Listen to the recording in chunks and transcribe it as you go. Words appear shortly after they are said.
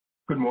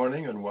Good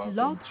morning and welcome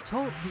Blog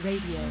Talk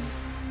Radio.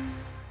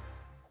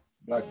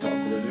 Black Talk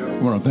Radio.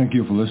 I want to thank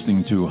you for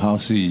listening to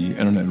House E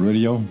Internet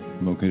Radio,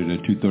 located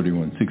at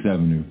 231 6th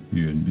Avenue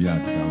here in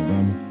Beatrice,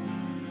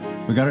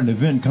 Alabama. We got an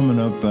event coming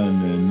up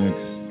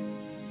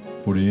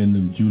for the end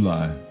of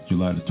July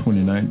the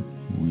 29th.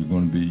 We're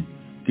going to be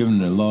giving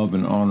the love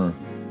and honor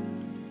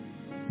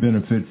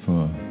benefit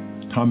for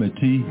Tommy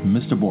T. and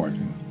Mr.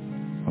 Boynton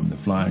from the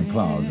Flying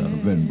Clouds out of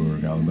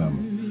Edinburgh,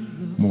 Alabama.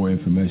 More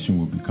information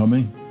will be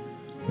coming,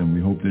 and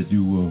we hope that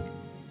you will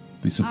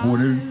be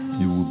supported.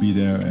 You will be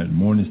there at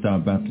Morning Star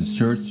Baptist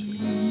Church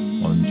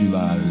on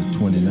July the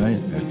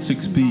 29th at 6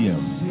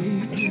 p.m.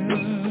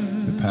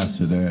 The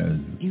pastor there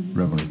is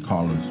Reverend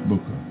Carlos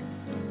Booker.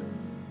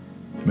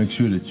 Make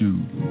sure that you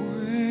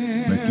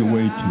make your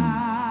way to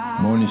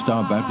Morning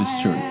Star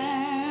Baptist Church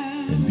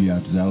in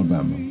Beatrice,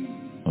 Alabama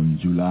on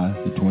July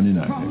the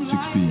 29th at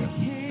 6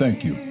 p.m.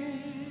 Thank you.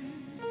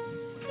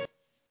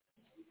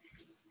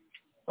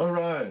 All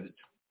right.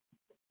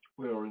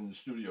 We are in the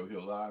studio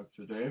here live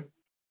today.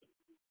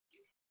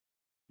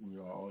 We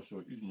are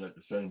also eating at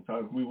the same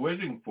time. We're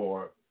waiting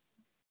for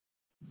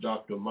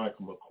Dr.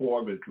 Michael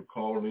McCorvey to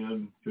call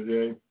in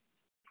today.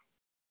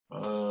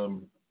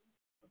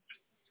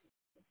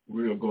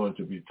 We are going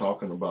to be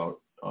talking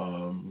about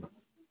an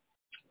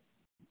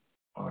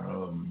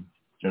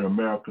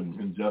American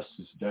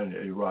Injustice, Danny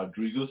A.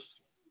 Rodriguez.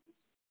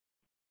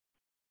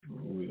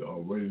 We are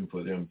waiting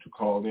for them to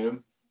call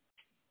in.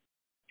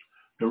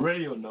 The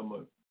radio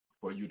number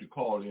for you to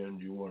call in,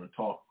 you want to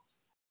talk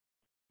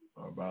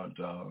about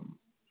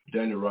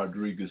Danny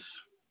Rodriguez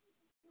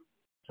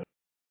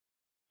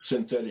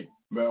synthetic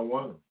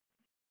marijuana.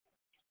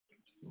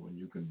 When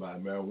you can buy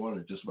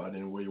marijuana just about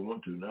any way you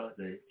want to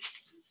nowadays.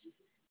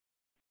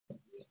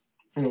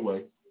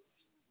 Anyway,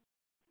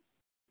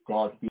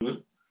 God's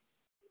good.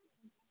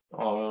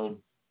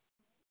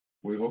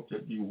 We hope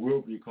that you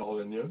will be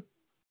calling in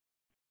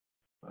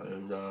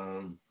and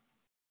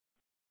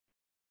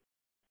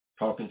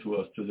talking to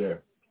us today.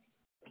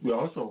 We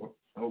also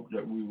hope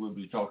that we will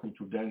be talking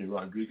to Danny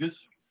Rodriguez.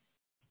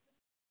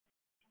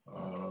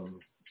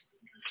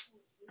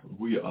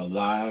 We are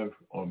live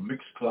on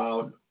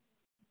Mixcloud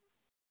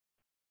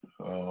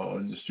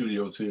in the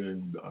studios here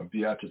in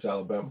Beatrice,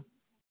 Alabama.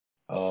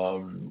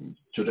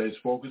 Today's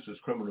focus is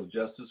criminal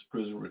justice,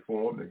 prison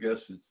reform. The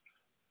guest is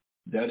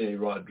Danny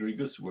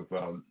Rodriguez with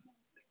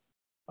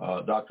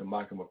Dr.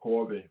 Michael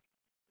McCorvey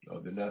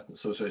of the National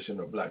Association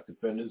of Black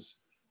Defenders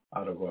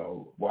out of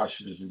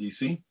Washington,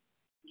 D.C.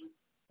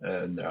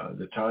 And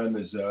the time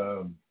is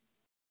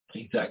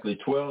exactly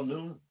 12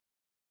 noon.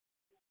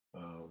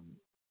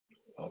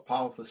 A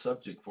powerful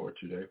subject for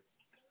today.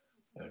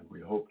 And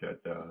we hope that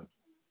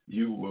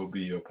you will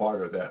be a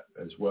part of that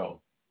as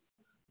well.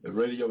 The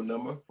radio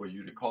number for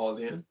you to call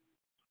in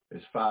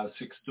is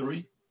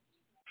 563-999-3422.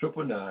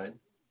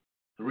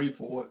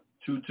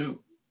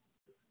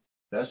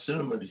 That's the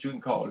number that you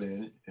can call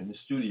in the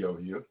studio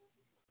here.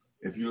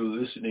 If you're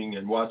listening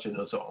and watching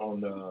us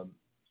on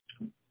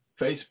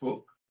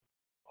Facebook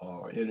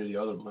or any of the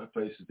other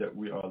places that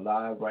we are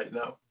live right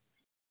now,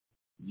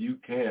 you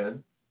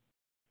can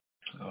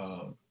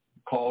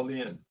call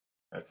in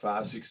at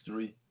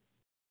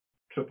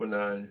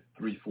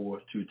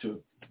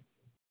 563-999-3422.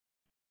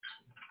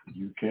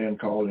 You can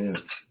call in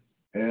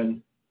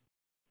and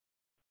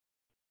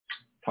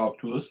talk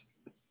to us.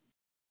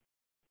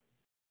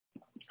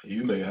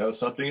 You may have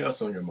something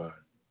else on your mind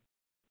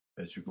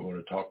that you're going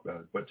to talk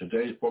about. But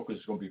today's focus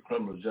is going to be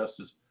criminal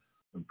justice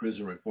and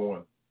prison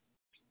reform.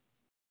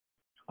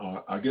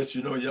 I guess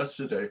you know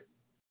yesterday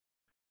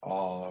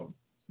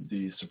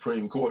the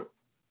Supreme Court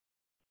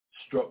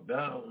struck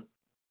down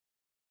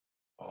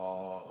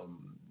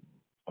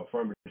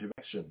affirmative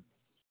action.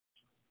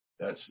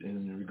 That's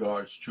in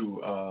regards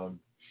to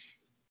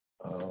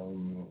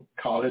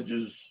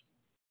colleges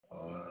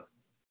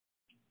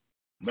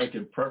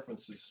making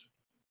preferences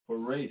for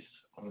race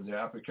on the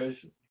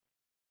application.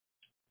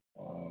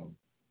 A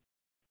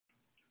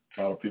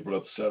lot of people are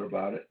upset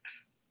about it.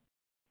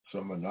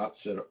 Some are not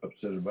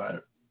upset about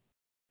it.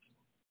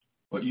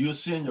 But you're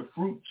seeing the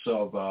fruits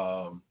of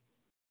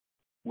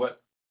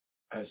what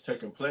has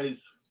taken place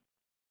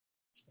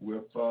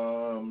with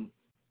the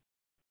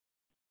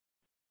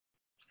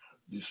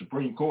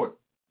Supreme Court,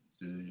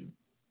 the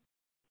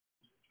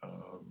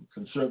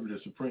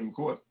conservative Supreme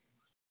Court.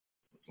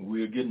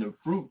 We're getting the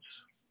fruits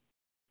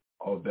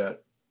of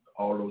that,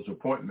 all those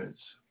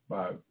appointments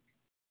by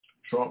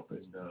Trump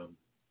and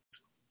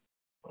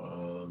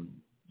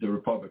the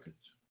Republicans.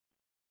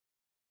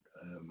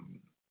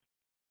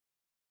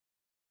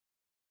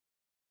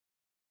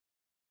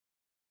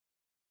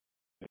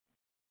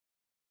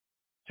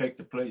 Take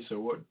the place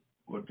of what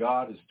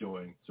God is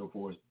doing, so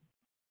forth,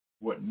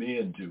 what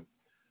men do.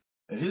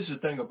 And here's the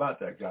thing about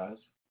that, guys.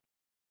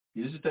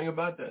 Here's the thing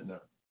about that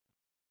now.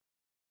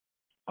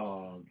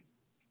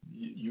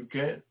 You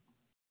can't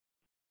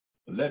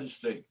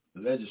legislate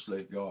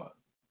God.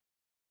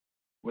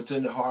 What's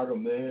in the heart of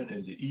man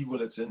and the evil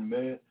that's in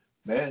man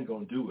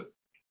gonna do it.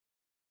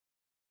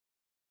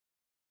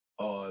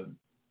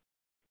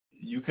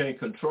 you can't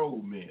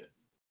control men.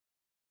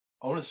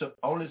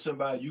 Only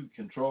somebody you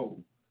can control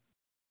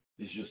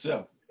is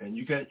yourself, and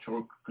you can't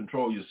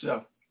control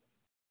yourself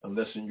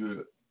unless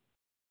you're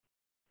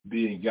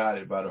being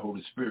guided by the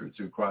Holy Spirit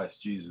through Christ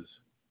Jesus.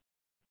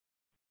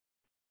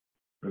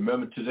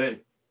 Remember, today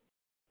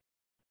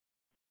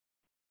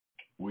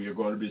we are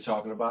going to be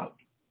talking about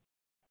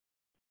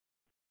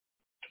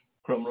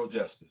criminal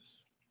justice.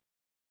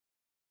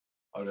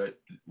 All right.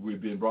 We're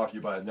being brought to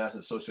you by the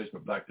National Association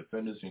of Black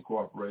Defenders,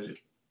 Incorporated,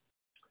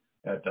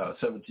 at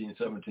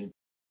 1717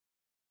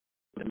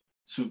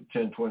 Suite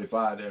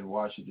 1025 in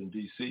Washington,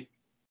 D.C.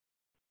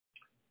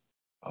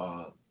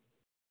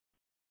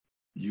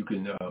 You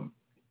can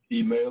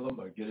email them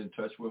or get in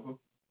touch with them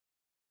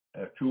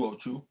at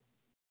 202.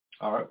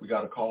 All right, we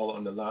got a call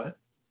on the line.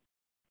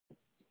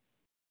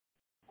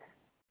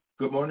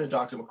 Good morning,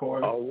 Dr.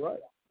 McCoy. All right.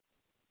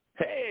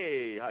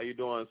 Hey, how you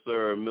doing,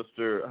 sir?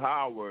 Mr.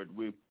 Howard,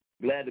 we're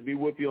glad to be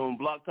with you on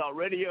Blog Talk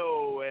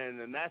Radio and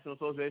the National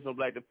Association of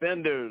Black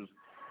Defenders.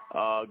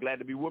 Glad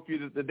to be with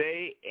you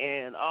today,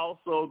 and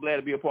also glad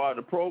to be a part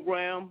of the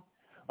program.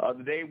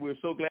 Today, we're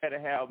so glad to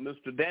have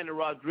Mr. Danny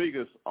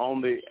Rodriguez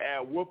on the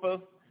air with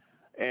us,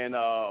 and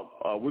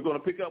we're going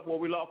to pick up where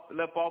we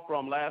left off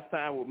from last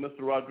time with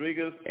Mr.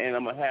 Rodriguez, and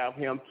I'm going to have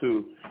him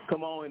to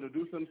come on,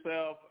 introduce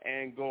himself,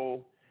 and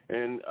go,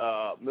 and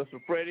Mr.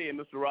 Freddie and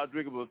Mr.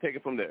 Rodriguez will take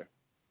it from there.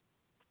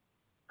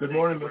 Good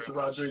morning, Mr.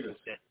 Rodriguez.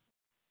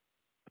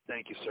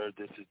 Thank you, sir.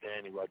 This is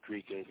Danny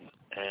Rodriguez,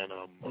 and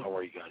how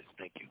are you guys?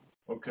 Thank you.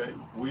 Okay,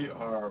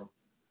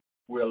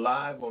 we're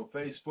live on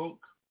Facebook.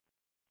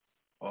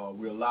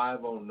 We're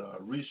live on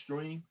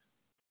Restream.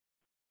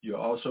 You're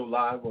also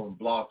live on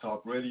Blog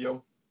Talk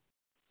Radio,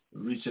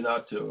 reaching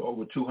out to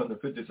over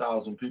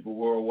 250,000 people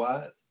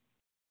worldwide.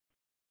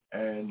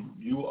 And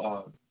you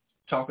are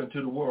talking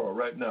to the world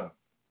right now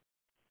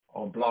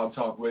on Blog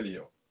Talk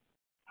Radio,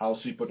 House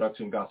C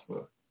Production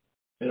Gospel,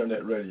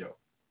 Internet Radio.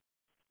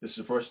 This is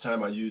the first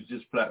time I use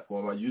this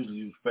platform. I usually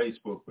use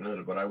Facebook,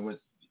 but I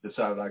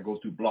decided I'd go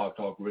through Blog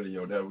Talk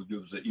Radio. That would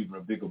give us even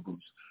a bigger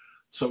boost.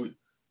 So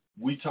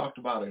we talked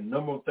about a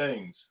number of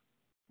things.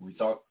 We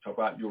talked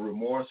about your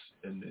remorse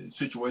and the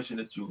situation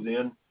that you're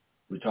in.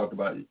 We talked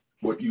about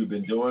what you've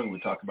been doing. We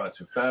talked about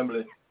your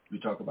family. We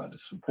talked about the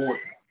support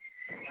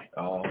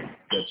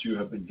that you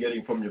have been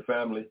getting from your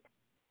family.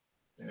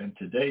 And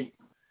today,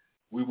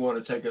 we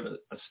want to take it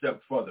a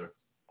step further.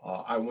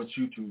 I want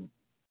you to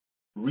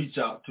reach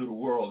out to the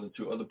world and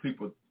to other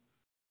people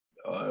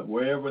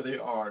wherever they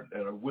are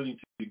that are willing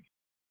to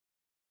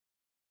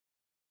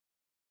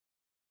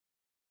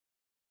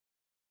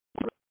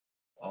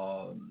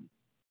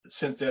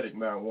synthetic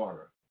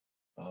marijuana.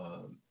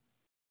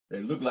 They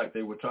look like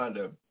they were trying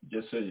to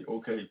just say,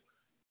 okay,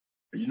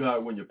 you know how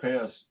when your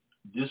parents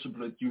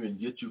discipline you and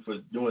get you for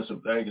doing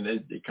something, and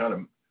they kind of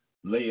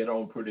lay it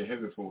on pretty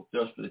heavy for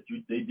stuff that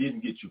they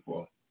didn't get you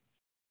for.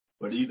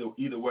 But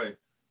either way,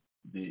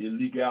 the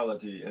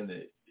illegality and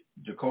the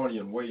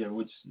draconian way in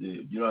which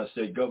the United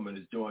States government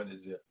is doing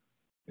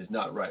is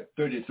not right.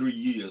 33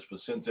 years for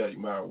synthetic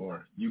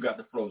marijuana. You got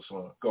the flow,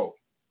 son. Go.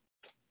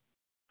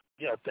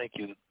 Yeah, thank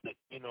you.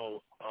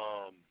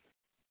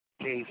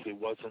 It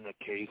wasn't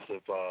a case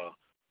of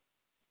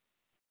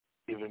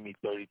giving me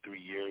 33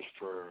 years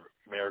for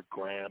mere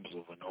grams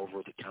of an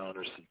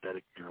over-the-counter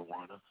synthetic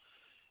marijuana.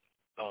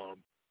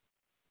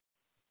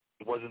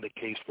 It wasn't a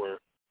case where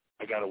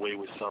I got away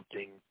with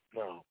something.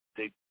 No,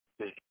 they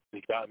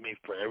got me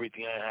for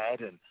everything I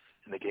had, and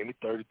they gave me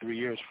 33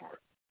 years for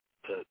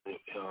it.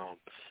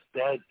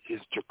 That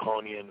is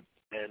draconian,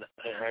 and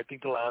I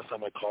think the last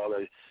time I called,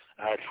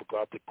 I had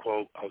forgot the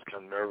quote. I was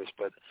kind of nervous,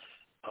 but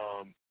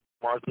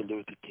Martin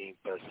Luther King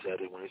best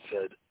said it when he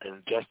said,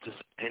 "Injustice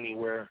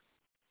anywhere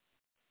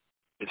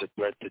is a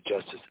threat to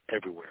justice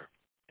everywhere."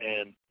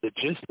 And the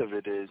gist of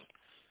it is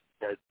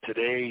that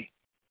today,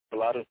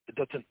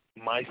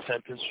 my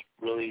sentence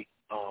really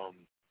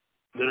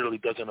literally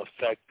doesn't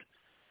affect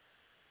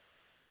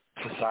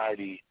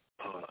society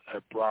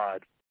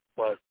abroad,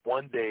 but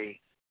one day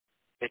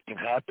it can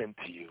happen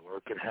to you, or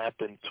it can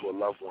happen to a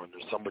loved one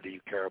or somebody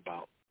you care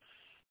about.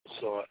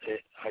 So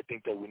I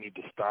think that we need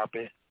to stop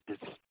it.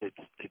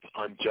 It's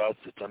unjust,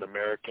 it's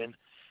un-American,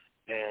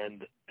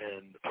 and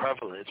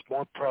prevalent. It's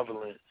more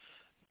prevalent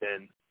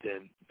than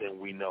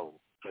we know.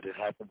 But it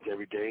happens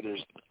every day.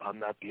 I'm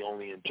not the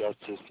only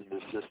injustice in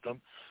this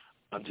system.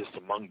 I'm just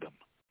among them.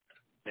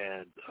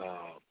 And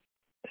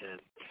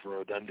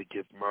for them to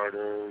give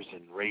murderers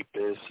and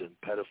rapists and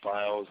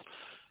pedophiles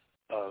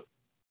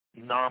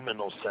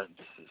nominal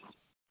sentences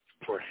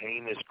for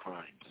heinous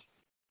crimes,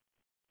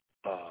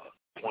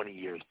 20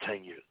 years,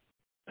 10 years,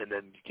 and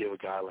then give a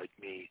guy like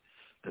me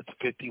that's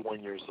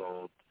 51 years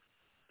old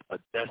a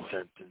death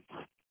sentence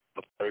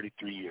of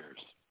 33 years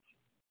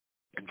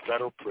in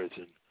federal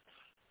prison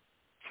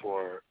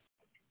for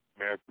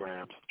mere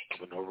grams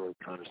of an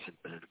over-the-counter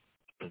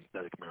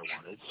synthetic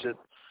marijuana. It's just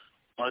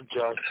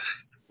unjust,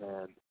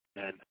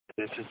 and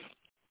this is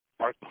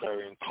our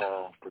clarion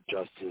call for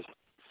justice,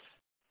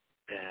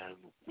 and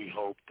we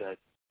hope that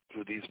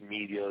through these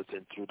medias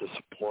and through the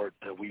support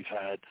that we've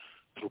had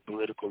through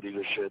political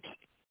leaderships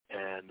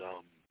and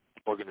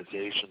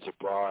organizations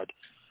abroad,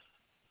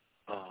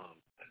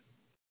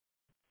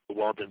 the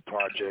Weldon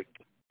Project,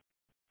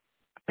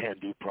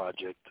 Pandu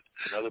Project,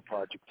 and other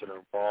projects that are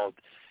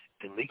involved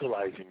in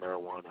legalizing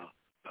marijuana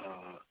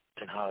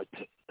and how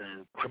it's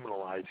and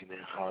criminalizing it,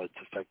 and how it's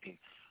affecting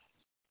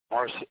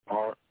our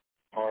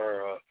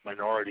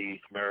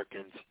minority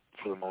Americans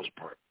for the most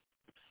part.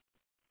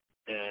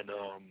 And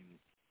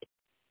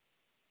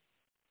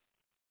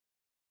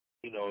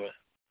you know,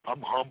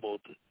 I'm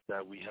humbled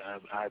that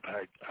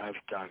I've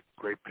got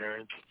great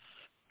parents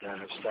that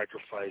have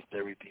sacrificed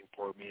everything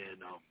for me,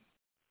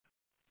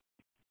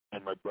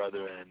 and my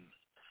brother, and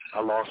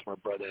I lost my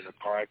brother in a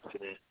car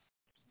accident.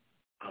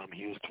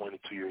 He was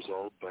 22 years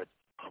old, but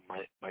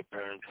my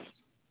parents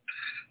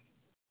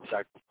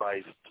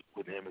sacrificed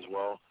with him as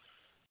well,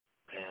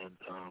 and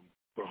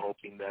we're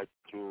hoping that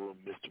through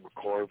Mr.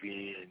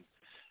 McCorvey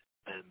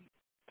and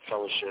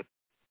fellowship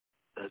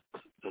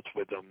that's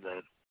with them,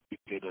 that we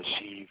could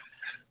achieve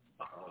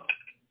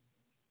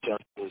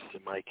justice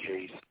in my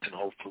case, and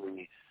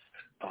hopefully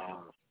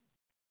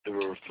it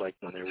will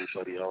reflect on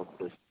everybody else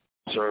that's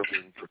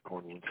serving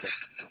draconian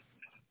sentences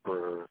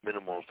for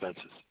minimal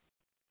offenses.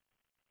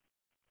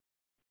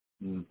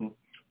 Mm-hmm.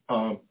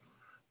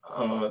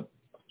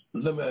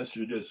 Let me ask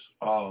you this: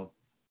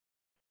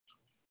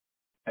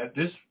 at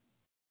this,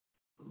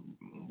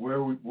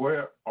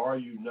 where are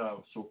you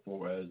now? So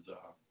far as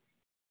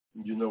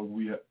you know,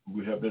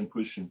 we have been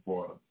pushing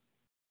for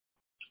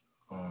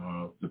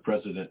the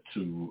president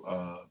to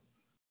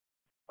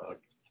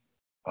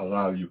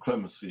allow you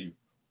clemency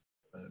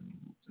and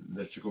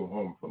let you go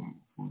home from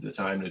the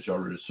time that you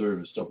already served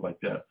and stuff like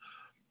that.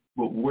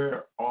 But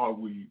where are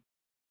we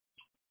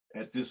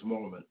at this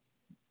moment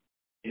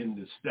in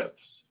the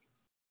steps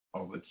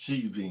of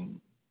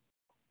achieving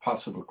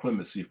possible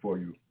clemency for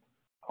you?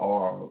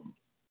 Or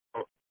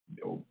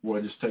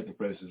what is taking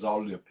place? Is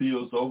all the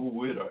appeals over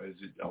with, or is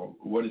it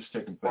what is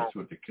taking place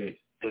with the case?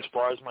 As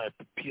far as my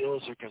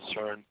appeals are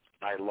concerned,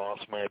 I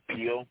lost my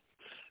appeal,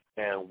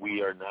 and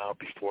we are now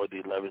before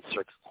the 11th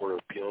Circuit Court of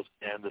Appeals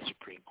and the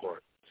Supreme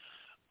Court.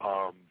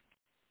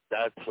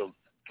 That's a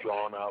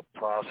drawn-out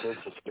process.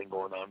 It's been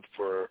going on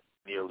for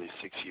nearly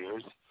 6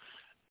 years,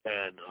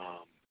 and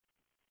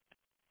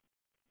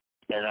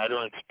I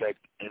don't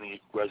expect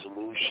any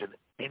resolution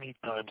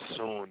anytime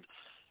soon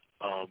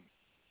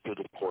through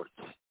the courts.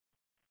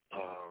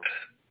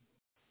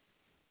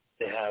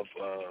 They have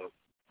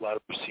a lot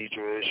of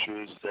procedural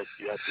issues that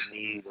you have to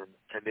meet,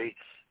 and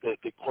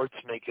the courts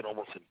make it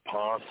almost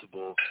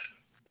impossible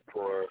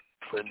for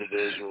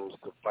individuals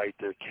to fight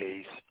their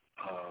case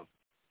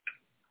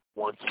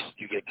once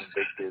you get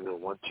convicted or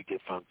once you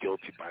get found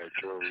guilty by a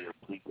jury or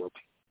plead guilty.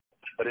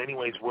 But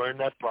anyways, we're in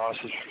that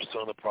process. We're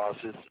still in the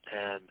process,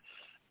 and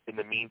in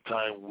the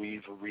meantime,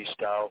 we've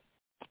reached out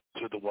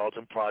to the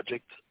Weldon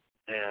Project,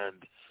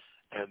 and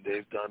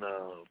they've done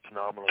a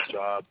phenomenal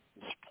job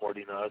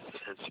supporting us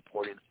and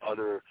supporting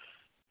other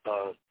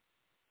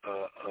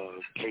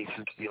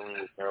cases dealing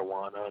with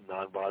marijuana,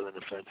 nonviolent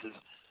offenses,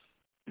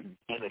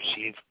 and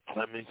achieve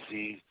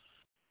clemency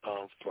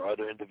for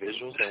other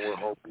individuals. And we're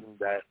hoping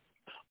that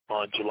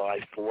on July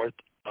 4th,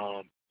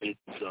 it's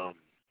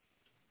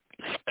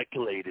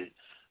speculated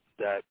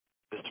that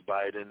President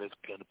Biden is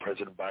going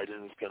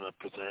to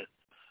present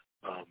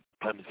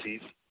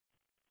clemencies,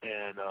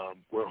 and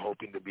we're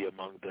hoping to be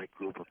among that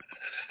group of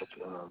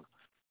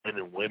men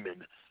and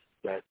women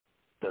that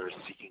are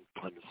seeking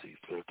clemency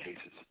for their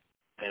cases.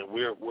 And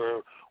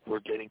we're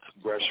getting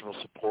congressional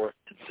support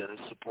and Senate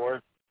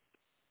support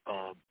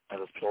out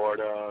of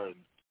Florida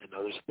and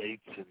other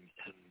states,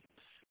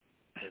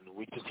 and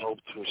we just hope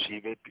to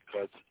achieve it,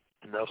 because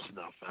enough's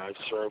enough. I've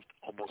served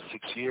almost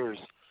 6 years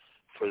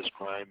for this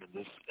crime,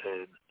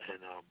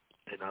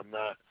 and I'm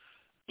not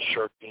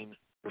shirking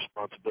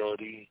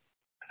responsibility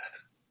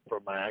for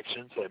my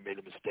actions. I made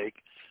a mistake,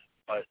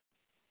 but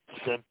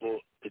it's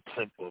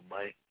simple.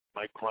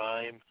 My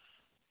crime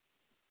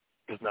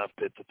does not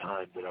fit the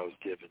time that I was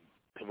given.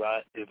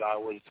 If I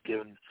was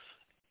given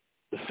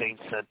the same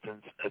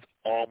sentence as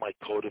all my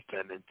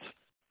co-defendants,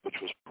 which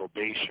was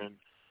probation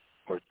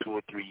or 2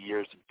 or 3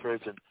 years in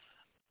prison,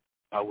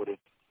 no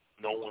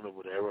one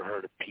would have ever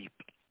heard a peep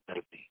out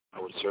of me.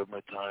 I would serve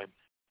my time,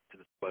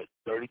 but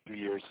 33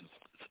 years is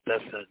the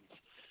death sentence,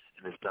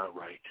 and it's not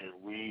right.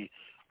 And we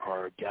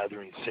are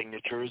gathering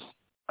signatures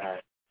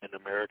at An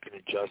American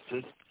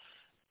Injustice,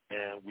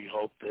 and we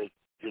hope that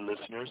your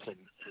listeners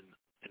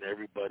and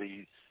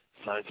everybody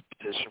signs a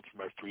petition for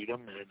my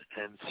freedom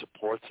and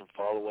supports and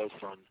follow us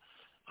on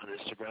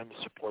Instagram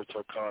and supports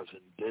our cause.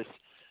 And this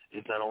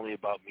is not only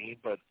about me,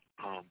 but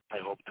I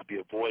hope to be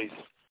a voice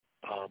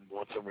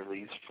once I'm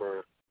released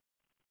for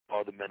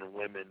all the men and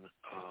women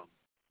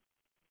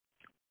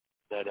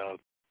that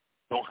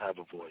don't have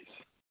a voice.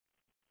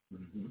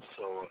 Mm-hmm.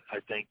 So I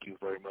thank you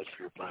very much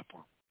for your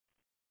platform.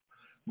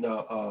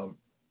 Now,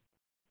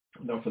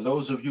 for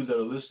those of you that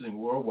are listening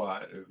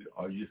worldwide,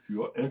 if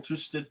you're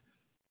interested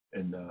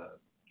in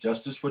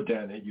Justice for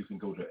Danny, you can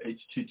go to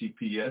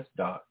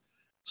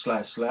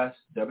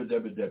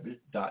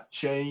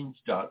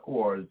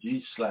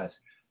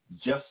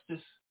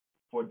https://www.change.org/Justice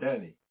for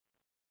Danny.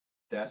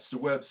 That's the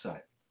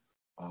website.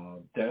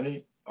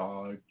 Danny,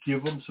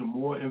 give them some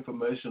more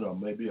information or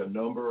maybe a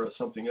number or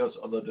something else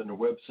other than the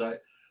website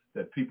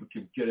that people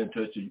can get in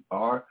touch with you.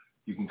 Or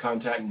you can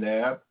contact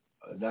NAB,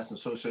 National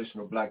Association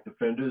of Black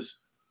Defenders,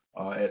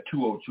 at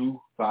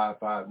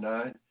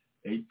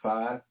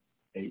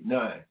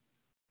 202-559-8589.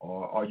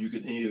 Or you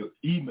can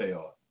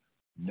email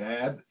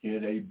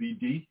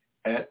NABD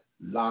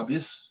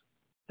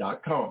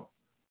 @lobbyist.com.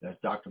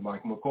 That's Dr.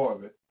 Michael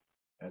McCorvey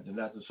at the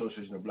National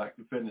Association of Black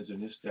Defenders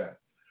and his staff.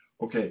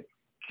 Okay,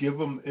 give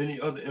them any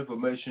other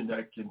information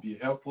that can be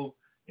helpful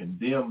in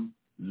them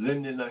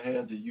lending a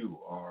hand to you.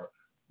 Or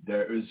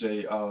there is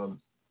a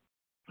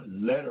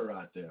letter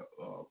out there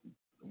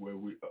where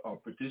we are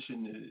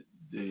petitioning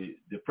the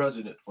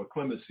president for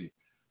clemency.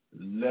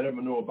 Let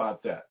them know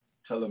about that.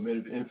 Tell them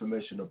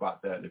information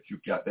about that if you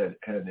got that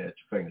hand at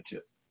your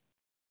fingertip.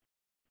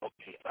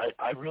 Okay,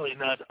 I really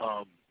not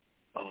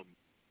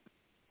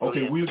okay,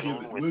 really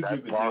we'll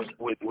give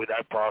it with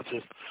that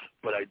process,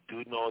 but I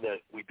do know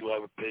that we do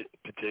have a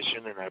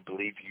petition, and I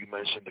believe you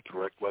mentioned the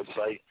correct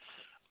website,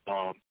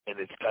 and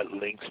it's got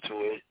links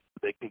to it.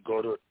 They could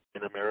go to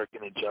An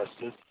American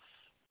Injustice,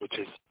 which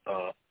is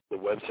the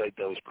website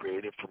that was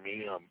created for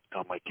me on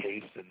my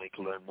case, and they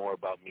can learn more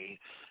about me.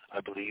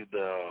 I believe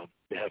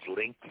they have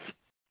links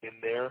in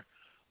there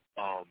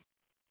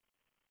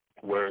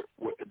where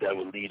that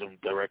would lead them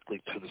directly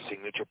to the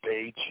signature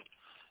page.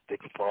 They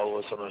can follow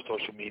us on our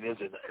social medias,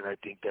 and I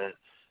think that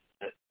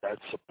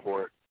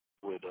support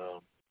would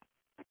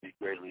be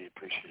greatly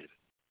appreciated.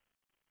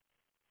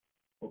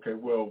 Okay,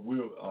 well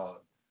we'll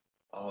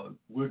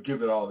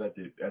give it all at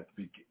the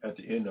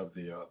end of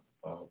the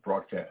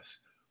broadcast.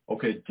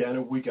 Okay,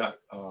 Dana, we got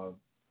an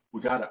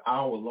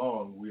hour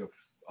long. We are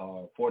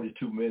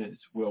 42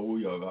 minutes. Well,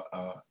 we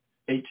are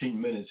 18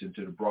 minutes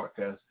into the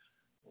broadcast.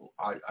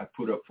 I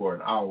put up for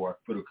an hour. I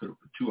put up for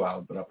 2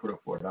 hours, but I put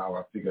up for an hour.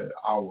 I figured an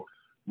hour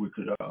we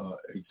could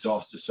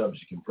exhaust the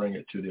subject and bring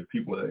it to the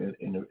people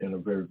in a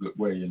very good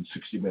way in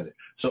 60 minutes.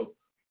 So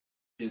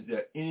is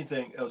there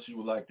anything else you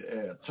would like to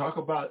add? Talk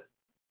about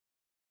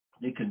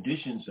the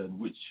conditions in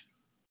which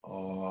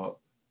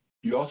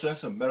you also have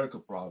some medical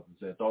problems.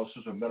 There's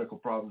also some medical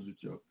problems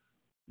with your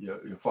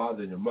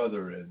father and your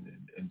mother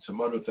and some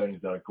other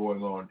things that are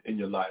going on in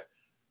your life.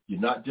 You're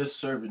not just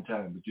serving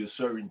time, but you're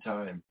serving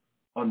time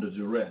under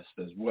duress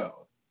as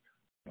well.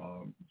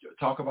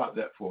 Talk about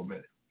that for a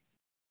minute.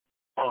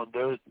 Oh,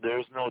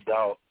 there's no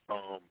doubt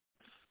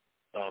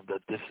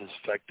that this has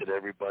affected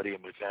everybody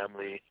in my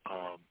family.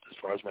 As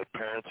far as my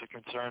parents are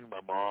concerned,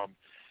 my mom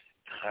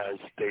has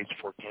stage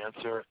 4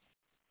 cancer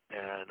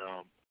and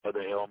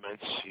other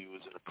ailments. She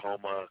was in a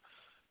coma,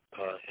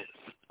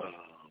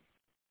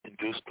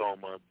 induced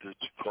coma due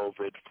to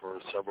COVID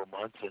for several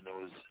months, and it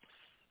was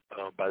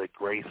by the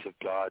grace of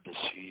God that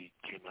she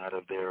came out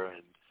of there.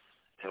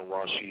 And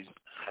while she's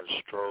had a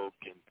stroke,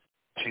 and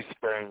she's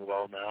faring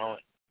well now,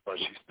 but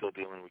she's still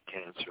dealing with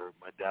cancer.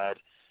 My dad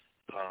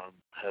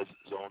has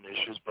his own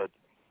issues, but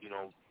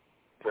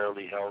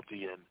fairly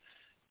healthy and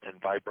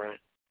vibrant,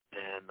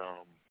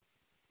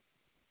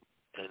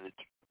 and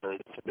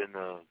it's been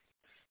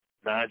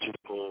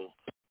magical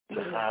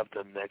to have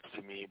them next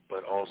to me,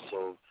 but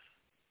also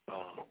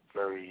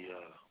very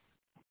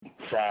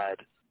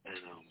sad and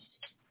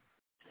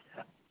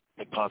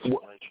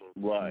consequential.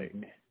 Right.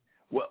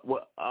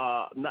 Well,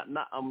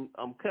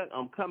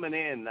 I'm coming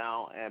in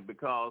now, and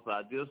because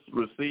I just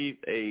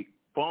received a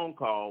phone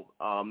call,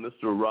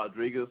 Mr.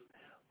 Rodriguez,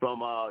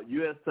 from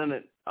U.S.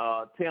 Senate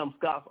Tim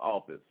Scott's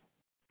office.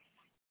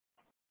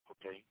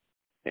 Okay.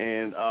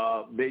 And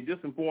they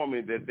just informed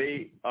me that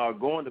they are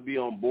going to be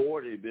on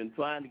board. They've been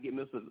trying to get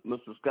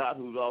Mr. Scott,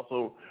 who's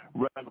also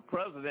running for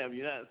president of the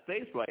United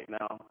States right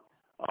now,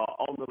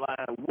 on the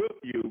line with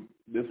you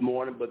this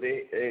morning. But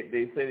they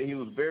said that he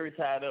was very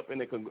tied up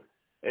in a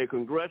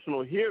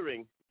congressional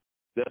hearing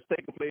that's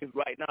taking place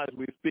right now as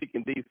we speak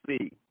in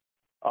D.C.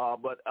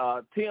 But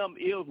Tim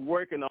is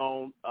working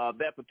on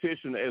that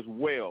petition as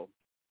well,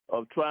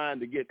 of trying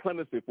to get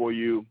clemency for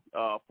you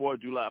for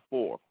July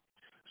 4th.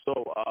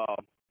 So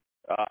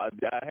I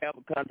have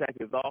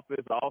contacted his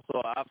office.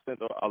 Also, I've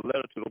sent a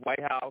letter to the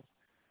White House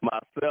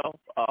myself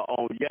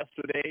on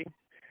yesterday,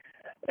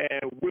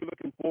 and we're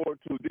looking forward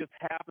to this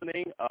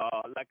happening.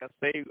 Like I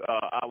say,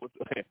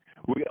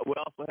 we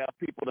also have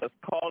people that's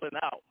calling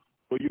out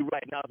for you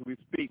right now as we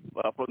speak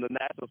from the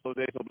National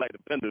Association of Black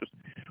Defenders.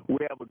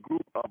 We have a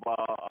group of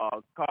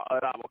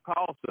at our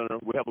call center.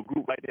 We have a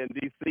group right there in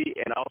D.C.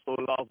 and also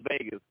in Las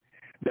Vegas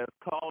that's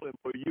calling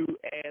for you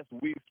as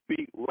we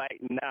speak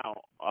right now.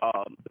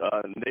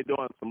 They're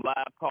doing some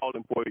live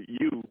calling for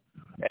you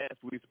as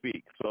we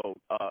speak. So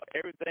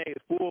everything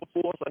is full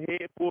force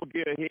ahead, full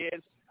gear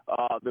ahead.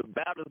 The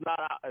battle is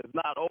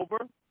not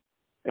over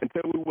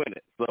until we win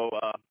it. So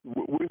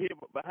we're here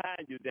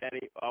behind you,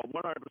 Danny,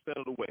 100%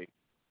 of the way.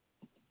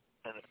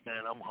 And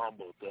I'm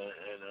humbled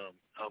and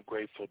I'm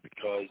grateful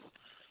because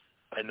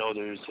I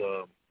there's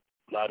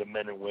a lot of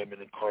men and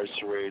women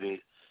incarcerated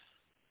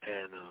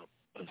and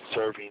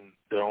serving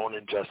their own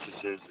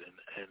injustices,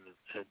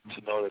 and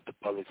to know that the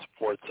public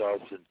supports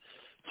us and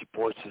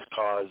supports this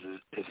cause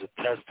is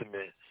a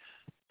testament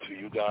to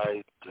you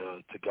guys,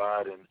 to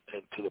God,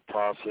 and to the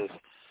process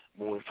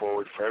moving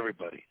forward for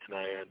everybody. And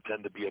I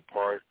intend to be a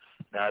part,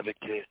 an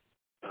advocate,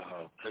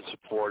 and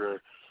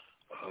supporter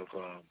of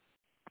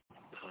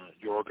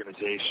your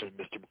organization,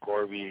 Mr.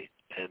 McCorvey,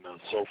 and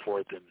so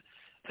forth,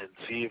 and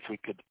see if we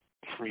could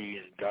free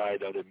and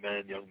guide other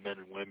men, young men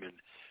and women,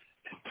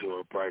 into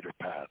a brighter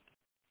path.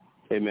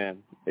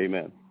 Amen.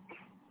 Amen.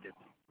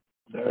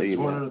 That's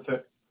Amen. one of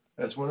the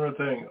That's one of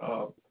the things.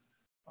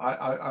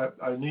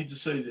 I need to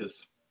say this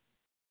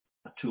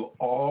to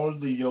all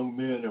the young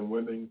men and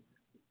women,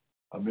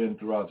 men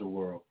throughout the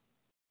world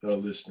that are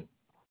listening.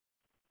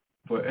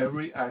 For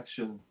every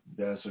action,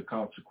 there's a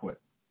consequence.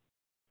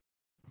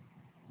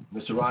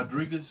 Mr.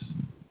 Rodriguez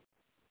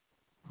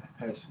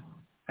has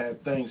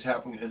had things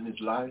happen in his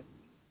life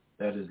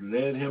that has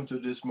led him to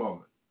this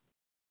moment.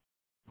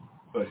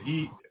 But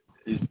he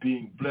is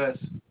being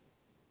blessed.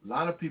 A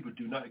lot of people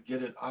do not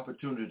get an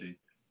opportunity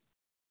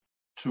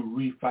to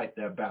refight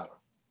their battle.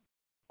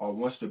 Or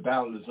once the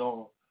battle is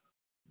on,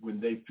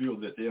 when they feel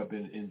that they have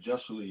been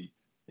unjustly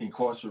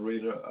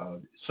incarcerated,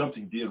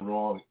 something did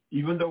wrong,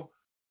 even though,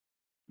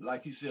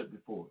 like he said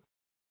before,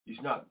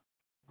 he's not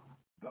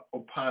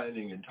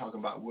opining and talking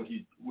about what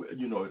he,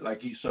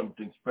 like he's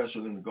something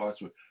special in regards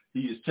to it.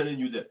 He is telling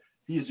you that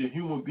he is a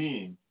human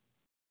being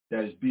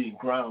that is being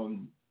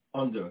ground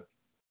under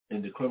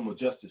in the criminal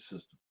justice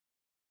system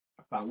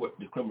by what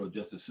the criminal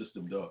justice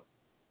system does.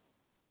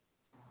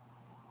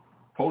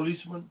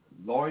 Policemen,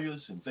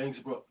 lawyers, and things,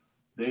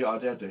 they are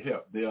there to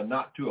help. They are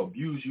not to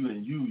abuse you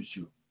and use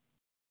you.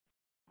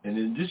 And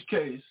in this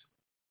case,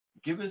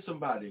 giving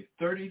somebody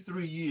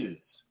 33 years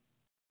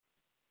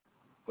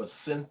for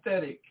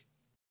synthetic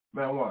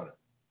marijuana.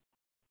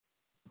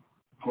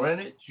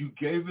 Granted, you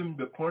gave him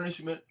the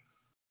punishment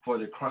for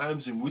the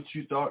crimes in which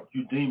you thought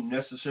you deemed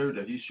necessary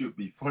that he should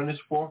be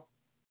punished for,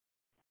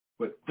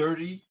 but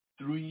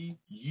 33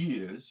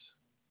 years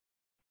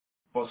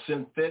for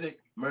synthetic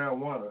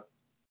marijuana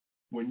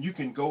when you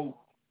can go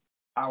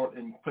out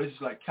in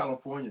places like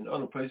California and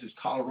other places,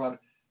 Colorado,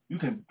 you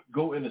can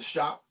go in a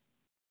shop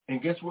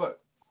and guess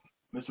what,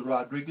 Mr.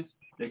 Rodriguez?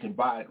 They can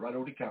buy it right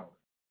over the counter.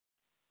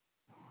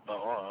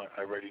 Oh,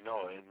 I already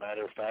know. As a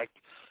matter of fact,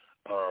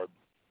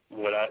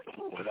 what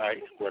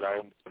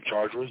I'm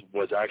charged with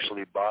was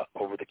actually bought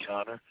over the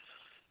counter,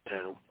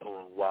 and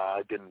while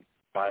I didn't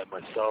buy it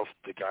myself,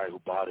 the guy who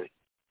bought it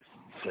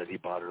said he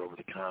bought it over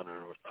the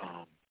counter.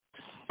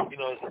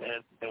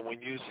 And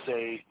when you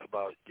say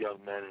about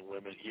young men and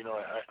women,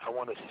 I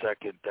want to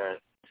second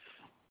that.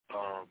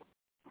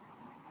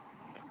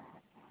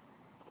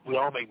 We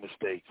all make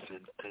mistakes,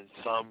 and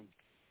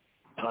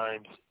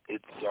sometimes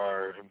it's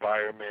our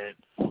environment,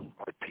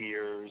 our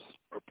peers,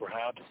 or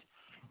perhaps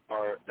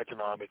our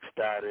economic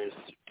status,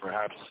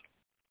 perhaps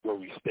where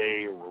we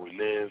stay or where we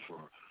live,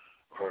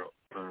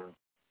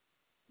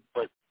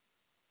 but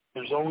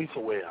there's always a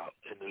way out,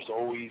 and there's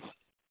always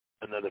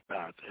another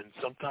path. And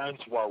sometimes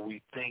while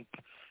we think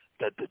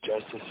that the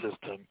justice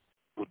system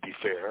would be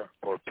fair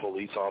or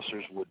police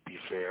officers would be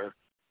fair,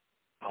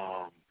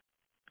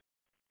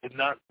 it's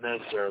not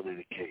necessarily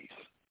the case.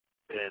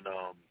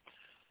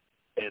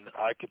 And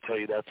I could tell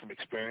you that from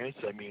experience.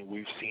 I mean,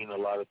 we've seen a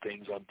lot of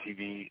things on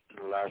TV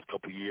in the last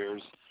couple of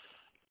years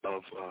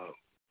of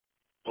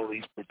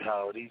police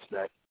brutalities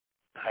that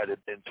had it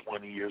been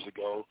 20 years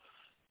ago,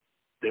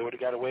 they would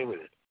have got away with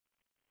it.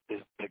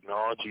 This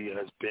technology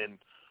has been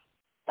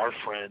our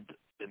friend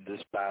in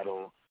this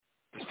battle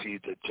to see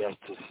that justice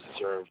is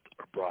served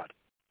abroad.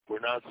 We're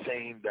not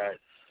saying that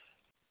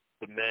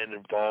the men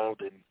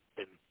involved in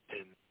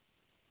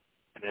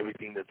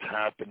everything that's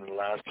happened in the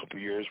last couple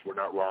of years were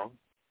not wrong.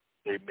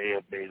 They may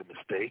have made a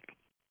mistake,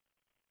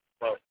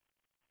 but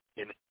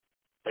in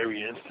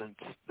every instance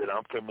that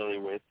I'm familiar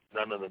with,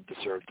 none of them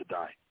deserve to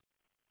die.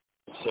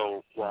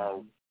 So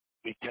while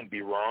we can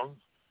be wrong,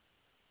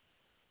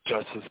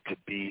 justice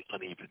could be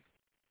uneven.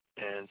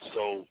 And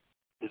so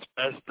it's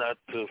best not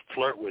to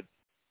flirt with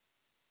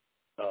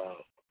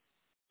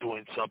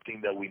doing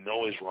something that we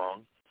know is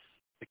wrong,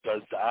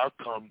 because the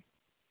outcome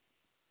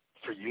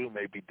for you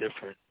may be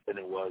different than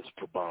it was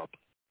for Bob.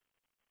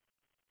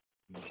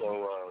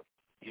 So,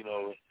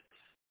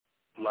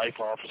 life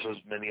offers us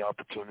many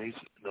opportunities,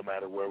 no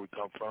matter where we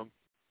come from.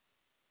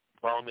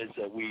 The problem is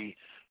that we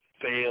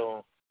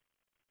fail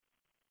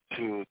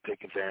to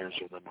take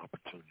advantage of them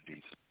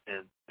opportunities,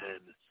 and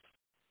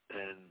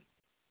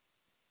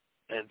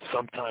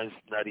sometimes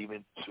not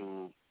even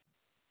to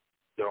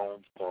their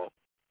own fault.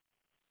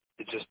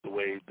 It's just the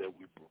way that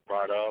we were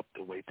brought up,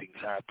 the way things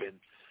happen,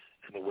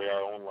 and the way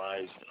our own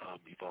lives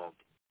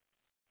evolved.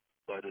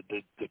 But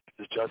the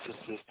justice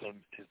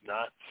system is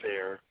not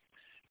fair,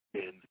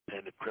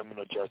 and the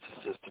criminal justice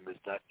system is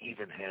not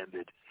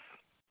even-handed.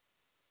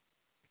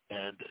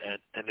 And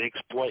they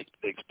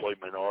exploit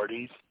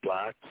minorities,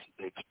 blacks.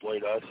 They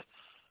exploit us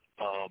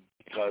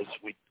because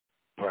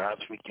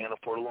perhaps we can't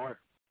afford a lawyer.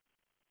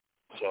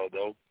 So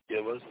they'll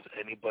give us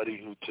anybody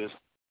who just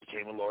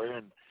became a lawyer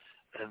and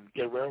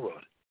get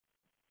railroaded.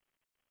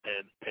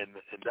 And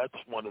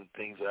that's one of the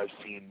things that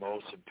I've seen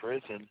most in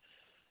prison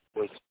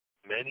was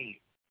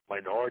many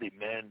minority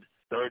men,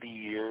 30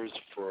 years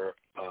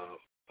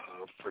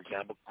for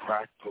example,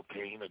 crack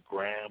cocaine, a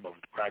gram of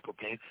crack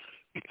cocaine,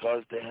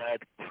 because they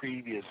had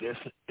previous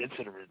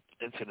incidents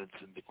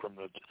in the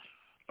criminal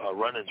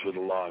run-ins with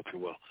the law, if you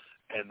will.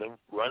 And the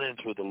run-ins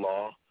with the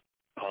law,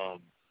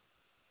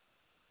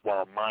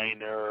 while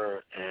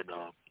minor and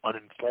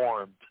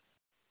uninformed,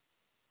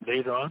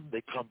 later on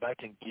they come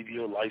back and give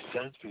you a life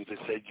sentence because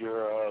they said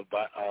you're a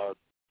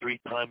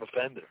 3-time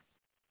offender.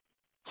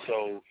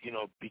 So,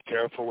 be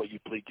careful what you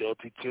plead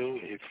guilty to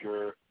if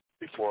you're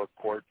before a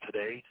court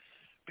today,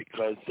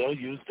 because they'll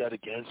use that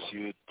against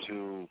you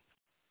to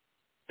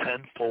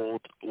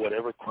tenfold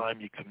whatever crime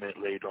you commit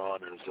later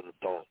on as an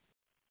adult.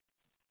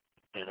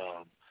 And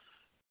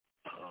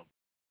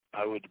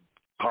I would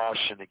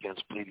caution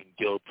against pleading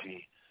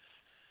guilty,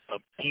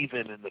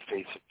 even in the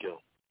face of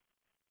guilt,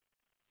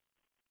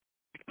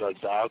 because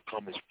the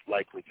outcome is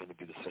likely going to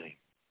be the same.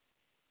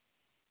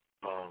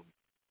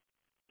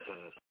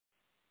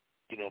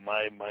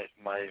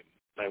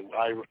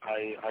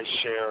 I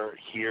share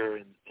here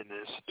in the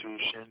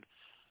institution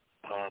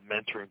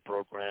mentoring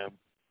program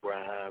where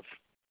I have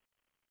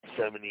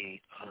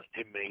 70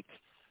 inmates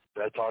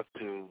that I talk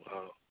to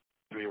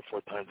 3 or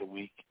 4 times a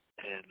week,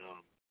 and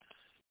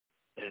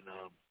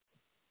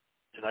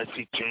I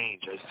see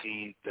change. I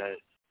see that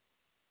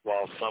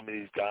while some of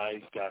these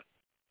guys got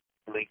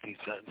lengthy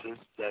sentences,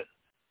 that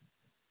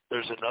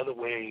there's another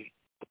way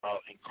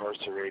about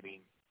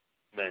incarcerating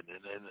men,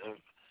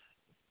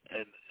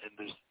 and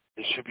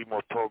there should be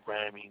more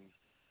programming,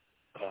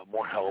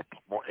 more help,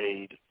 more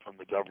aid from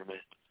the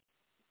government.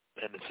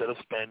 And instead of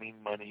spending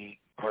money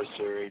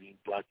incarcerating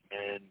black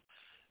men,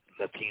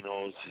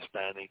 Latinos,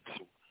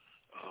 Hispanics,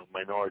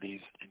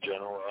 minorities in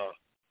general,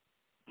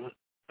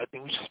 I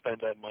think we should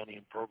spend that money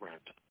in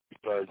programs,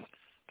 because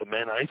the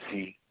men I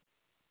see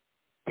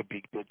could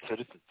be good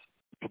citizens,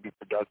 could be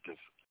productive,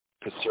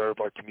 could serve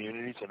our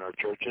communities and our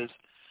churches,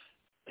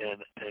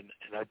 and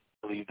I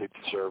believe they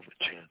deserve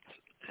a chance.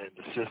 And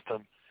the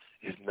system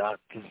is not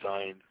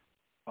designed.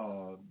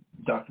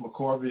 Dr.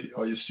 McCorvey,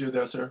 are you still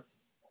there, sir?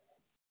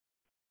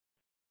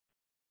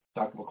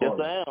 Dr. McCorvey. Yes,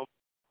 I am.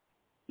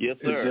 Yes,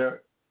 sir. Is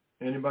there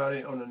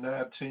anybody on the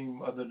NAB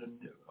team other than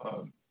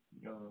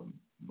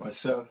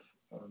myself,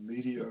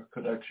 Media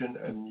Connection,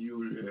 and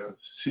you,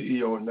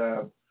 CEO of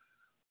NAB,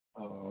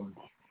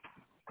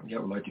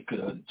 would like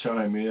to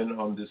chime in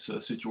on this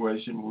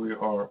situation?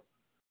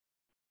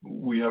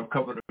 We have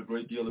covered a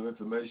great deal of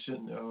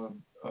information,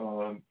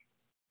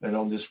 and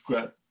on this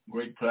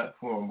great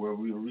platform where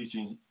we are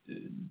reaching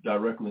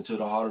directly into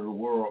the heart of the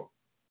world.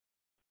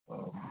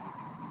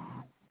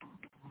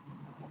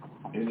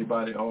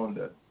 Anybody on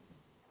that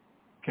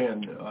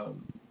can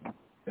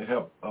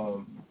help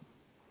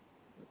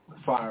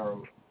fire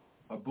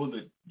a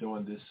bullet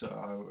during this,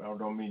 I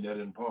don't mean that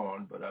in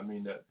pawn, but I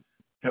mean that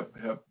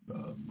help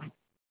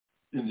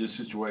in this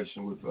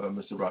situation with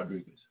Mr.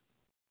 Rodriguez.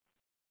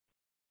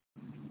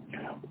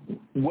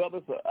 Well,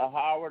 Mr.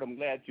 Howard, I'm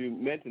glad you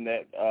mentioned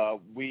that.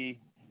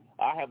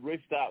 I have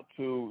reached out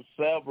to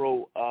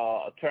several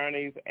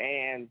attorneys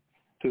and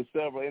to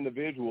several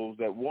individuals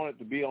that wanted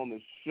to be on the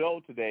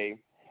show today,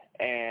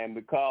 and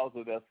because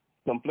of the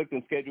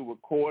conflicting schedule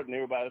with court and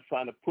everybody's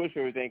trying to push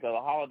everything because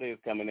the holidays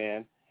coming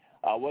in,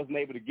 I wasn't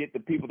able to get the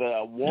people that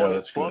I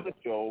wanted for the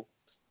show,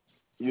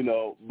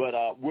 but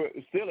we're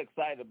still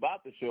excited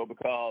about the show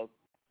because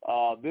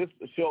this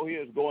show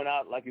here is going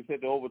out, like you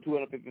said, to over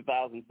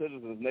 250,000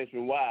 citizens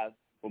nationwide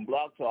from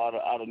Block Talk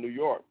out of New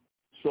York.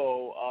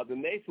 So the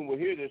nation will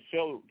hear this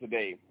show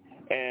today,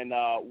 and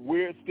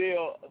we're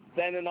still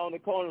standing on the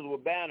corners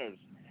with banners,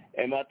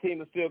 and my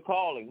team is still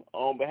calling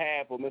on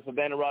behalf of Mr.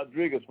 Danny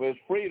Rodriguez for his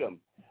freedom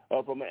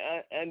from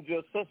an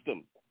unjust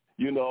system,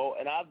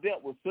 and I've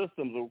dealt with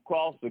systems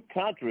across the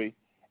country,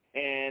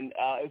 and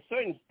in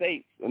certain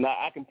states, and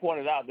I can point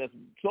it out, that's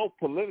so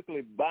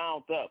politically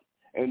bound up.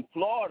 And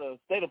Florida,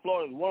 state of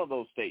Florida is one of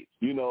those states,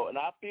 and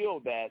I feel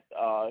that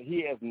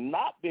he has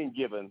not been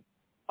given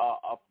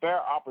a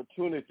fair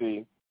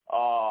opportunity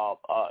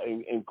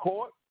in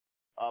court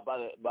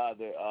by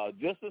the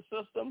justice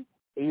system.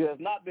 He has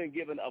not been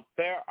given a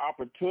fair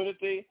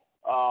opportunity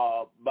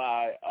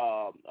by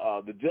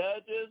the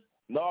judges,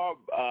 nor,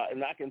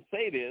 and I can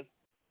say this,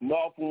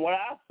 nor from what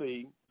I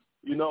see,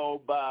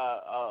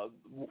 by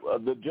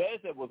the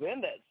judge that was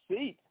in that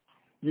seat,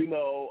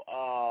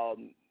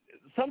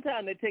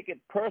 sometimes they take it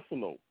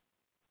personal,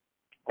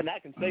 and I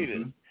can say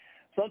this.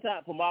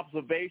 Sometimes from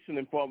observation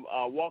and from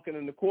walking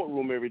in the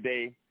courtroom every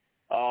day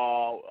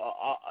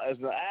as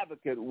an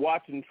advocate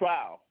watching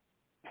trial,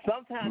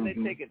 sometimes they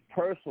take it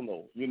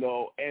personal, and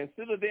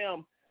instead of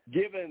them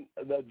giving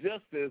the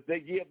justice, they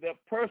give their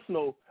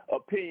personal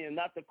opinion,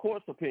 not the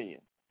court's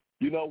opinion,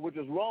 which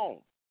is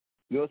wrong,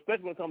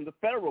 especially when it comes to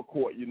federal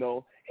court,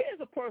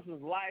 here's a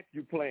person's life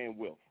you're playing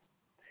with.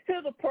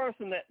 here's a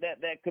person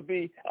that could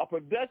be a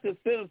productive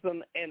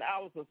citizen in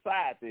our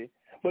society,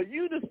 but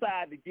you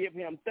decide to give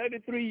him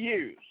 33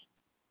 years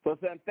for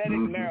synthetic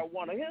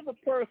marijuana. Here's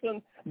a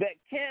person that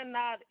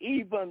cannot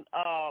even,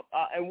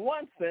 in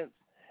one sense,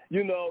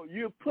 you know,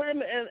 you put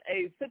him in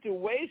a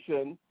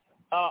situation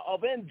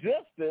of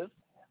injustice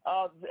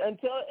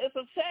until it's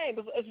a shame.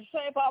 It's a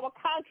shame for our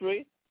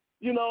country,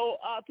 you know,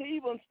 to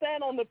even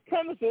stand on the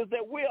premises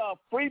that we are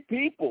free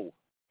people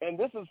and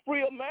this is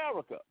free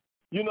America.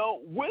 You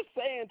know, we're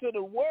saying to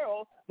the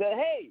world that,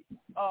 hey,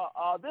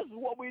 this is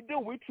what we do.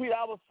 We treat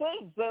our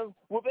citizens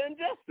with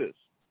injustice.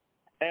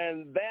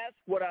 And that's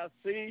what I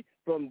see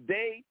from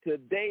day to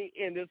day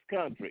in this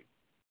country.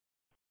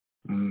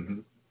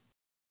 Mm-hmm.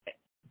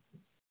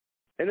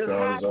 And it's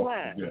high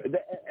time.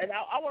 And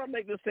I want to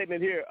make this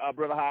statement here,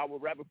 Brother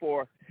Howard, right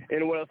before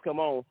anyone else come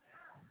on.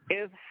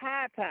 It's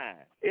high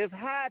time. It's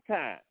high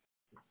time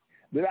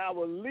that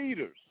our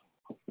leaders,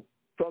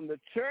 from the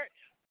church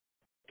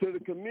to the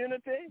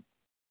community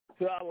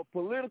to our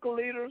political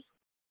leaders,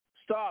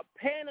 start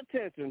paying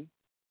attention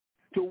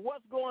to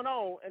what's going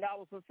on in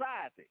our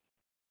society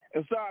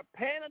and start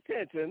paying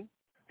attention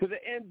to the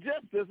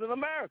injustice in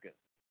America.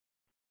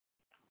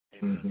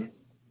 Mm-hmm.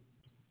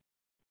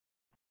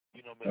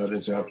 You know, that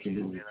is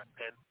absolutely.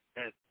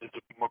 And Mr.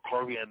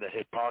 McCorvey and the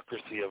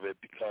hypocrisy of it,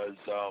 because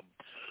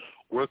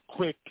we're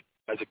quick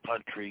as a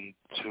country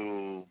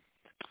to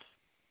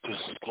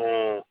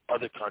scold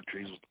other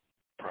countries,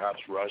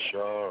 perhaps Russia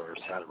or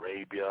Saudi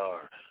Arabia,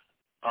 or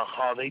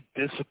how they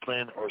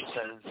discipline or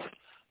sentence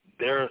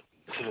their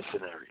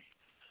citizenry.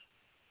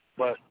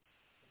 But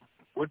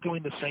we're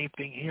doing the same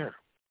thing here.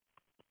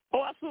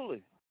 Oh,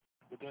 absolutely.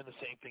 We're doing the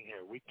same thing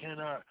here. We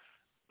cannot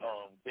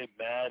get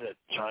mad at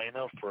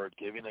China for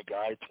giving a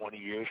guy 20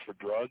 years for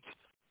drugs.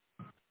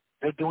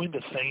 They're doing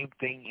the same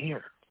thing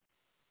here.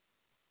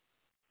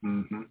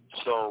 Mm-hmm.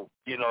 So,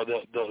 you know,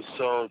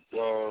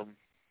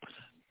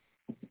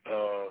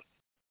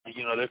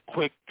 you know, they're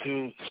quick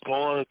to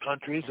scold other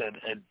countries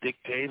and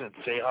dictate and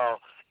say how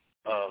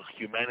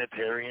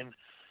unhumanitarian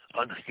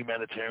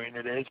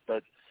it is,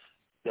 but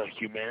the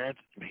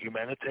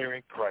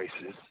humanitarian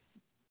crisis,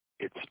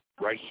 it's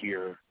right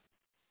here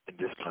in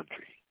this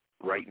country,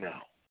 right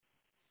now.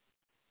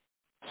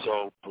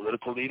 So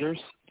political leaders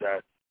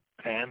that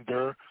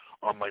pander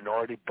on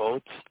minority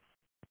votes,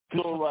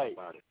 do something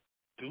about it.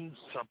 Do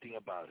something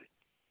about it.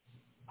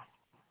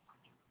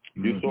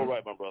 You're so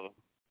right, my brother.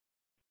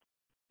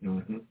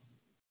 Mm-hmm.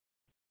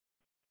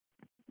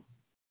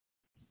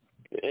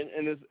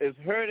 And it's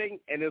hurting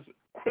and it's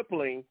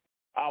crippling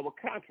our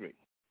country,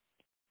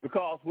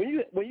 because when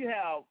you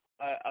have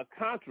a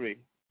country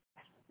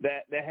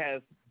that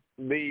has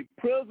the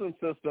prison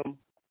system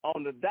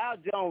on the Dow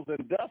Jones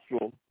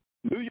Industrial,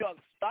 New York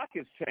Stock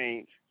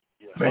Exchange,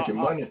 making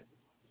money.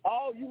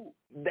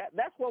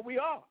 That's what we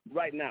are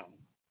right now.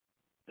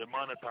 They're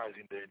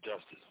monetizing the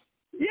injustice.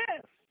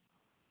 Yes.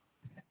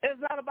 It's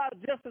not about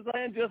justice or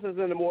injustice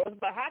anymore. It's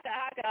about how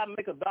can I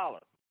make $1?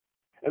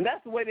 And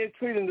that's the way they're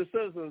treating the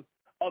citizens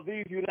of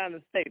these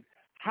United States.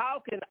 How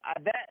can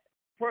that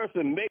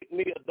person make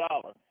me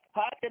 $1?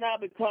 How can I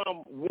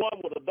become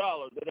one with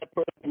 $1 that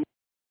person?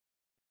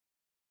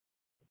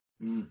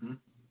 Mm-hmm.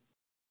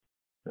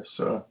 Yes,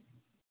 sir.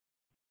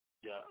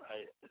 Yeah,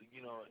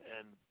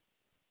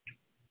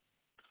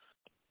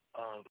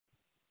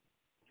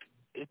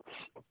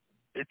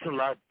 it's a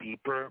lot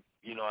deeper.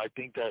 You know, I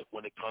think that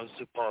when it comes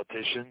to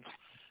politicians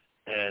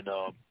and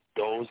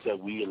those that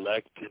we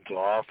elect into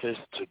office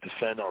to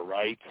defend our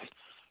rights,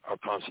 our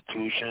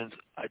constitutions,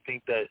 I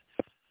think that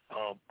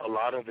a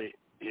lot of it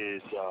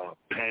is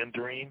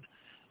pandering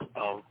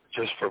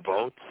just for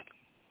votes,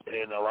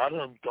 and a lot of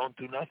them don't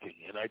do nothing.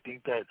 And I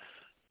think that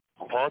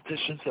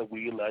politicians that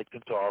we elect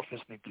into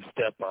office need to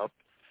step up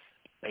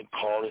and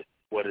call it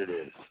what it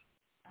is.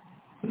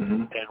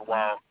 Mm-hmm.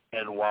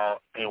 And while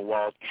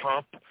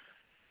Trump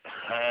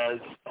has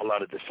a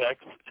lot of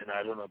defects, and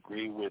I don't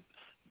agree with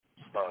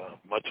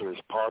much of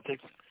his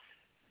politics,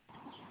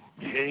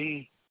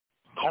 he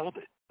called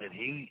it, and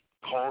he's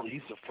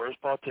the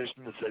first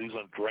politician that said he's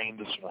going to drain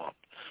the swamp.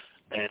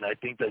 And I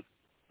think that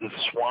the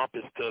swamp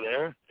is still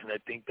there, and I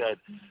think that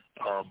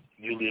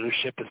new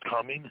leadership is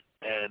coming,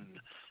 and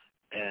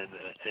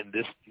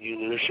this new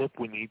leadership,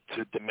 we need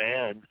to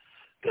demand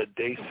that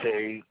they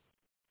say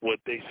what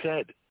they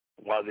said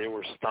while they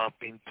were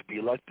stomping to be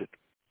elected.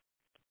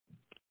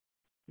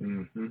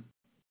 Mm-hmm.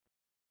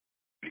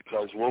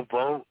 Because we'll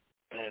vote,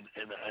 and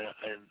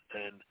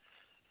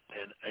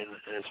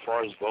as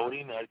far as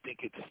voting, I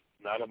think it's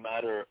not a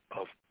matter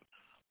of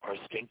our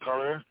skin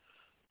color,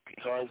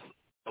 because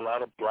a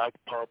lot of black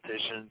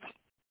politicians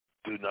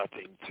do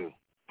nothing too.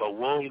 But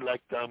we'll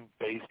elect them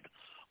based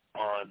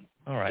on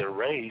their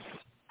race,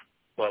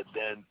 but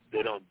then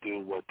they don't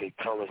do what they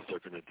tell us they're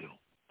going to do.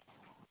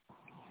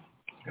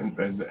 And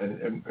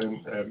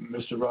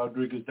Mr.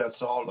 Rodriguez,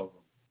 that's all of them.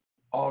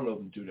 All of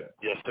them do that.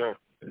 Yes, sir.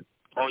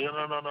 Oh, yeah,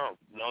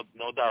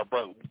 no doubt.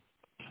 But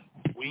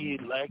we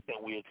elect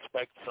and we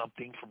expect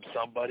something from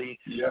somebody.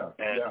 Yeah.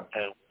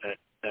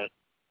 And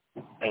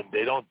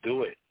they don't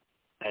do it.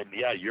 And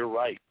yeah, you're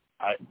right.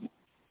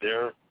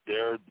 They're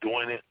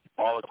doing it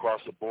all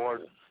across the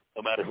board,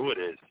 no matter who it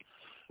is.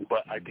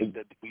 But I think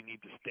that we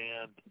need to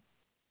stand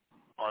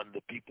on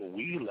the people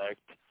we elect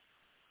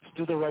to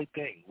do the right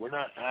thing. We're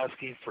not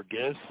asking for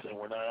gifts, and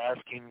we're not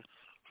asking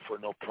for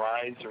no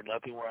prize or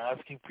nothing. We're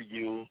asking for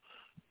you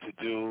to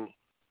do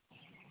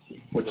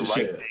the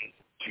right thing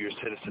to your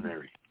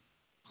citizenry.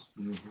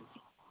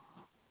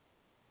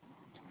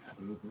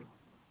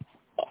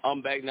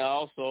 I'm back now.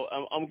 Also,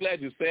 I'm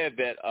glad you said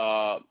that,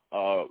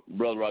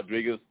 Brother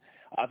Rodriguez.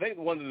 I think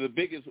one of the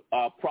biggest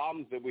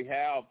problems that we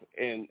have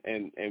in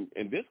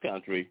this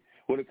country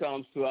when it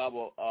comes to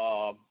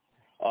our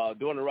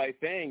doing the right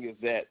thing is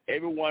that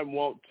everyone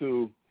wants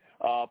to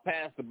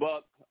pass the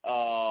buck,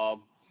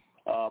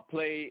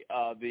 play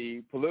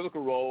the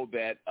political role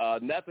that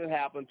nothing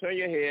happened. Turn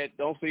your head.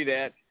 Don't see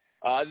that.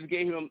 I just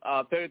gave him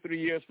 33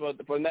 years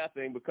for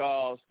nothing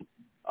because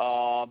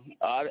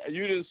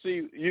you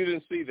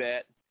didn't see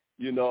that,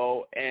 you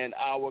know. And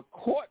our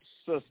court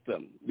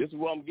system. This is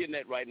what I'm getting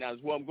at right now. This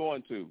is what I'm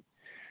going to.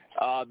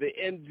 The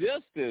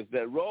injustice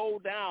that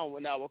rolled down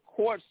in our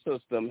court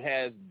system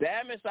has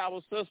damaged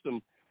our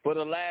system for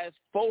the last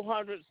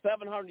 400,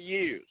 700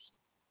 years.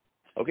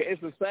 Okay,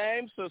 it's the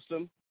same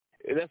system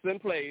that's in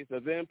place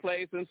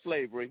in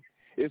slavery.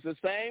 It's the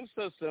same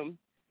system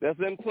that's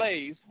in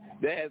place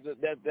that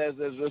has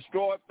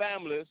destroyed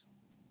families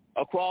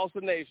across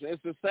the nation.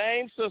 It's the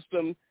same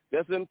system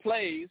that's in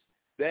place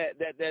that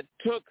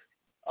took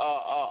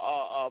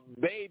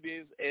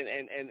babies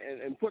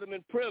and put them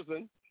in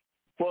prison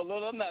for a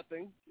little or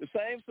nothing. The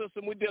same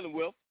system we're dealing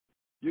with,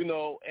 you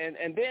know,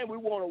 and then we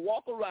want to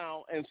walk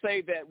around and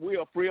say that we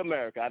are free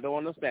America. I don't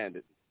understand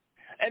it.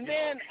 And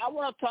then I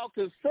want to talk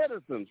to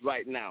citizens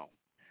right now.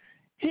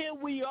 Here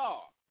we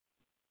are,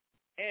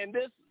 and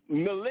this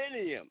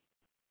millennium,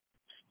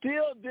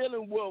 still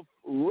dealing with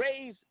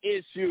race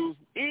issues,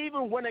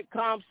 even when it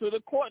comes to the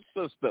court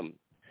system,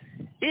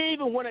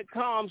 even when it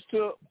comes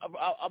to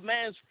a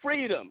man's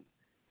freedom.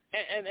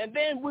 And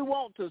then we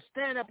want to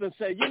stand up and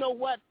say, you know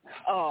what,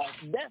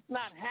 that's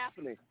not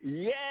happening.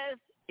 Yes,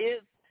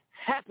 it's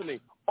happening.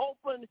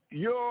 Open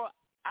your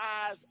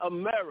eyes,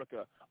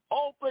 America.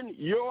 Open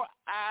your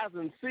eyes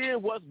and see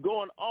what's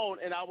going on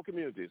in our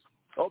communities.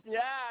 Open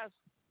your eyes.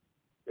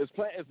 It's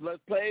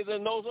plays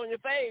and nose on your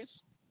face.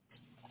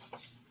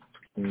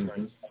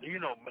 Mm-hmm. You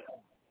know,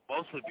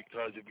 mostly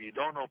because if you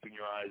don't open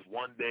your eyes,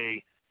 one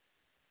day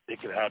it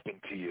could happen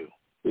to you.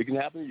 It can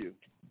happen to you.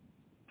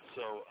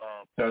 So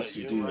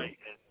you're deal. Right,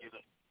 and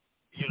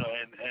you know,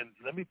 and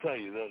let me tell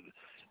you,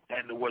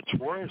 and what's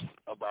worse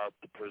about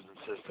the prison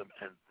system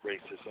and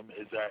racism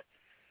is that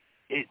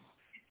it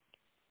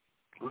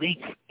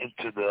leaks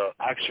into the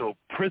actual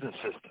prison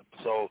system.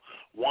 So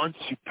once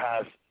you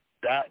pass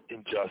that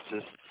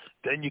injustice,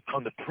 then you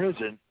come to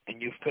prison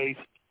and you face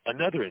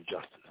another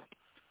injustice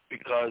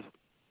because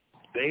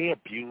they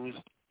abuse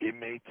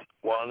inmates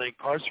while they're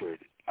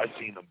incarcerated. I've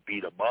seen them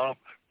beat them up,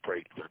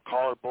 break their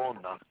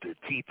collarbone, knock their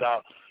teeth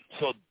out.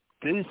 So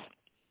this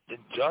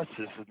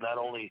injustice is not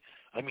only,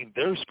 I mean,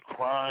 there's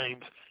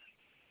crimes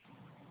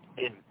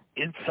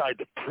inside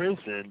the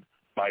prison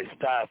by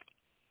staff,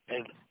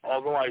 and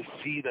although I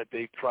see that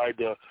they try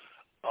to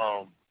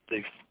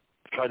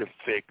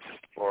fix,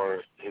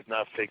 or if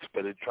not fix,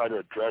 but they try to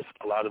address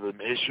a lot of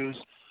them issues,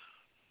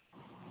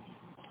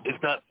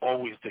 it's not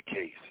always the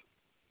case,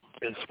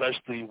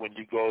 especially when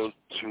you go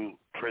to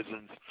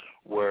prisons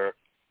where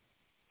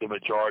the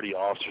majority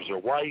of officers are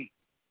white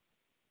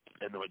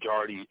and the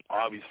majority,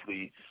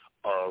 obviously,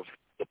 of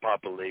the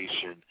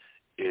population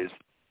is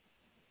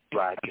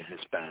black and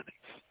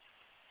Hispanics.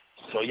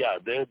 So, yeah,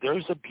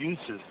 there's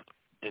abuses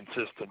in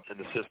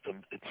the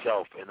system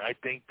itself, and I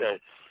think that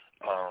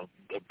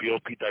the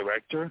BOP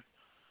director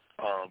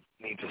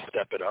needs to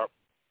step it up,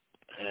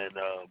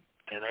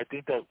 and I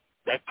think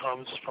that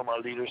comes from our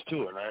leaders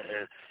too,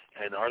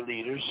 and our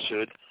leaders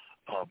should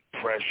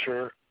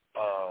pressure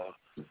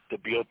the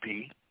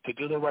BOP to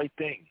do the right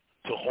thing,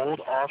 to hold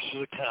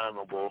officers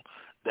accountable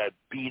that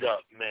beat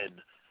up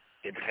men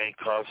in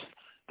handcuffs,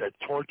 that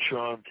torture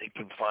them in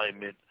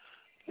confinement,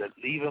 that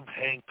leave them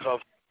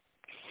handcuffed,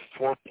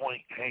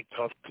 4-point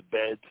handcuffed to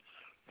beds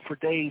for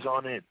days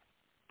on end,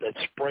 that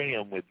spray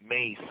them with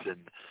mace, and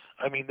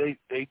I mean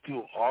they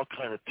do all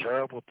kind of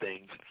terrible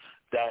things.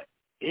 That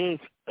is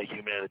a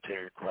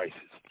humanitarian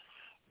crisis,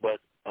 but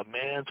a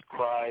man's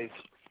cries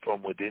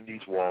from within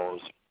these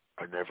walls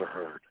are never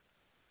heard.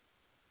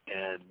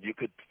 And you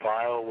could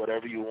file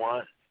whatever you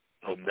want,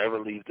 he'll never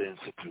leave the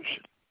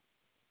institution.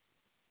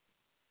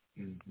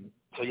 Mm-hmm.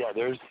 So yeah,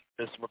 there's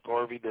Mr.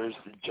 McCorvey, there's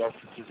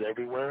injustices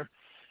everywhere,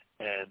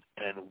 and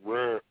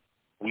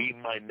we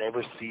might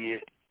never see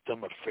it a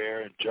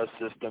fair and just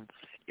system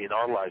in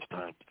our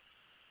lifetime.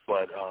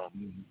 But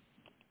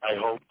I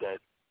hope that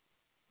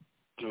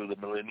through the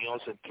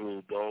millennials and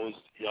through those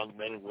young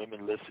men and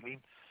women listening,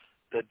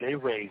 that they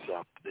raise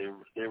up.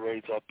 They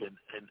raise up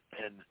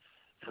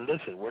and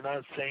listen. We're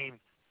not saying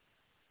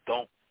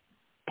don't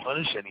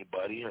punish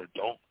anybody or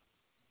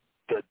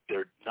that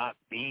there not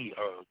be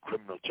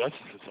criminal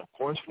justice. Of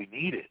course, we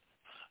need it.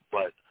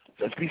 But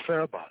let's be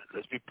fair about it.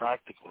 Let's be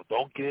practical.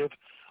 Don't give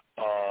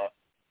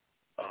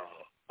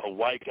a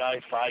white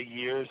guy 5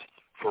 years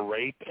for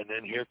rape, and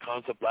then here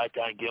comes a black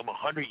guy and give him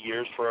 100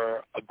 years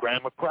for a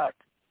gram of crack.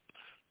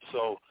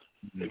 So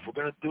if we're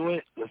going to do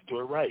it, let's do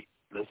it right.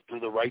 Let's do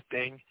the right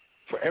thing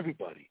for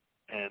everybody.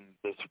 And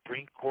the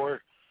Supreme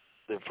Court,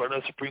 in front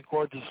of the Supreme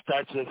Court, there's a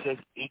statute that says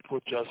equal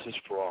justice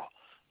for all.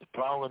 The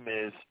problem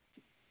is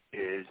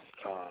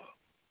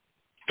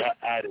that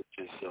adage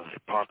is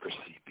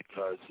hypocrisy,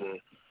 because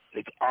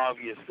it's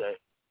obvious that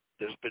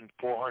there's been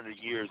 400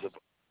 years of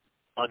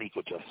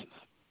unequal justice.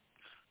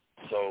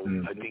 So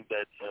I think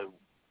that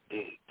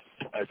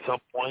at some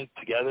point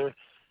together,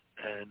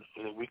 and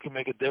we can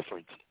make a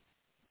difference.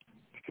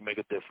 We can make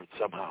a difference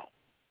somehow.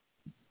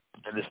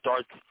 And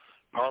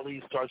partly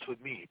it starts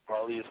with me.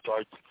 Partly it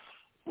starts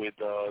with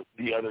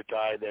the other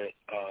guy that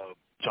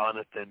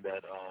Jonathan,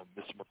 that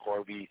Mr.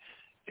 McCorvey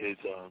is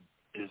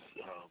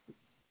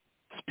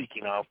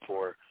speaking out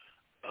for,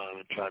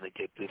 and trying to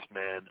get this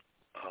man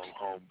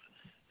home.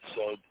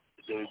 So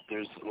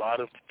there's a lot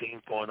of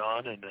things going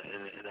on, and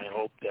I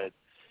hope that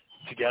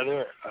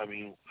together, I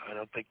mean, I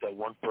don't think that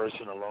one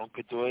person alone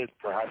could do it.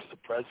 Perhaps the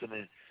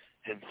president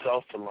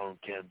himself alone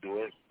can't do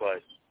it,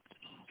 but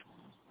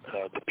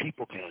the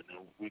people can.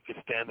 And we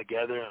could stand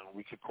together and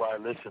we could cry,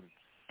 listen,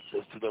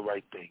 let's do the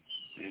right thing.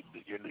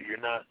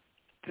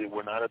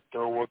 We're not a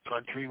third world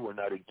country. We're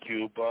not in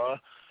Cuba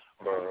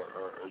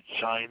or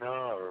China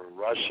or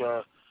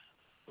Russia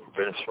or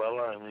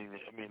Venezuela. I mean,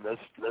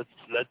 let's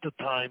let the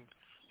time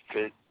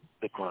fit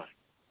the crime.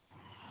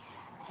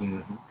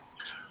 Mm-hmm.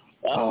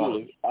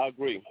 Absolutely, I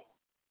agree.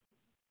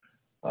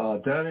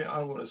 Danny,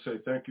 I want to say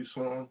thank you,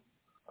 son.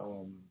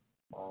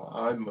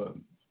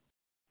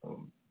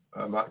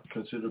 I might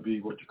consider to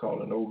be what you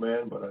call an old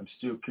man, but I'm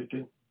still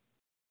kicking,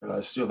 and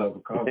I still have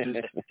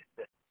accomplished.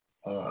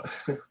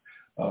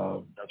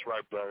 That's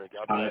right, brother.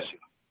 God bless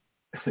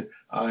you.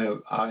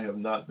 I have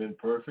not been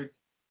perfect.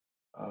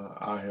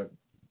 I have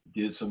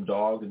did some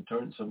dog and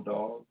turned some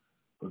dog,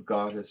 but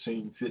God has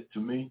seen fit to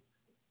me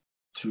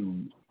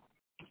to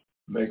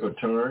make a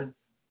turn.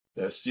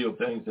 There's still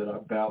things that I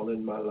battle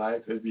in my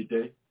life every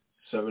day,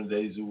 7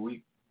 days a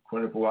week,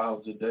 24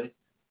 hours a day.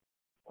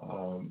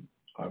 I'm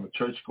a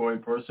church-going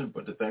person,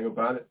 but the thing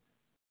about it,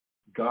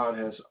 God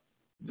has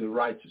the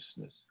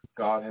righteousness.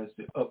 God has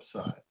the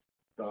upside.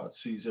 God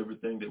sees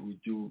everything that we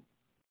do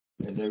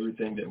and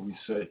everything that we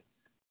say.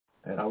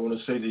 And I want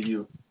to say to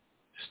you,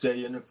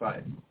 stay in the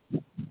fight.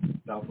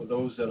 Now, for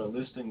those that are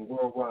listening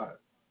worldwide,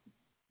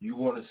 you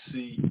want to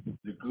see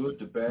the good,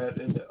 the bad,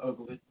 and the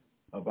ugly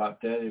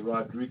about Danny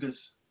Rodriguez,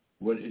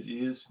 what it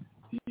is.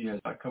 He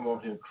has not come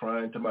on here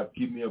crying, talking about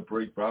give me a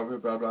break, blah, blah,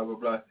 blah, blah, blah,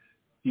 blah.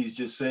 He's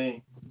just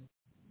saying,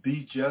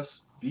 be just,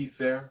 be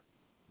fair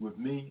with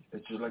me,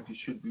 and just like you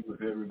should be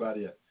with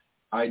everybody else.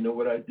 I know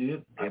what I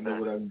did. I know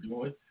what I'm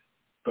doing.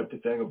 But the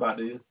thing about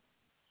it is,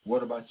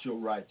 what about your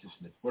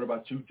righteousness? What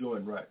about you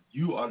doing right?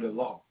 You are the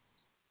law.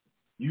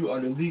 You are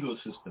the legal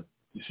system.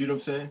 You see what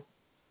I'm saying?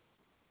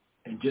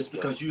 And just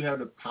because you have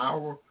the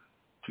power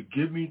to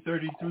give me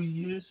 33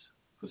 years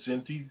for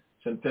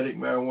synthetic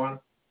marijuana,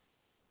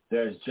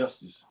 there is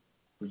justice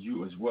for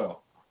you as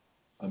well,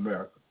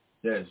 America.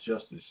 There is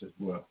justice as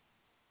well.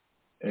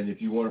 And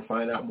if you want to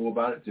find out more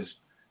about it, just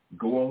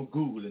go on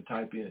Google and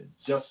type in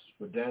 "Justice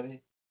for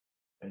Danny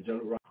and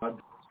General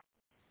Rod."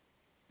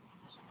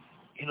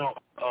 You know,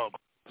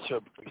 Sir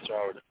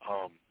Howard,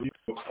 I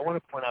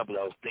want to point out, but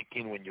I was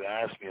thinking when you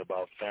asked me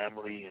about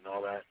family and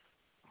all that,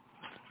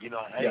 you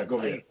know, go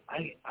ahead.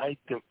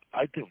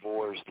 I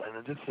divorced,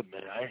 and just a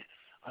minute,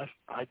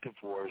 I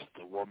divorced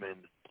a woman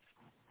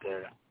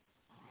that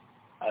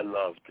I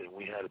loved, and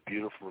we had a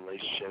beautiful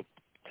relationship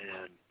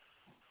and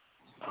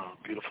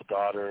beautiful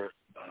daughter,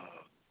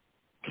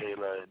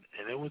 Kayla,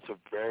 and it was a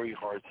very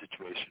hard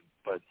situation.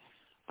 But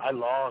I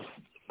lost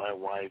my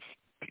wife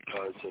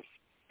because of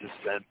this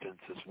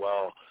sentence as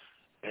well,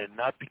 and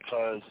not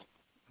because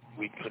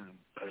we couldn't.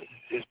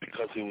 It's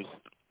because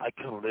I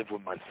couldn't live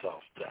with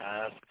myself. To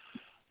ask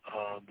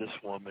this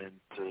woman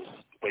to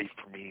wait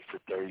for me for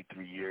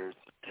 33 years,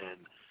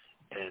 and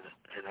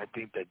I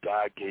think that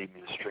God gave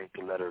me the strength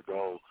to let her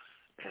go,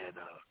 and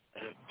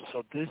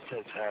so this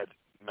has had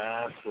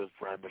massive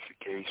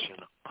ramification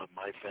on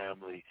my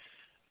family,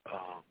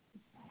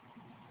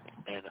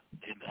 and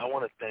I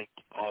want to thank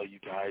all you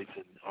guys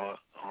and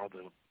all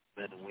the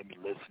men and women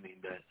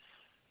listening that,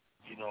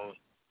 you know,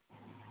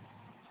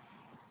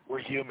 we're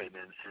human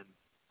and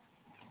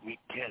we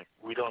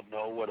don't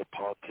know what a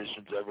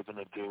politician's ever going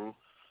to do,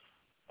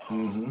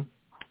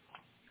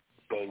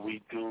 but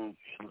we do,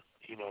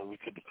 you know, we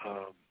could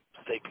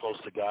stay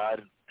close to God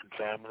and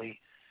family,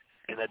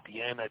 and at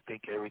the end I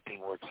think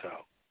everything works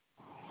out.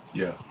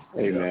 Yeah.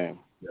 Amen.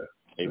 Yeah.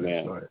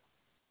 Amen. Right.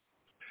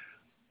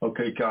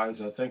 Okay, guys,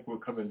 I think we're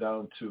coming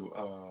down to,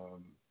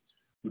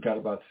 we got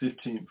about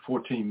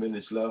 14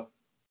 minutes left.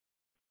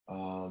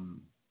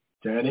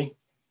 Danny,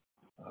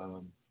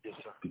 yes,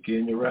 sir.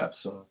 Begin your rap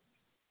song.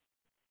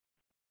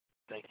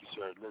 Thank you,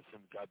 sir.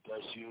 Listen, God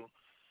bless you,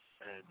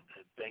 and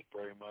thank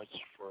very much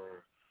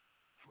for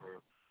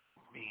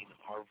being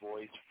our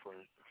voice for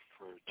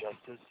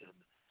justice, and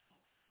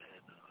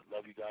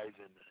love you guys,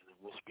 and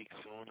we'll speak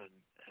soon, and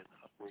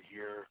we're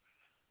here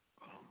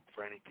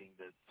for anything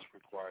that's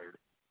required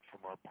from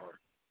our part.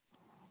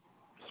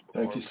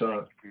 Thank you, son.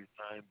 Thank you for your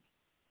time.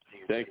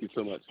 Thank you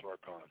so much. To our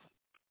cause.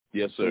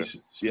 Yes, sir.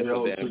 Yes,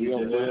 sir, Dan.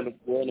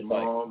 We're on the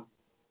fight.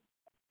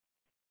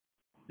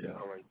 Yeah.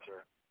 All right,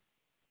 sir.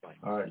 Bye.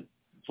 All right.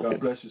 God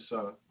bless you,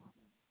 son.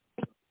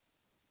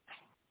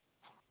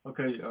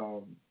 Okay,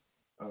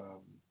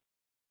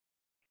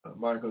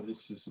 Michael, this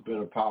has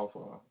been a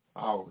powerful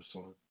hour,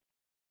 son.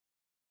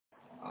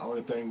 The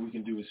only thing we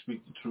can do is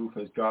speak the truth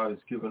as God has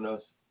given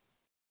us.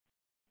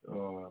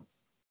 Do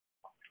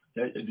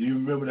you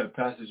remember that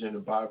passage in the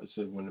Bible that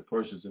said when the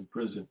person's in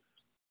prison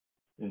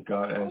and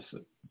God asked,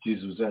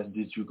 Jesus was asked,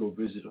 did you go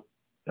visit him?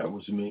 That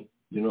was me.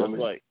 You know what I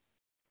mean? Right.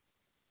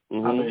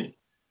 Mm-hmm. I mean,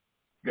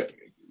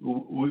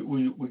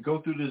 we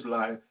go through this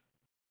life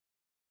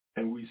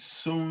and we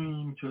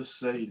seem to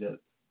say that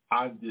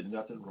I did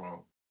nothing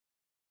wrong.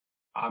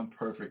 I'm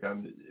perfect.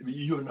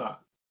 You're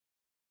not.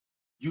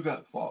 You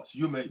got faults.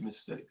 You make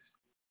mistakes.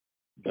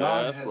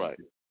 That's right.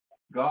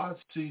 God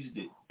sees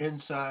the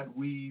inside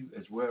weave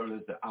as well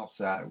as the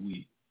outside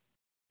weave.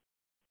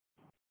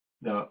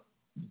 Now,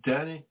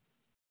 Danny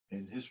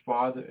and his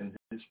father and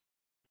his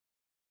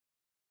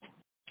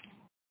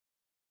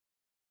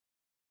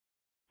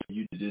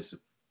you did this.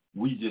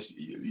 We just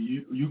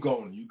you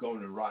going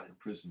to rot in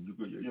prison.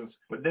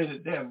 But they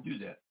haven't do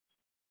that.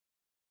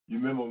 You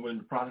remember when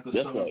the prodigal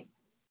son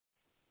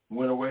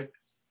went away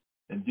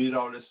and did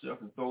all this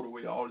stuff and threw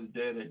away all his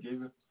dad had gave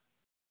him?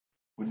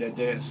 When that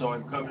dad saw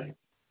him coming,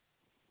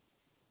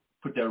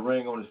 put that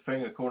ring on his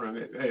finger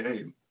corner,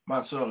 hey,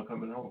 my son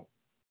coming home.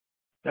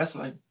 That's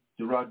like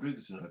the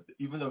Rodriguez.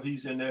 Even though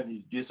he's in there and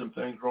he did some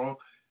things wrong,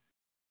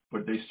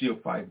 but they still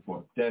fighting for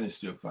him. Danny's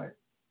still fighting.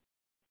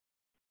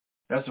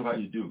 That's how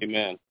you do.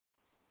 Amen.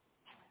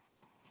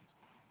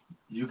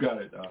 You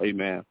got it.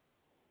 Amen.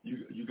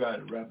 You got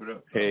to wrap it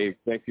up. Hey,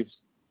 thank you.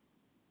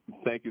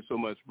 Thank you so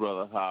much,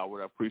 Brother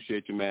Howard. I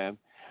appreciate you, man.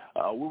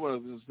 We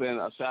want to send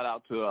a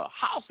shout-out to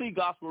House C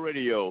Gospel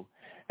Radio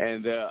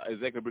and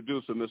executive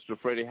producer, Mr.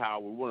 Freddie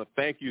Howard. We want to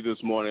thank you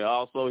this morning.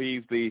 Also,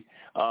 he's the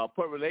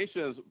public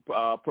relations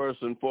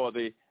person for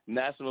the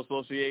National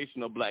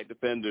Association of Black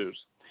Defenders.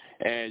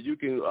 And you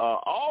can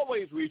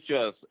always reach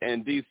us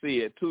in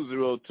D.C. at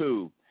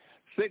 202-674-6428.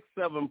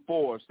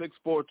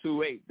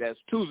 That's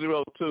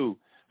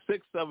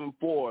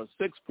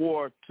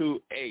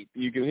 202-674-6428.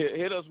 You can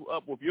hit us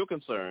up with your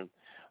concern.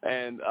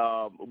 And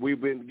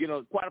we've been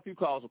getting quite a few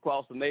calls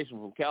across the nation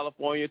from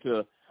California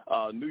to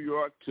New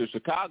York to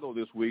Chicago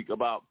this week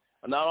about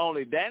not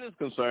only Danny's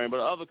concern, but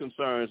other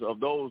concerns of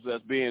those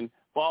that's being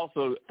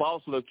falsely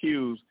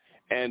accused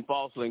and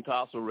falsely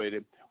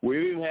incarcerated.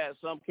 We even had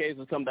some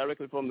cases come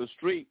directly from the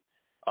street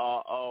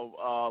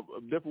of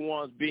different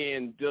ones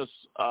being just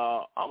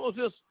almost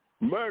just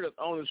murdered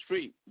on the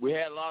street. We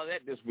had a lot of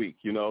that this week,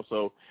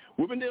 So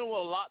we've been dealing with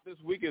a lot this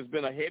week. It's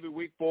been a heavy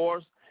week for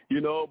us,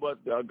 but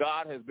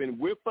God has been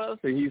with us,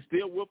 and he's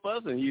still with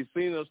us, and he's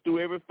seen us through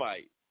every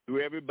fight,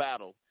 through every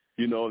battle.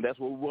 That's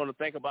what we want to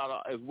think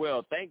about as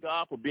well. Thank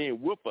God for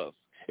being with us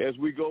as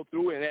we go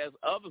through and as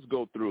others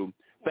go through.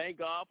 Thank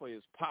God for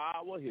his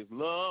power, his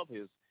love,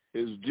 his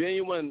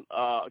genuine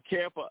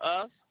care for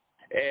us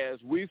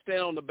as we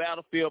stand on the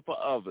battlefield for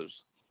others.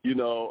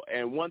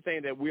 And one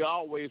thing that we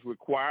always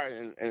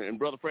require, and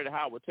Brother Freddie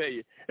Howard will tell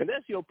you, and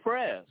that's your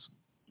prayers.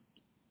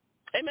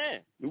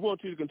 Amen. We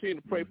want you to continue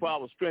to pray for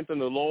our strength in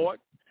the Lord,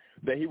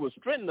 that he will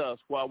strengthen us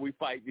while we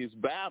fight these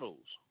battles,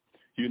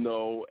 and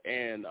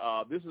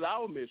this is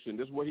our mission.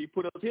 This is what he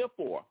put us here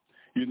for.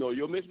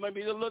 Your mission may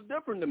be a little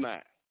different than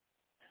mine,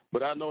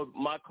 but I know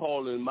my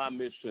calling, my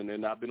mission,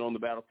 and I've been on the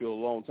battlefield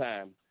a long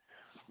time.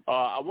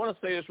 I want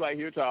to say this right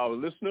here to our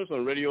listeners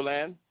on Radio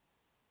Land,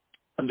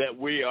 that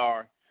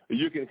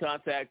you can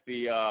contact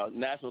the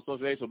National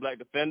Association of Black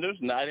Defenders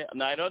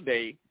night or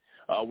day.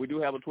 We do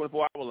have a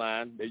 24-hour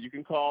line that you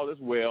can call as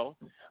well.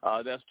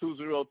 That's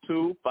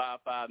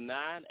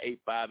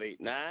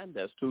 202-559-8589.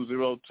 That's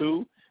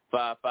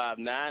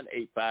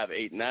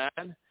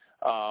 202-559-8589.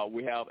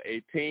 We have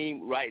a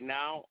team right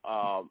now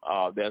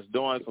that's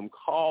doing some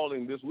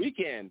calling this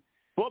weekend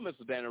for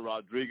Mr. Danny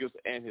Rodriguez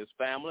and his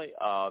family.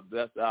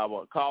 That's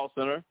our call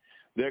center.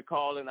 They're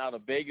calling out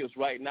of Vegas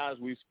right now as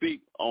we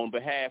speak on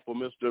behalf of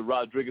Mr.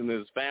 Rodriguez and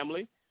his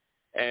family.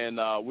 And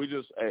we're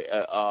just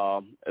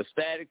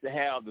ecstatic to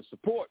have the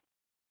support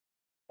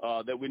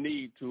that we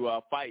need to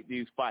fight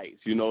these fights.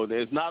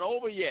 It's not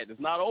over yet.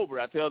 It's not over.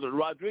 I tell the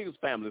Rodriguez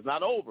family, it's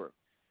not over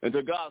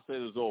until God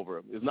says it's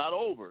over. It's not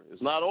over.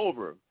 It's not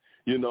over.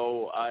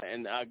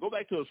 And I go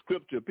back to a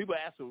scripture. People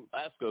ask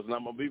us, and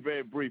I'm going to be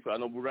very brief. I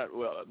know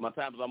my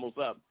time is almost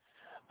up.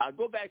 I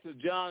go back to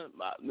John,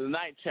 the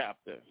 9th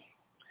chapter.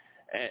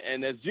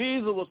 And as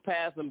Jesus was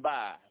passing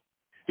by,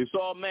 he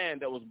saw a man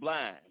that was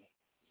blind.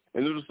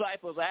 And the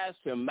disciples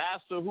asked him,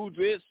 Master, who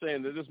did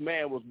sin that this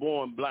man was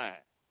born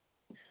blind?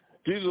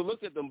 Jesus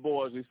looked at them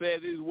boys. He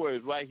said these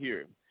words right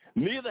here.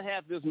 Neither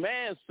hath this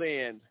man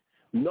sinned,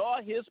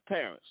 nor his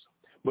parents,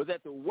 but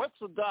that the works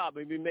of God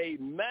may be made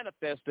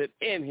manifested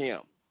in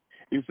him.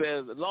 He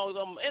says, as long as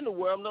I'm in the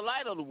world, I'm the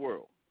light of the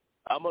world.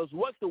 I must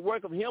work the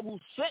work of him who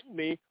sent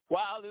me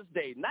while it's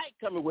day. Night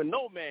coming when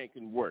no man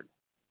can work.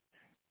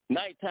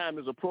 Nighttime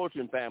is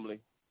approaching, family.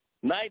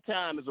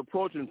 Nighttime is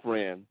approaching,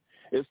 friend.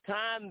 It's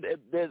time,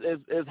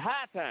 it's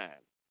high time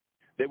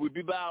that we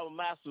be about our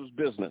master's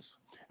business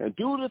and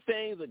do the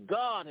things that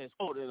God has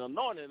told and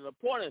anointed and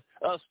appointed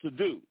us to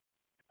do.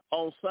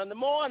 On Sunday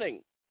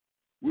morning,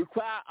 we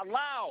cry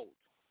aloud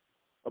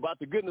about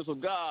the goodness of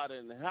God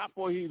and how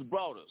far he's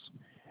brought us.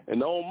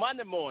 And on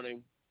Monday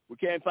morning, we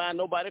can't find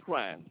nobody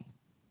crying.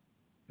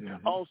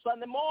 Mm-hmm. On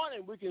Sunday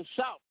morning, we can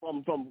shout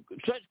from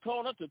church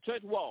corner to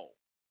church wall.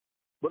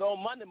 But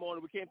on Monday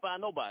morning, we can't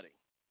find nobody.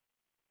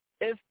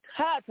 It's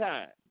high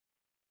time.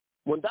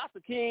 When Dr.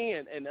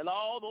 King and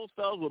all those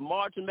fellows were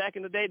marching back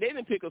in the day, they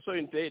didn't pick a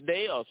certain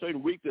day or a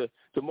certain week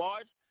to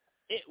march.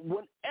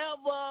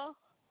 Whenever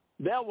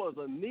there was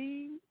a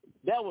need,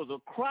 there was a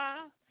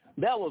cry,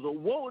 there was a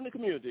woe in the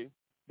community,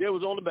 there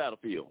was on the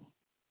battlefield.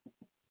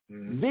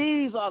 Mm-hmm.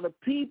 These are the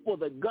people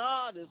that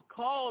God is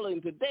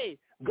calling today.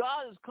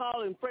 God is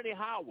calling Freddie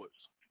Howards,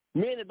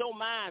 men that don't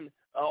mind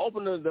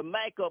opening the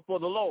mic up for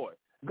the Lord.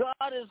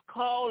 God is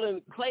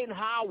calling Clayton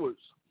Howards,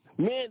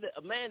 a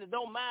man that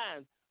don't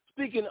mind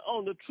speaking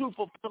on the truth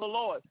of the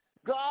Lord.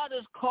 God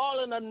is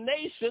calling a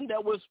nation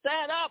that will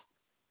stand up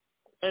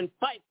and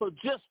fight for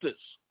justice.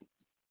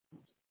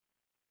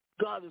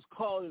 God is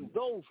calling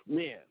those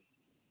men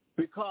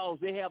because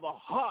they have a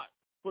heart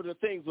for the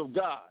things of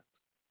God.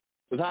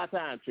 It's high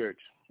time, church.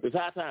 It's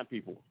high time,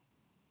 people.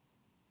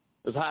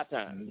 It's high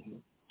time. Mm-hmm.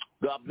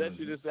 God bless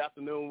you this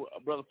afternoon,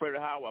 Brother Freddie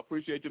Howard. I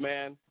appreciate you,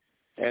 man.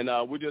 And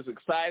we're just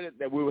excited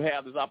that we will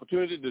have this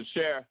opportunity to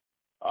share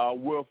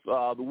with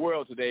the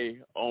world today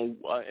on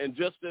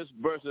injustice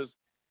versus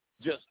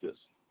justice.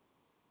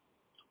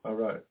 All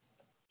right.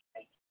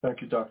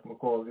 Thank you, Dr.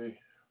 McCorvey,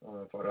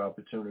 for the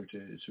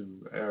opportunity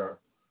to air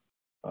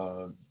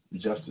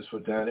Justice for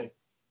Danny.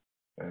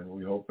 And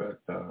we hope that,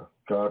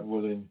 God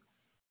willing,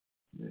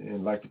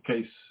 and like the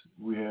case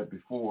we had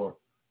before,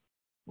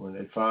 when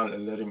they finally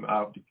let him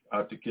out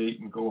the gate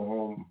and go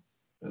home,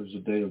 it was a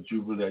day of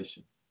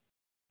jubilation.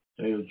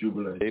 Day of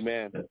jubilation.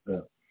 Amen.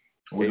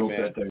 We hope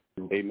that day.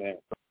 Amen.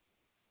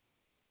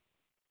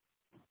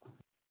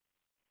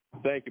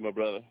 Thank you, my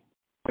brother.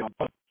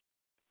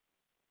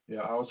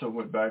 Yeah, I also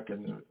went back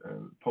and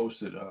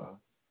posted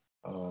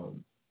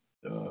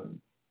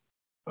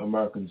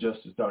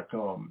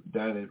AmericanJustice.com,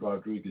 Danny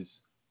Rodriguez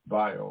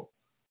bio.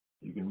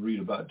 You can read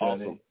about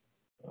Danny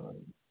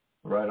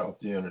right off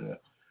the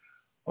internet.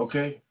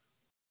 Okay,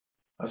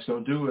 that's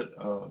going to do it.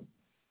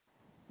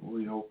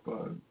 We hope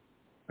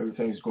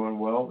everything's going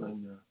well,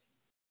 and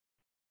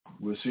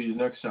we'll see you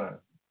next time.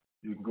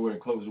 You can go ahead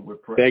and close it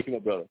with prayer. Thank you, my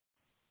brother.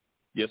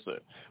 Yes, sir.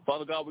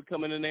 Father God, we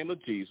come in the name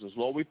of Jesus.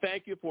 Lord, we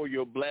thank you for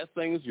your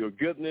blessings, your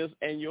goodness,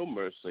 and your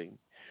mercy.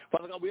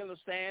 Father God, we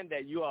understand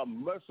that you are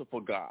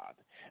merciful God.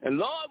 And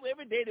Lord,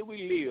 every day that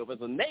we live as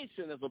a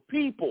nation, as a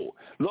people,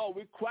 Lord,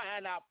 we're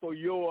crying out for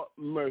your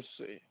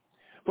mercy.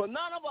 For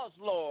none of us,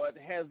 Lord,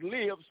 has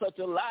lived such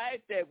a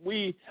life that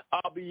we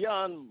are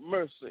beyond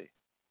mercy.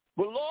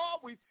 But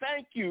Lord, we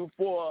thank you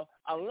for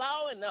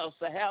allowing us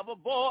to have a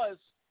voice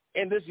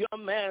in this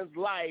young man's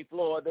life,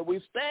 Lord, that we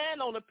stand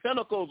on the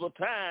pinnacles of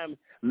time,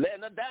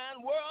 letting the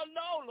dying world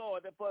know,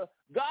 Lord, that for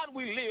God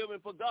we live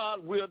and for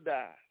God we'll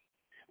die.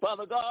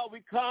 Father God, we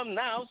come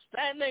now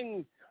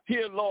standing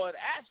here, Lord,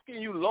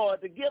 asking you,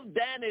 Lord, to give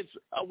Danny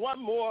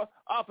one more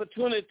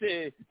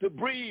opportunity to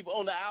breathe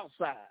on the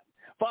outside.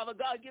 Father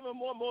God, give him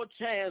one more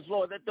chance,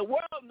 Lord, that the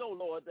world know,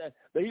 Lord, that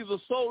he's a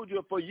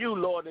soldier for you,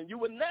 Lord, and you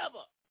would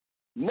never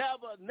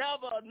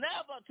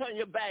turn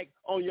your back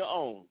on your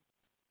own.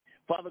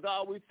 Father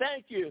God, we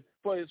thank you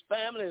for his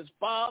family, his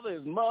father,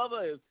 his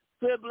mother, his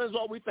siblings.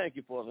 Lord, we thank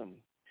you for them.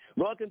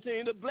 Lord,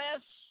 continue to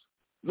bless,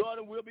 Lord,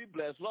 and we'll be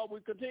blessed. Lord, we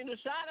continue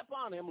to shine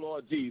upon him,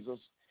 Lord Jesus.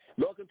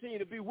 Lord, continue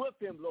to be with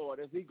him, Lord,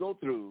 as he go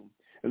through.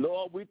 And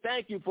Lord, we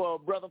thank you for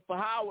Brother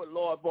Howard,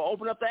 Lord, for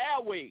opening up the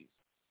airways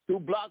through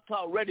Blog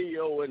Talk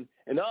Radio and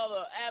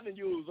other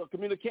avenues of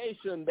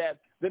communication that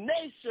the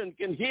nation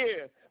can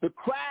hear the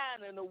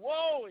crying and the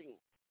woeing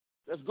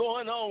that's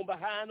going on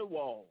behind the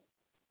wall.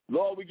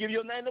 Lord, we give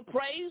your name the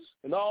praise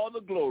and all the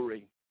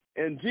glory.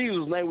 In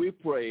Jesus' name we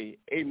pray.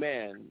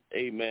 Amen.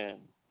 Amen.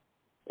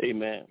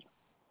 Amen.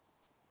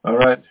 All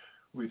right.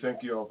 We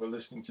thank you all for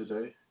listening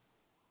today.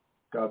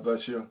 God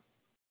bless you.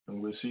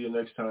 And we'll see you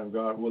next time,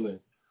 God willing,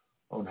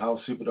 on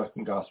House of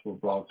Production Gospel,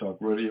 Blog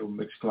Talk Radio,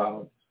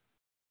 Mixcloud,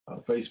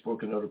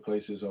 Facebook, and other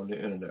places on the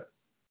internet.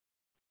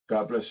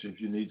 God bless you. If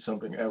you need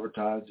something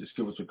advertised, just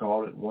give us a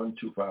call at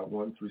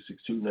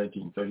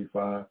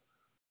 1-251-362-1935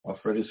 or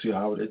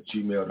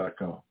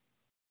FreddieCHoward@gmail.com.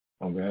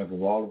 On behalf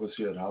of all of us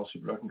here at House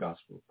of Production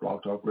Gospel,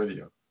 Blog Talk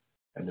Radio,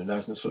 and the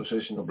National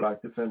Association of Black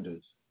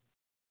Defenders,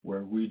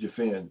 where we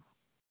defend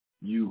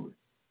you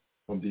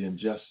from the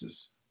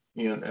injustice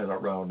in and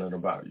around and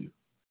about you.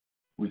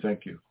 We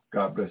thank you.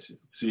 God bless you.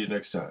 See you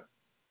next time.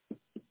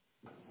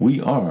 We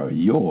are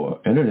your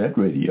internet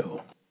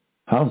radio.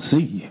 House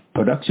C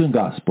Production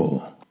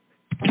Gospel.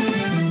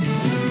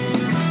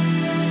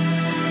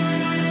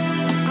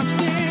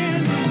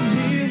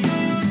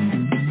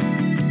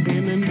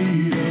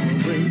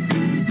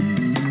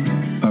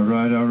 All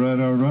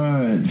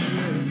right.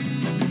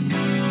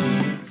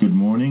 Good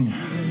morning,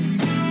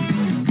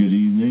 good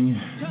evening,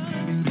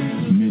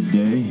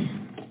 midday,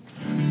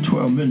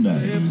 12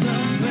 midnight.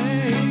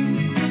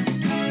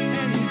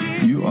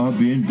 You are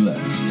being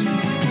blessed.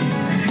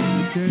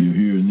 You're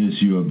hearing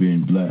this, you are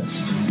being blessed.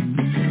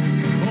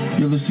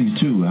 You're listening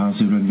to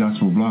House of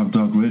Gospel Blog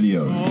Talk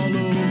Radio.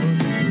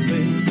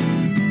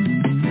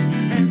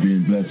 You're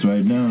being blessed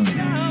right now.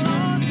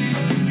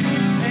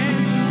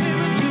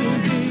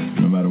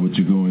 No matter what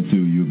you're going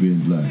through, you're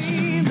being blessed.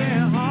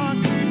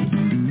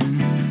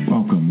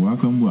 Welcome,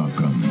 welcome,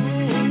 welcome.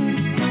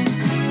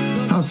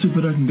 House of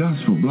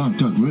Gospel Blog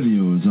Talk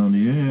Radio is on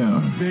the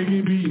air.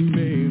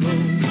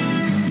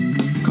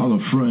 Call a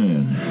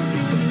friend.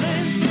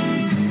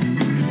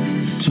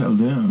 Tell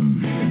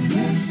them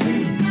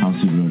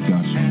House of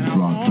Gospel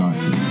Blog Talk.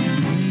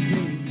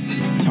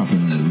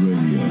 Talking on the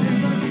radio.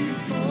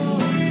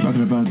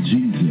 Talking about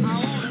Jesus.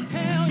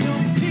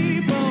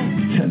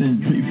 Telling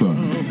people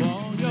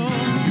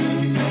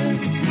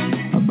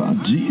about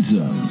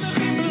Jesus.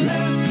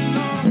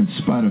 In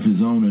spite of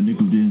his own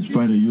iniquity, in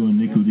spite of your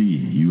iniquity,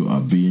 you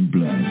are being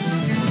blessed.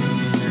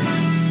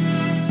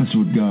 That's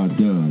what God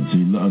does.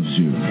 He loves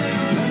you.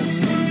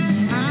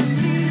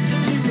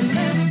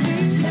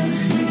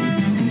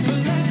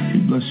 He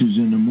blesses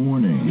you in the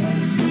morning,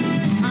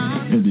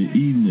 in the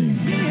evening,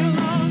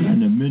 in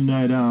the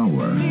midnight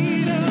hour.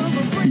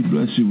 He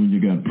blesses you when you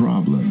got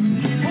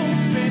problems.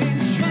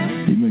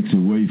 He makes a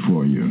way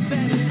for you.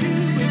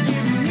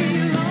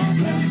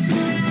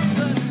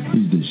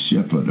 He's the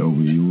shepherd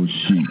over your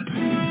sheep.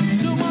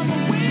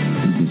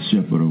 He's the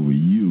shepherd over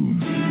you,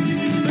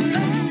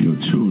 your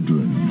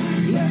children,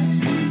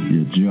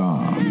 your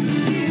job,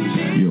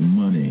 your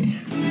money,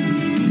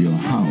 your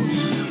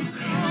house.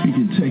 You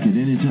can take it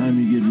anytime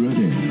you get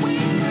ready.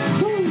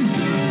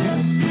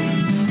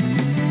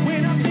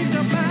 When I think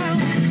about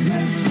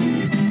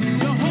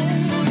your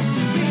Holy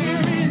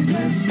Spirit,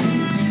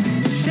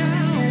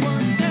 shower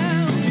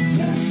down,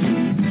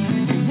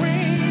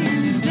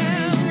 rain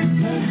down,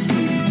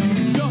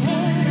 your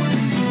Holy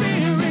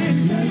Spirit,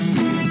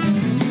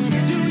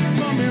 do it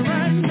for me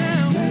right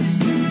now.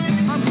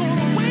 I'm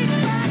gonna wake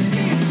back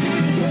in.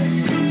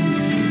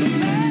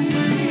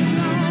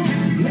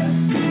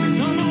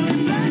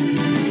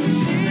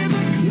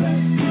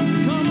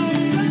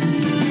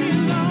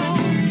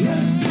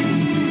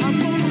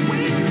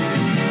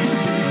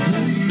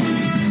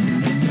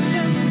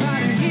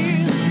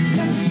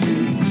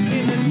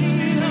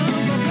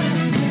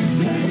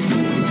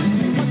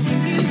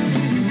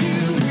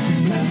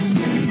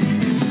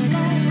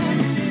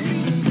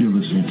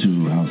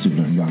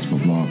 Gospel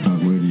Blog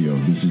Talk Radio.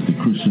 This is the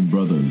Christian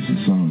Brothers,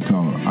 a song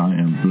called I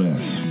Am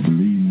Blessed.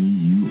 Believe me,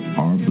 you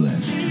are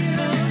blessed.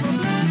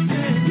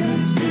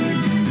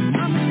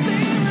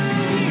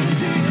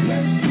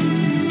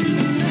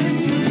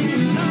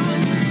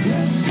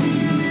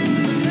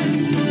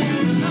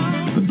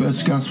 The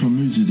best gospel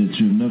music that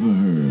you've never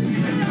heard.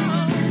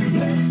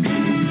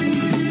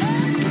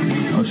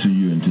 Usher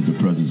you into the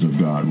presence of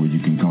God, where you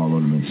can call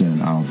on him and say,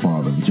 Our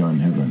Father, which art in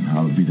heaven,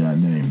 hallowed be thy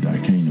name, thy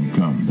kingdom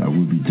come, thy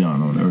will be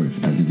done on earth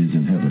as it is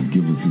in heaven.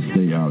 Give us this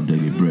day our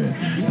daily bread,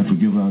 and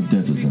forgive our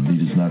debtors, and lead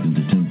us not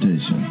into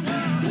temptation.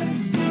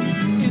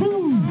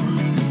 Woo!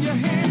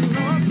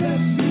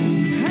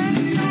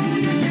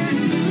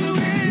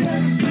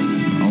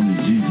 Only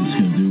Jesus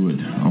can do it.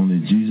 Only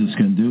Jesus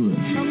can do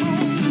it.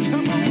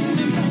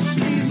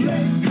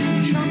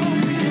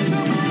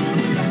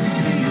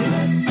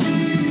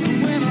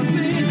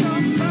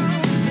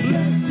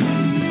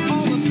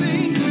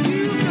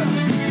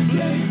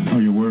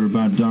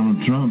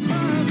 Donald Trump.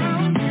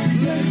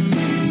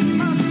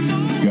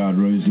 God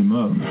raised him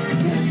up.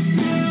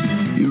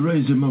 He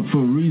raised him up for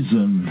a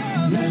reason,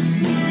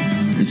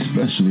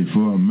 especially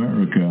for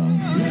America.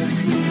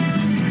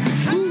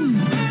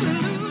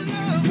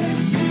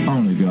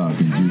 Only God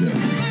can do that.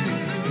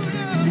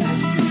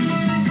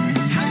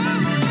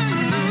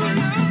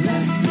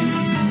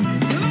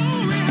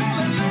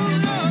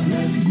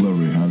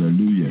 Glory,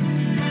 hallelujah.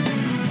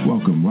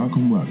 Welcome,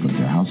 welcome, welcome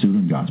to House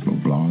of Gospel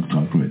Blog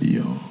Talk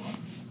Radio.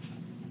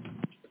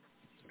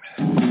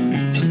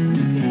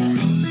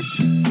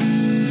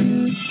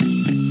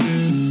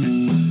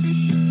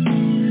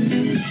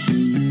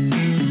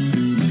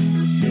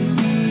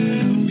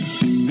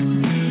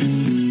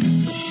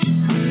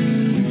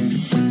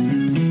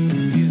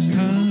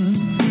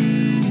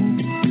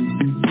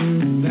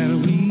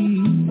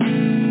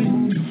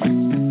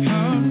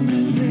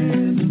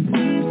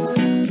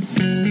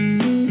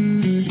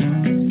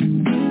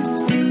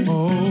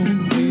 Oh,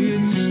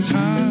 it's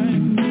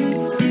time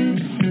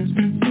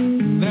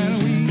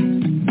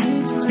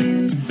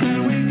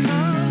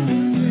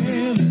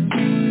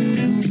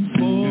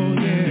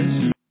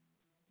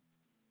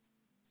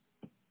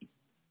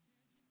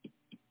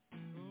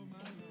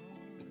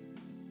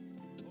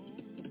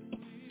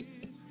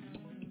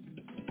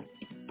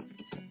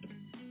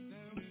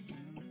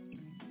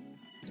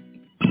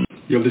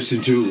You're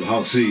listening to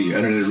House C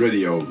Internet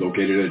Radio,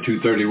 located at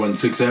 231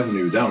 6th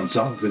Avenue, down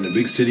south in the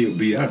big city of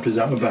Beatrice,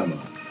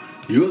 Alabama.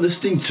 You're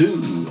listening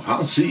to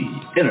House C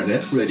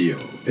Internet Radio.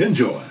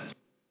 Enjoy.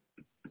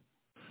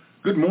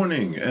 Good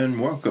morning and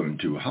welcome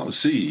to House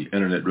C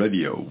Internet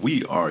Radio.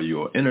 We are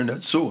your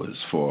internet source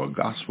for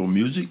gospel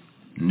music,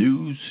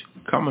 news,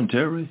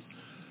 commentary,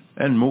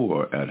 and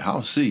more at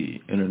House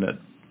C Internet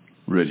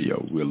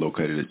Radio. We're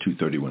located at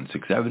 231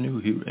 6th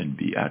Avenue here in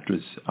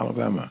Beatrice,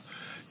 Alabama.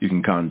 You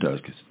can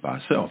contact us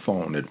by cell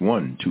phone at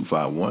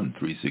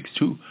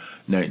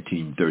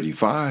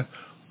 1-251-362-1935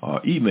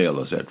 or email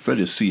us at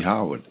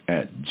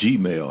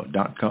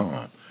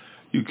freddiechoward@gmail.com.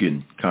 You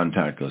can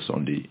contact us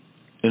on the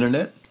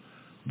internet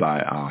by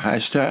our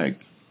hashtag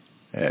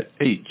at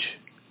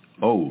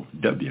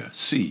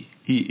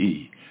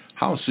HOWCEE,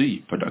 House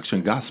C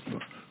Production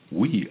Gospel.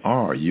 We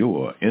are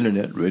your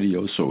internet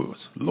radio source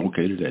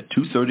located at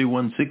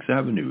 231 6th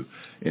Avenue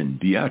in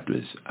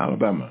Beatrice,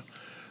 Alabama.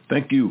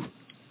 Thank you.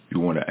 If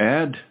you want to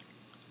add,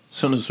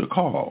 send us a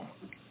call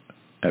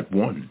at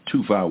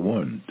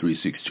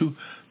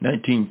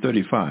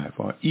 1-251-362-1935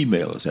 or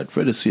email us at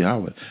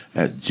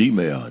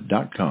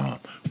freddiechoward@gmail.com.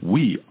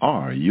 We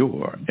are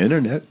your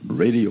internet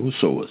radio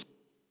source.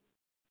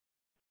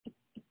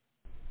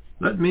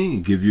 Let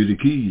me give you the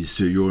keys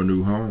to your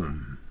new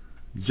home.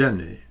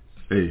 Jenny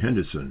A.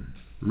 Henderson,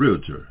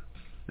 Realtor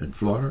in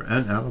Florida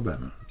and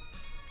Alabama.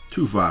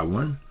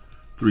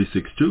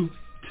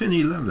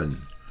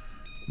 251-362-1011.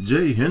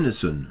 J.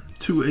 Henderson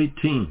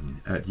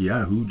 218 at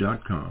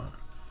yahoo.com.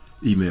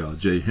 Email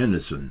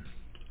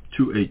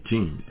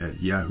jhenderson218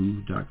 at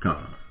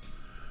yahoo.com.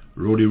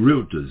 Rody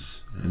Realtors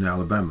in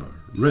Alabama.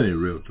 Rennie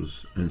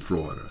Realtors in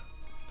Florida.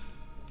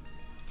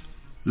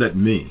 Let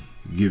me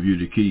give you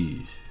the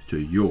keys to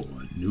your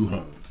new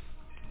home.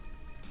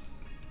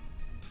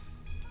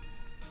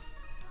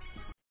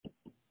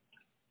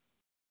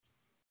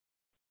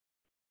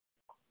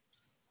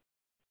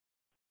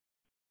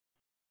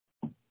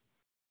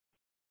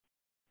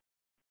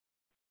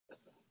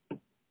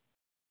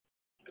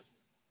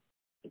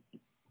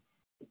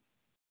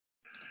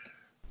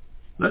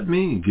 Let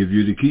me give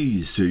you the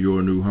keys to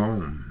your new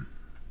home.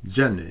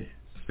 Jenny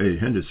A.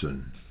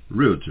 Henderson,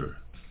 Realtor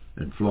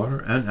in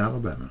Florida and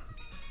Alabama.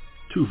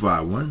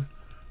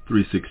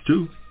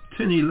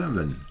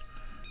 251-362-1011.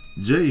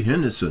 J.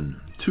 Henderson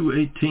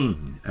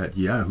 218 at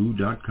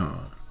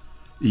yahoo.com.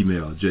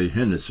 Email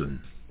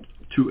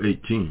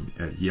jhenderson218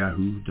 at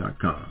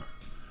yahoo.com.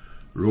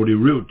 Rody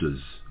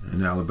Realtors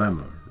in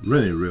Alabama.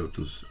 Rennie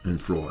Realtors in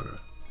Florida.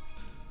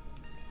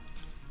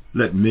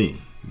 Let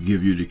me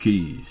give you the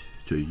keys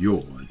to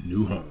your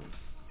new home.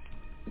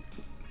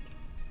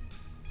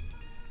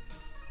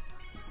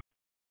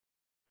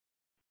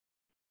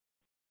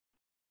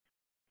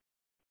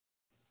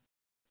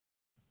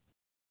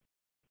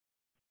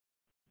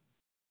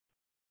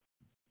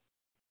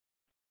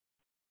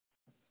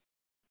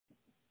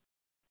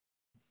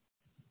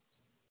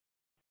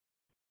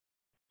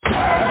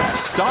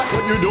 Stop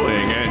what you're doing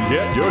and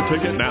get your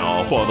ticket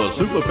now for the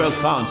Superfest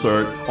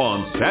concert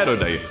on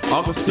Saturday,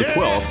 August the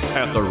 12th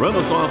at the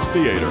Renaissance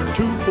Theater,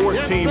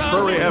 214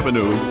 Prairie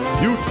Avenue,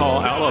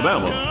 Eutaw,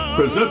 Alabama.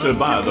 Presented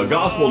by the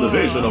Gospel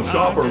Division of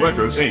Sharper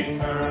Records,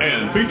 Inc.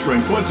 and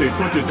featuring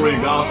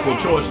 2023 Gospel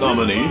Choice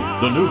nominee,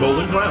 The New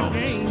Golden Crown,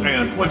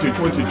 and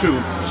 2022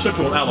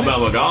 Central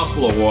Alabama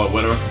Gospel Award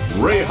winner,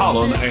 Ray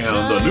Holland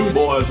and the New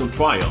Boys of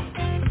Triumph.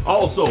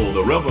 Also,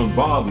 the Reverend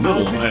Bob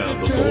Little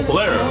and the Soulful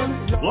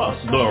Airs, plus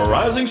the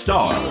Rising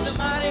Stars,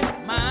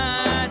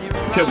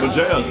 Kevin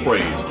Jazz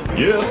Praise,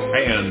 Yes,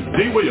 and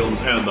D. Williams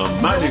and the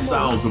Mighty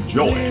Sounds of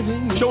Joy.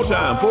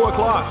 Showtime, 4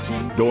 o'clock.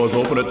 Doors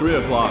open at 3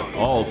 o'clock.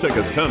 All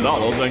tickets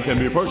 $10 and can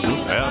be purchased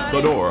at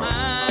the door.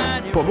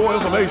 For more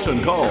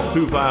information, call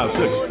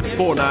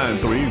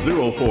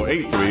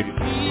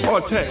 256-493-0483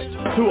 or text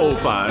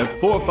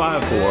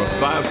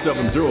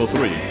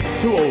 205-454-5703.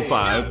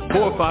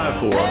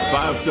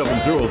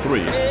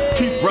 205-454-5703.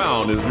 Keith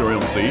Brown is your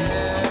MC.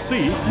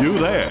 See you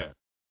there.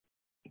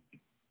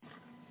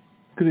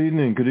 Good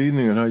evening,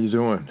 and how you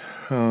doing?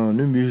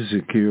 New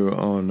music here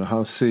on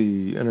House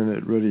C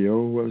Internet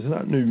Radio. Well, it's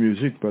not new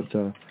music, but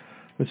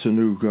it's a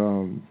new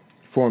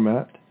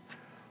format.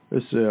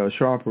 It's the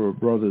Sharper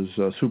Brothers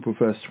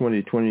Superfest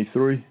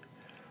 2023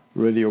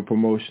 radio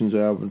promotions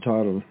album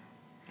titled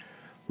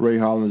Ray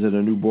Hollins and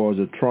the New Boys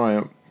of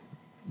Triumph,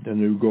 the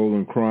New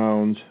Golden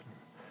Crowns,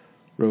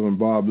 Reverend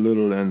Bob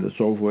Little and the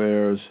Soulful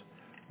Airs,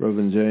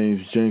 Reverend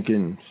James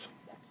Jenkins.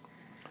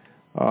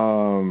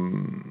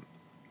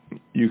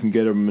 You can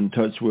get them in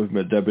touch with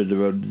me at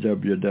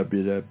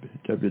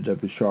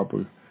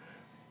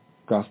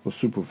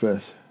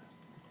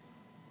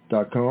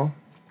www.sharpergospelsuperfest.com.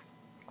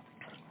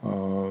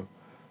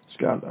 It's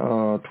got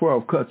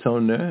 12 cuts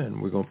on there,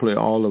 and we're going to play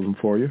all of them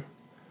for you.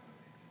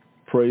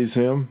 Praise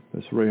Him,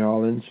 that's Ray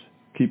Hollins.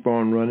 Keep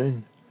on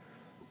Running,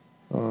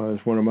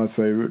 it's one of my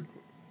favorite.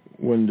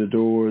 When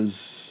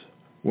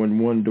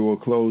one door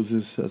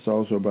closes, that's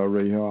also by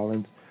Ray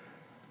Hollins.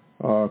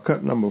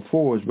 Cut number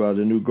 4 is by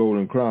the New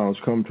Golden Crowns.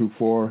 Come Too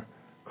Far,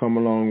 Come a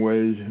Long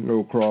Ways,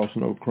 No Cross,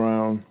 No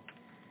Crown.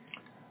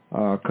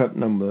 Cut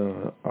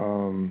number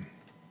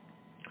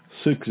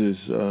 6 is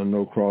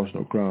No Cross,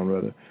 No Crown,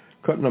 rather.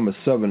 Cut number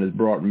 7 is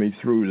Brought Me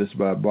Through. That's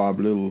by Bob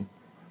Little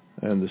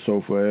and the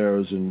Soulful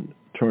Airs and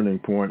Turning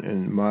Point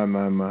in My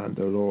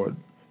the Lord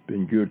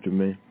been good to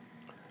me.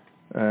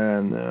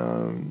 And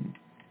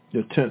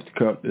the 10th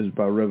cut is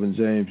by Reverend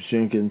James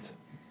Jenkins.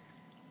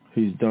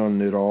 He's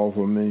done it all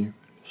for me.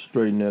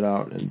 Straighten it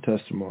out in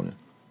testimony.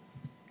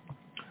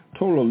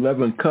 Total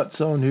 11 cuts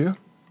on here.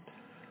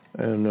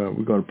 And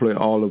we're going to play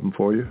all of them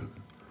for you.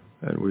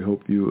 And we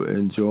hope you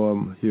enjoy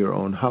them here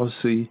on House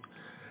C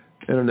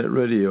Internet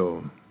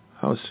Radio.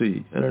 House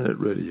C Internet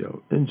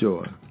Radio.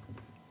 Enjoy.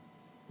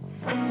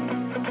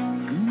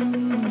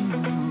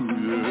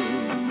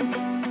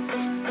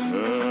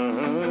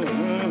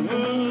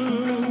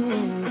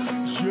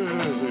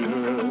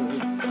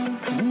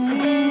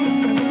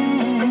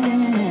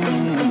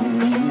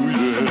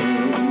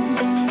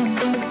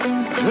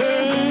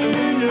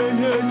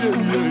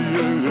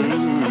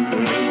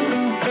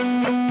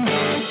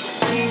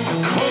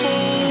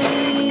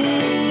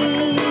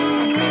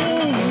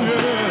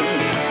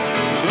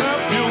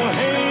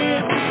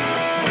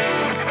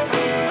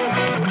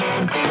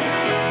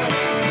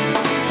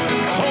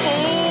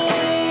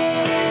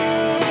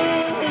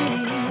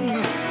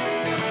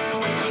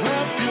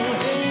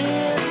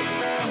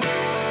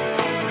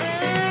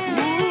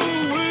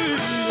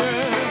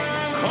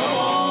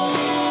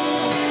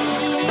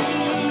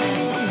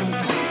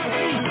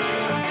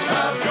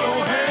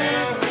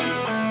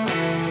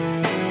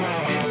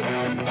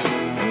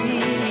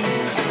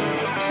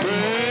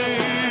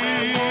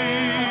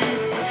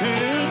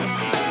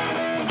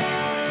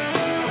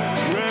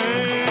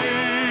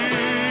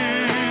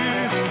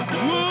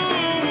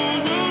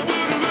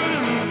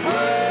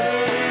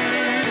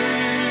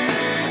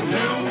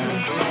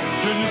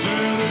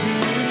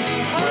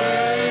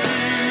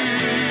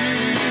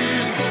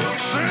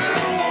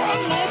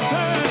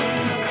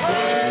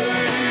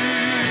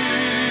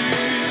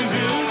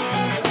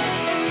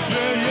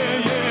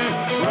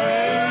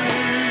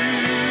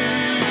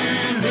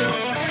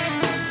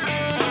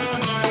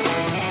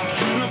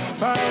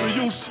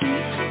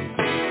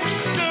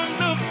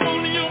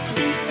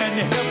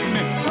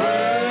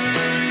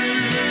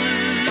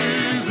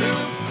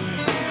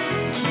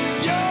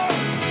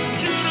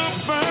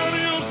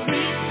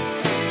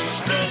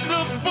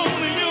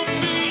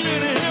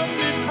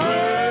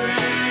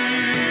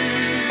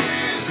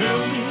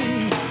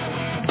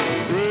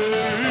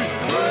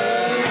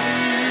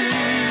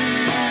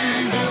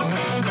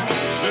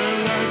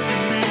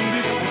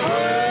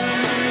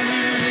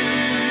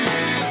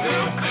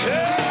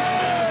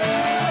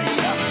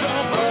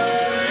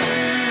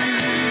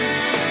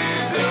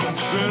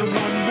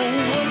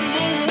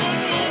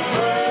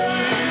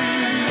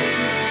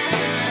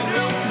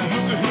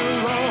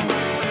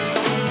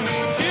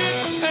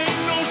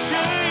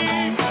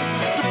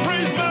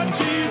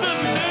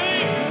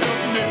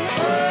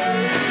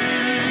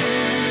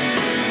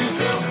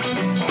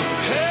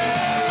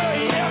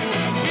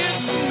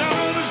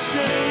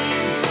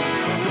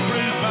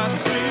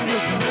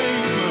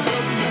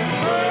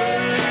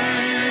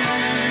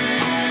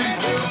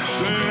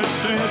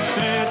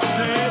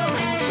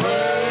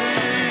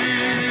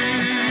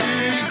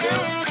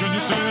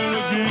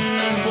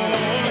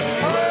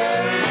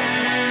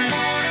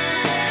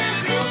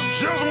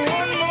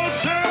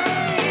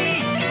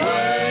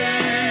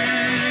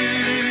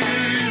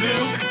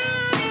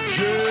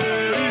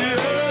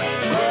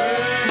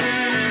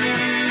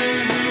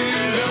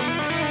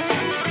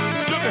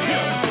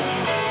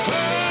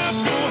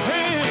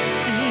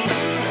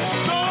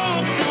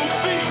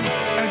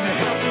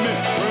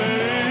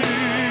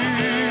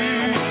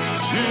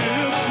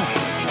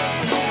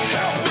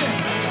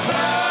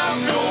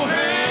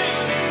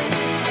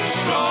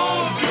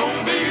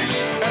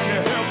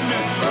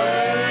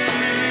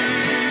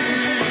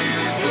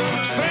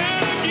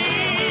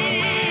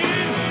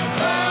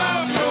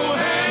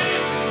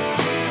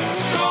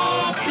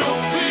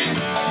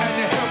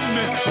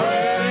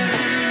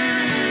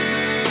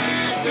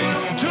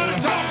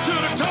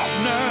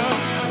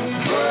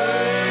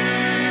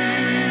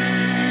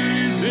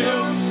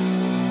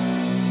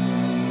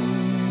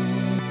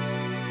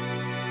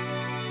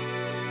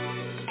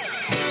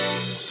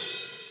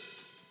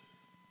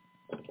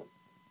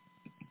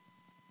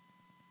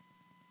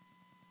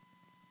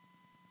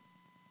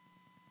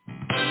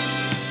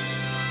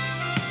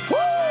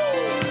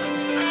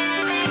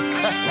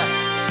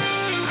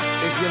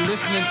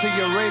 listening to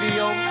your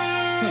radio,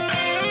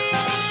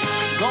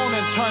 go on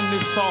and turn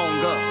this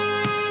song up.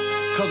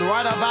 Cause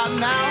right about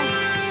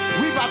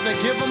now, we about to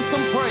give them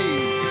some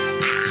praise.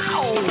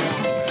 Ow!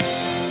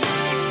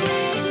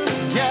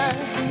 Yeah.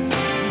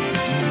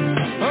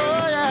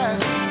 Oh yeah.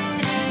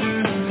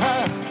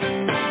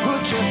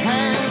 Put your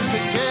hands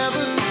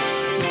together.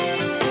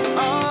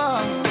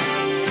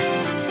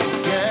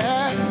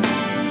 Yeah.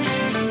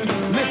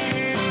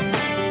 Listen.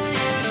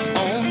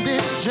 On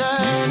this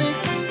journey,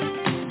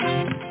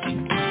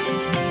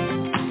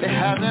 it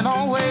hasn't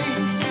always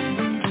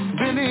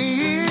been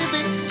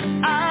easy.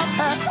 I've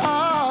had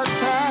hard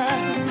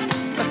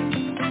times.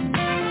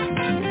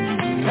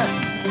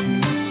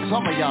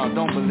 y'all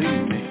don't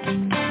believe me.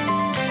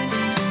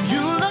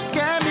 You look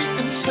at me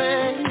and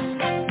say,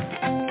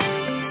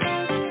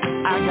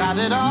 I got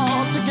it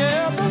all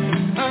together,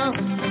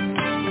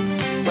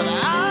 but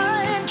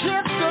I ain't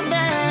just a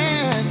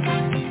man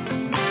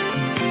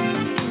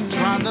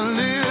trying to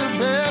live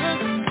better.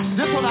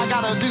 This is what I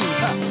gotta do.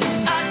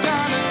 I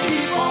gotta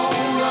keep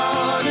on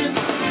running.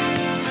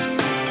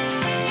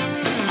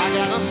 I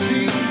gotta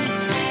see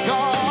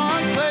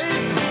God's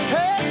face.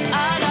 Hey, I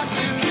got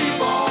to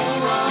keep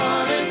on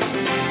running.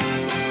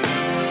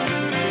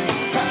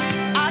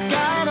 I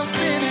gotta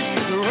finish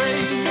the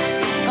race.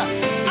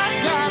 I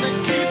gotta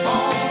keep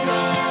on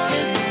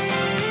running.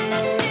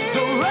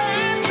 The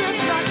race is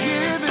not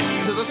given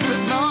to the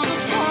swift nor the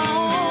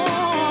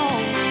strong.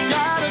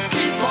 Gotta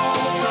keep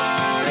on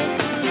running.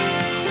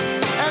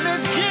 And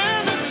it's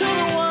given to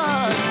the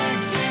one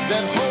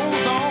that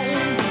holds on.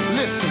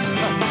 Listen,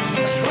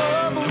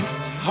 trouble,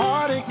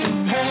 heartache, and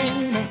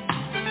pain,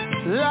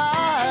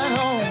 lied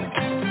on,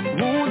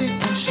 wounded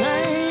and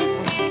shame.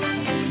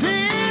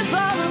 These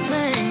are the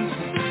things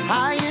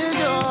I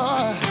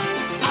endure.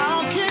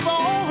 I'll keep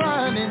on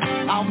running.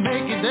 I'll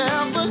make it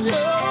there for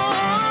sure.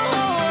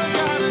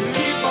 Gotta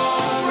keep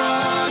on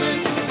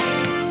running.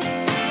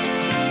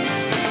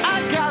 I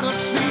gotta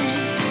see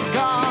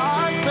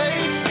God's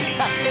face.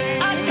 I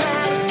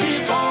gotta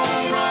keep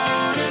on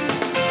running.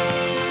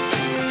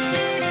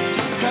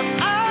 'Cause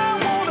I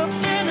wanna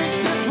finish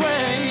this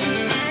race.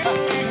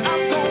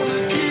 I'm gonna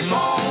keep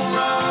on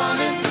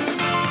running.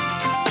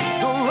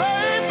 The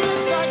race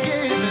is not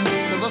given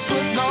to the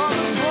swift nor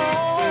the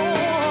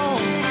strong.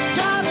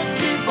 Gotta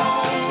keep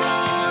on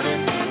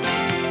running.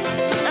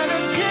 And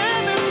it's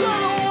given to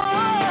the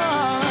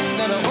one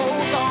that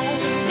holds on.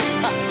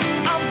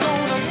 I'm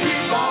gonna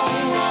keep on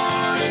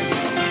running.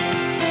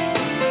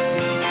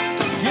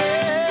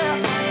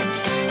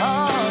 Yeah,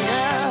 oh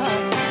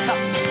yeah.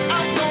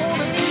 I'm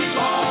gonna keep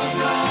on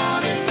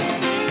running.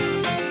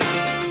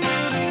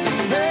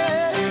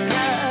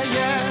 Yeah,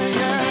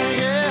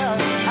 yeah.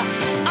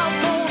 I'm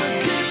gonna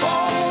keep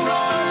on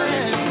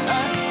running.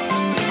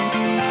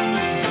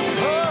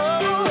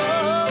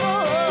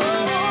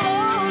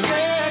 Oh,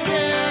 yeah,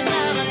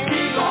 gotta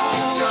keep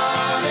on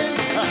running.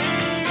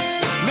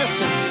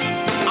 Listen,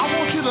 I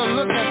want you to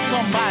look at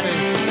somebody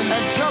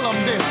and tell them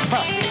this.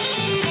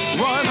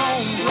 Run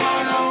on,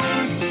 run on,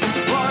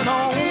 run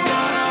on,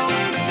 run on,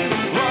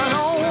 run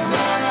on,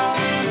 run on,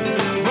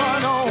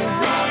 run on,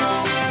 run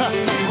on,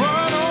 run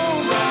on,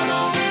 run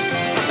on,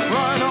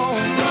 run on,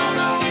 run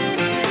on,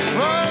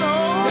 run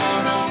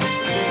on,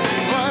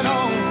 run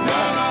on,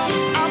 run on.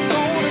 I'm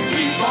gonna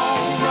keep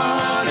on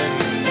running.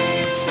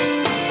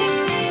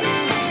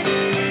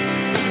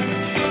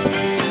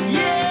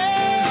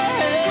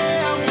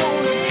 Yeah, I'm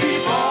gonna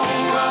keep on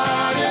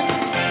running.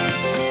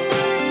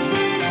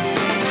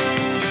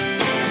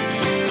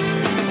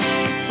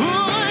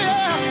 Ooh,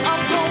 yeah,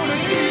 I'm gonna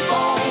keep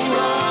on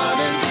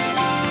running.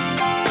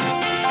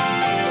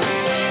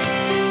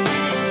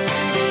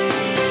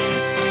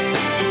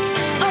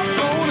 I'm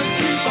gonna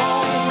keep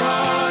on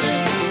running.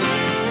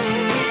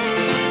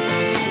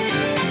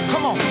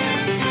 Come on,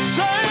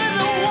 say it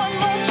one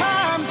more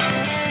time.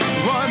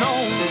 Run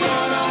on,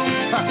 run on,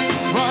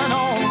 run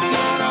on,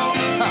 run on,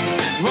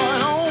 run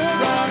on,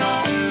 run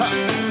on,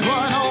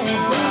 run on,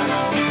 run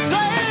on.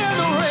 Stay in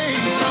the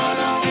race, run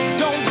on.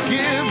 Don't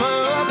give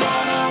up,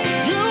 run on.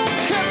 You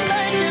can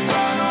make it,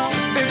 run on.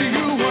 If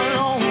you run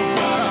on,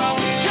 run on.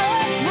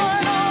 Just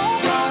run on,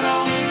 run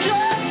on.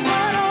 Just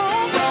run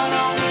on, run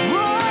on,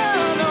 run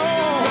on,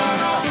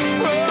 run on,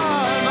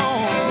 run on,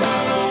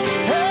 run on.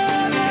 Hey,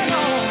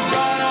 run on,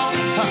 run on,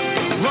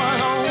 run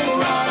on, run on,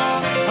 run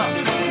on,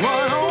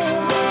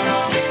 run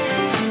on,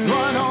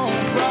 run on,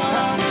 run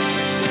on.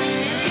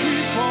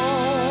 Keep on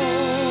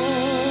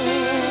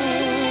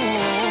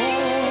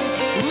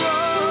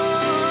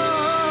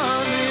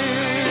running,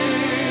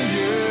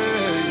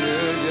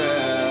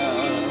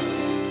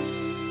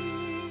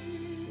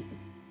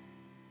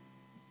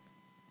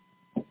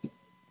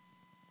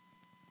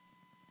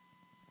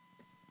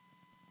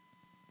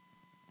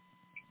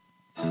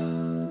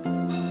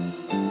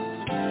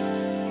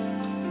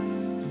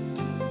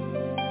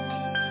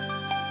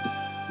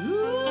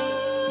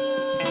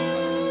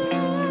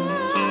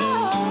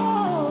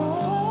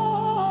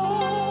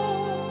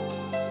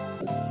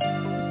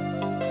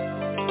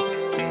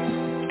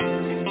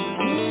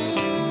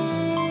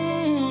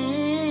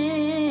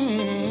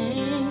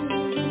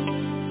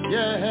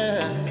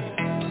 yeah.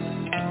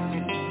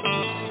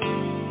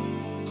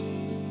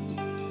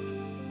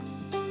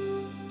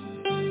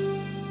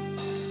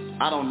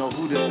 I don't know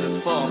who this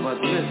is for,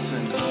 but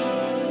listen.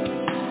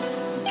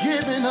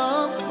 Giving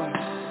up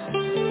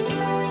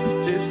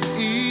is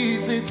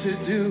easy to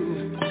do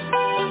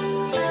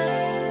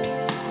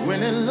when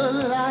it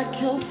looks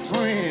like your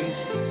friends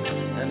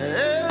and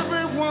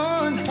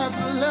everyone has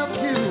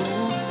left you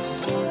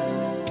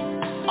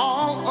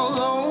all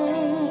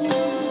alone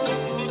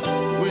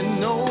with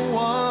no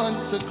one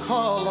to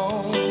call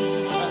on.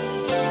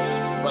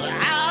 But I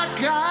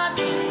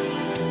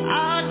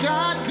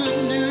got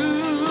good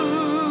news.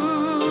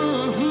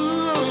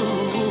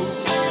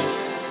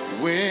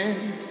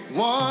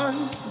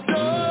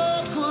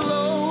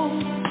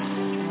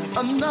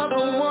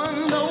 another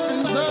one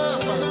opens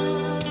up.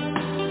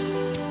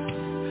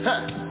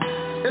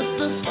 It's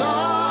the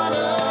start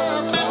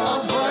of a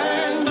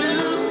brand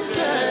new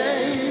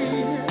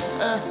day.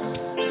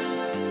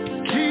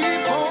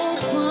 Keep on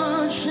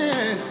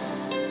pushing.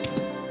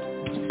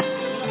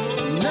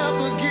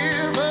 Never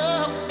give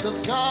up, 'cause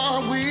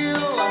God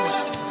will.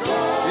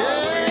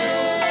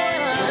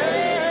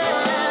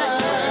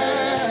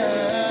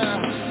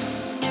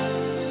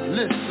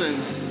 Listen,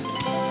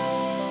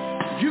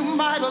 you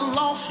might have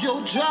lost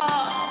your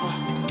job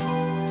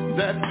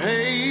that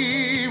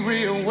pay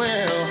real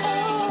well.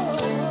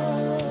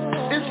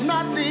 It's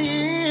not the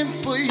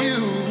end for you.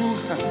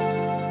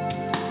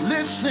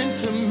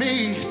 Listen to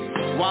me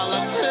while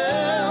I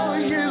tell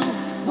you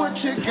what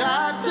you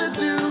got to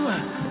do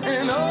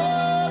in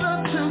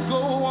order to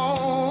go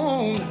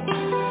on.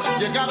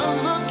 You gotta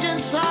look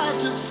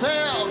inside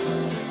yourself.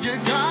 You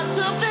got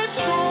to be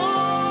strong.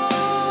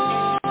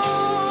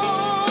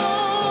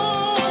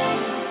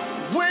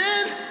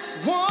 When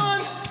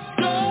one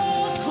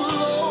door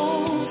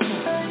closes,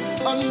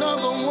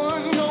 another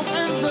one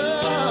opens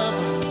up.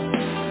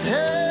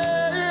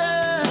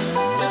 Yeah,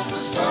 it's the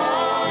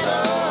start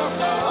of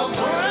a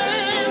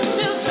brand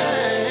new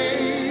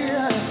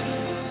day.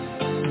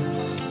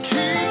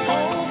 Keep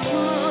on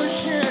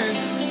pushing.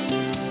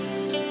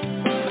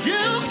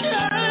 You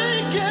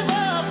can't give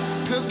up,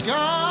 'cause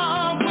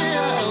God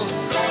will.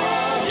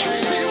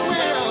 Yes, He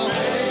will.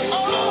 Oh,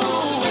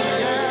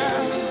 yeah.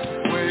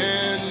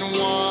 When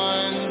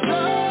one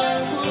door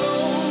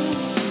closes,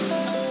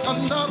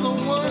 another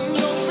one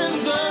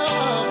opens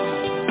up.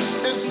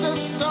 It's the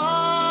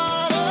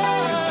start of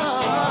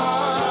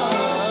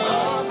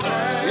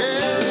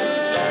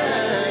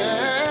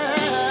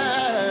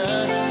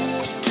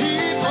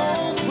keep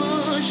on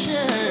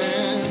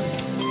pushing.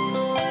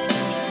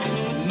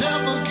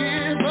 Never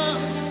give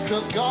up,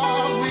 'cause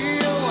God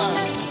will.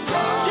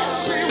 Yes,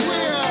 He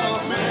will.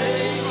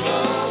 Make a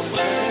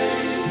way.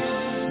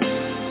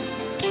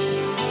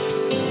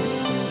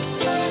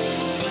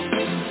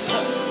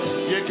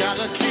 You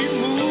gotta keep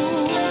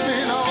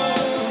moving on.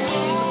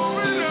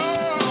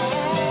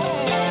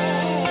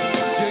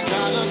 You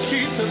gotta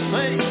keep the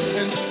faith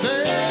and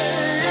stay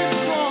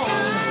strong.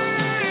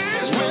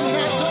 When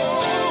that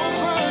door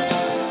opens,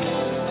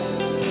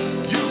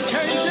 you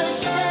can't just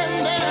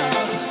stand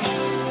there.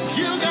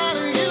 You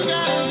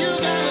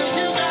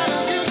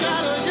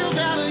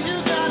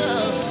gotta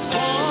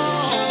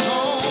walk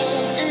on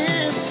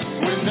in.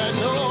 When that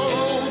door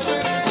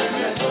opens, when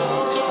that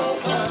door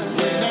opens,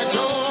 when that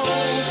door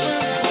opens,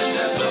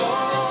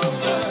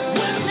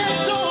 when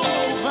that door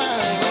opens,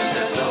 when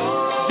that door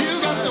opens, you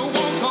got to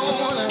walk on.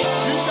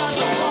 You got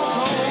to walk on.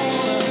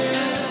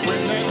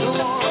 When that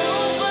door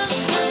opens,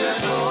 when that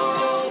door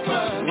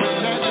opens, when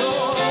that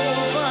door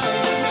opens,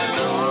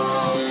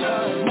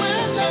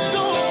 when that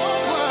door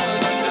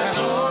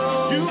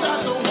opens, you got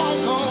to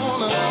walk on.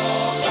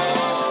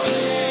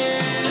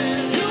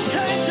 You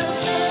can't just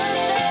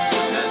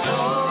stand there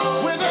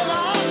when an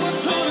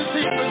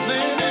opportunity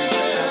presented.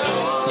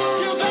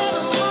 You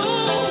gotta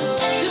move.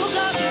 You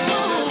got to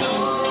move.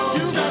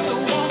 You got to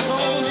walk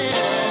on in.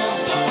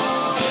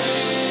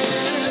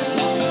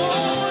 Walk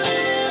on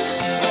in.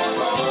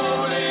 Walk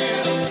on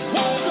in.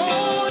 Walk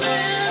on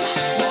in.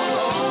 Walk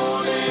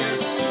on in.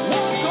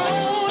 Walk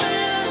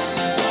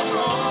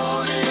on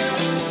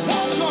in.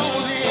 Walk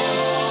on in.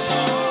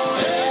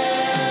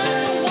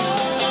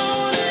 Walk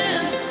on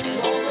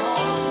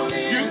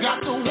in. You got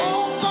to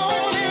walk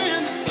on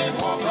in.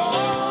 Walk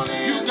on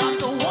in. You got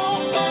to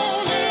walk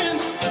on in.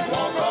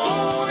 Walk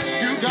on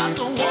in. You got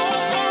to walk on.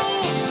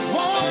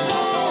 Walk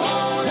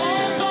on.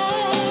 Walk on in.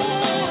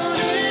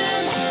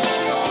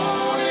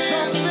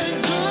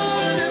 Something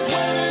good is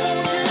waiting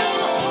on you.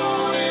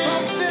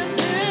 Something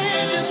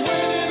big is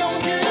waiting on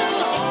you.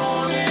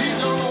 He's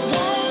gonna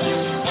walk.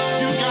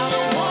 You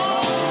gotta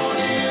walk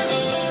in.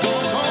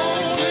 Walk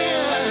on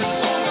in.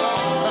 Walk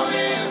on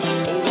in.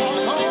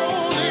 Walk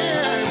on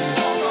in.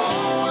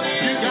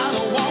 You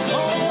gotta walk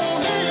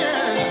on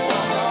in.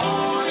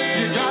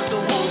 You got to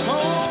walk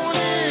on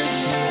in.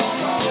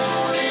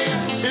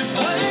 It's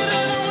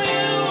waiting on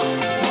you.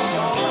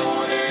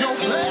 Your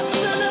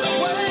blessing is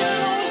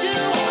waiting on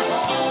you.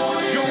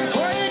 Your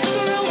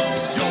breakthrough,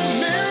 your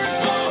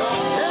miracle,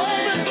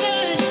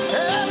 everything.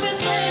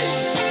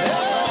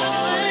 Walk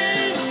on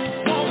in.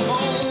 Walk on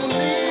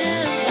in.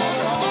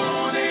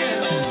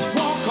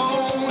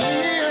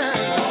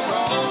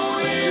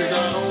 You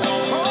gotta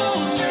walk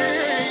on in.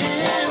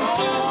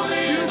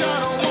 You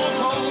gotta walk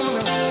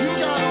on. You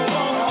gotta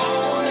walk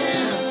on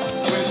in.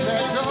 When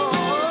that door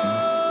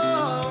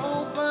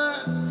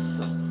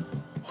opens,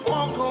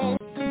 walk on.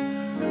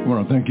 I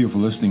want to thank you for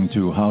listening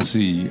to House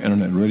E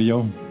Internet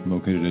Radio,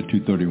 located at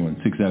 231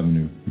 6th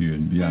Avenue here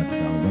in Beatrice,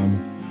 Alabama.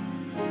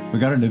 We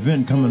got an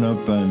event coming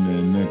up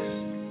on the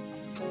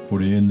for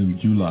the end of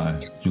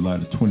July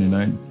the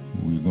 29th.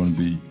 We're going to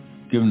be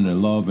giving the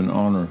love and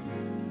honor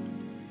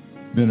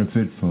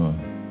benefit for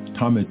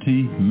Tommy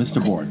T.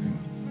 Mr. Boykin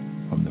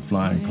from the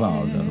Flying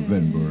Clouds out of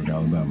Edinburgh,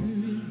 Alabama.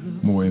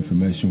 More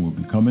information will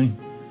be coming.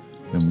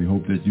 and we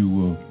hope that you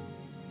will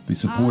be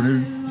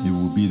supported. You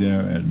will be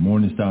there at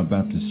Morning Star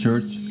Baptist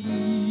Church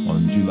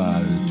on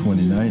July the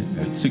 29th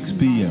at 6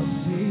 p.m.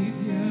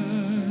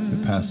 The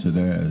pastor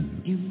there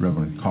is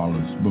Reverend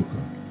Carlos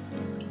Booker.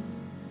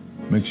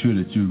 Make sure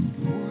that you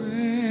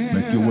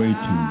make your way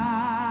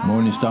to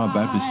Morning Star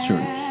Baptist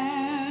Church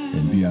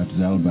in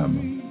Beatrice,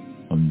 Alabama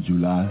on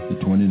July the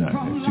 29th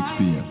at 6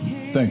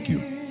 p.m. Thank you.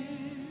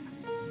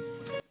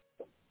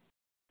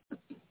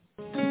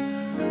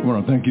 I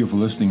want to thank you for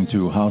listening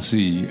to House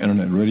C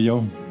Internet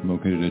Radio,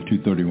 located at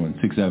 231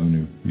 6th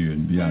Avenue here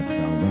in Beatrice,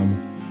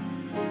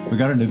 Alabama. We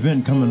got an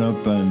event coming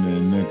up on the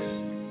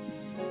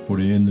next, for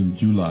the end of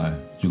July,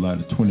 July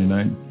the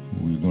 29th.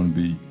 We're going to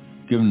be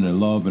giving the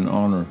love and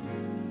honor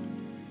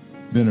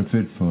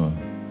benefit for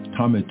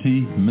Tommy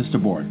T. and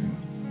Mr.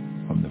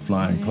 Boykin from the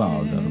Flying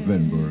Clouds out of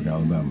Edinburgh,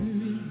 Alabama.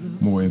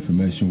 More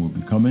information will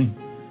be coming,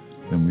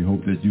 and we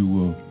hope that you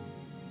will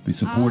be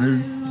supported.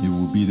 You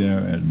will be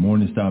there at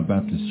Morning Star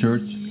Baptist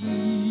Church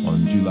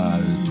on July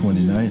the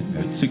 29th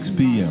at 6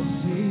 p.m.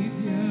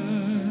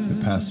 The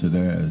pastor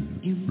there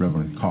is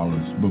Reverend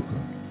Carlos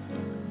Booker.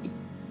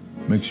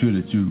 Make sure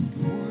that you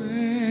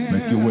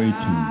make your way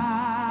to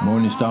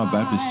Morning Star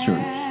Baptist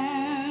Church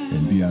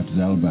in Beatrice,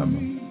 Alabama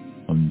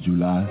on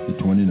July the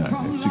 29th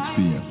at 6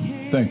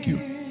 p.m. Thank you.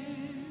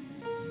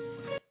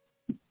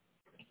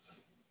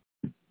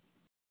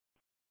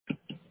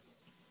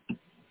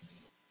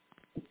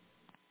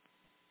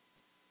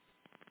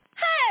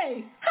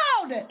 Hey,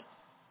 hold it.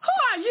 Who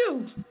are you?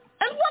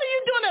 And what are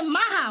you doing in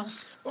my house?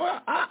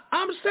 Well,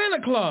 I'm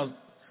Santa Claus.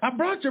 I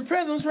brought your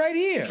presents right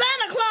here.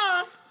 Santa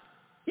Claus?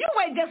 You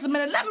wait just a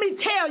minute. Let me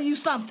tell you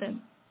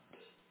something.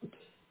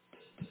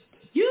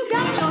 You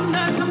got your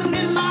nerve coming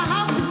in my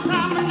house this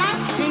time of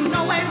night. Ain't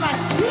no way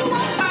right. You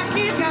want my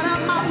kids, got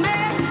up my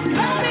man.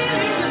 Better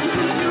believe as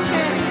soon as you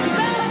can.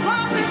 Better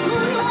pop is who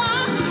you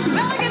are.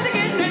 Better get to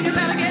getting and you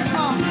better get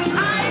home.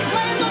 I ain't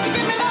playing, don't you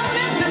give me no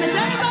lip. Let me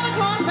tell you Santa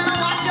Claus, better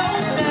watch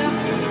yourself.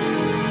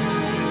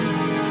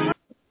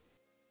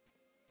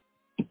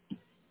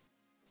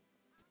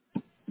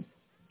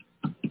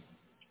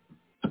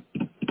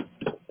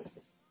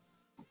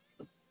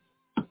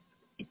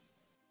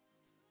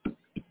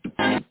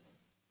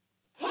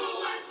 Who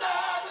is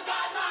there?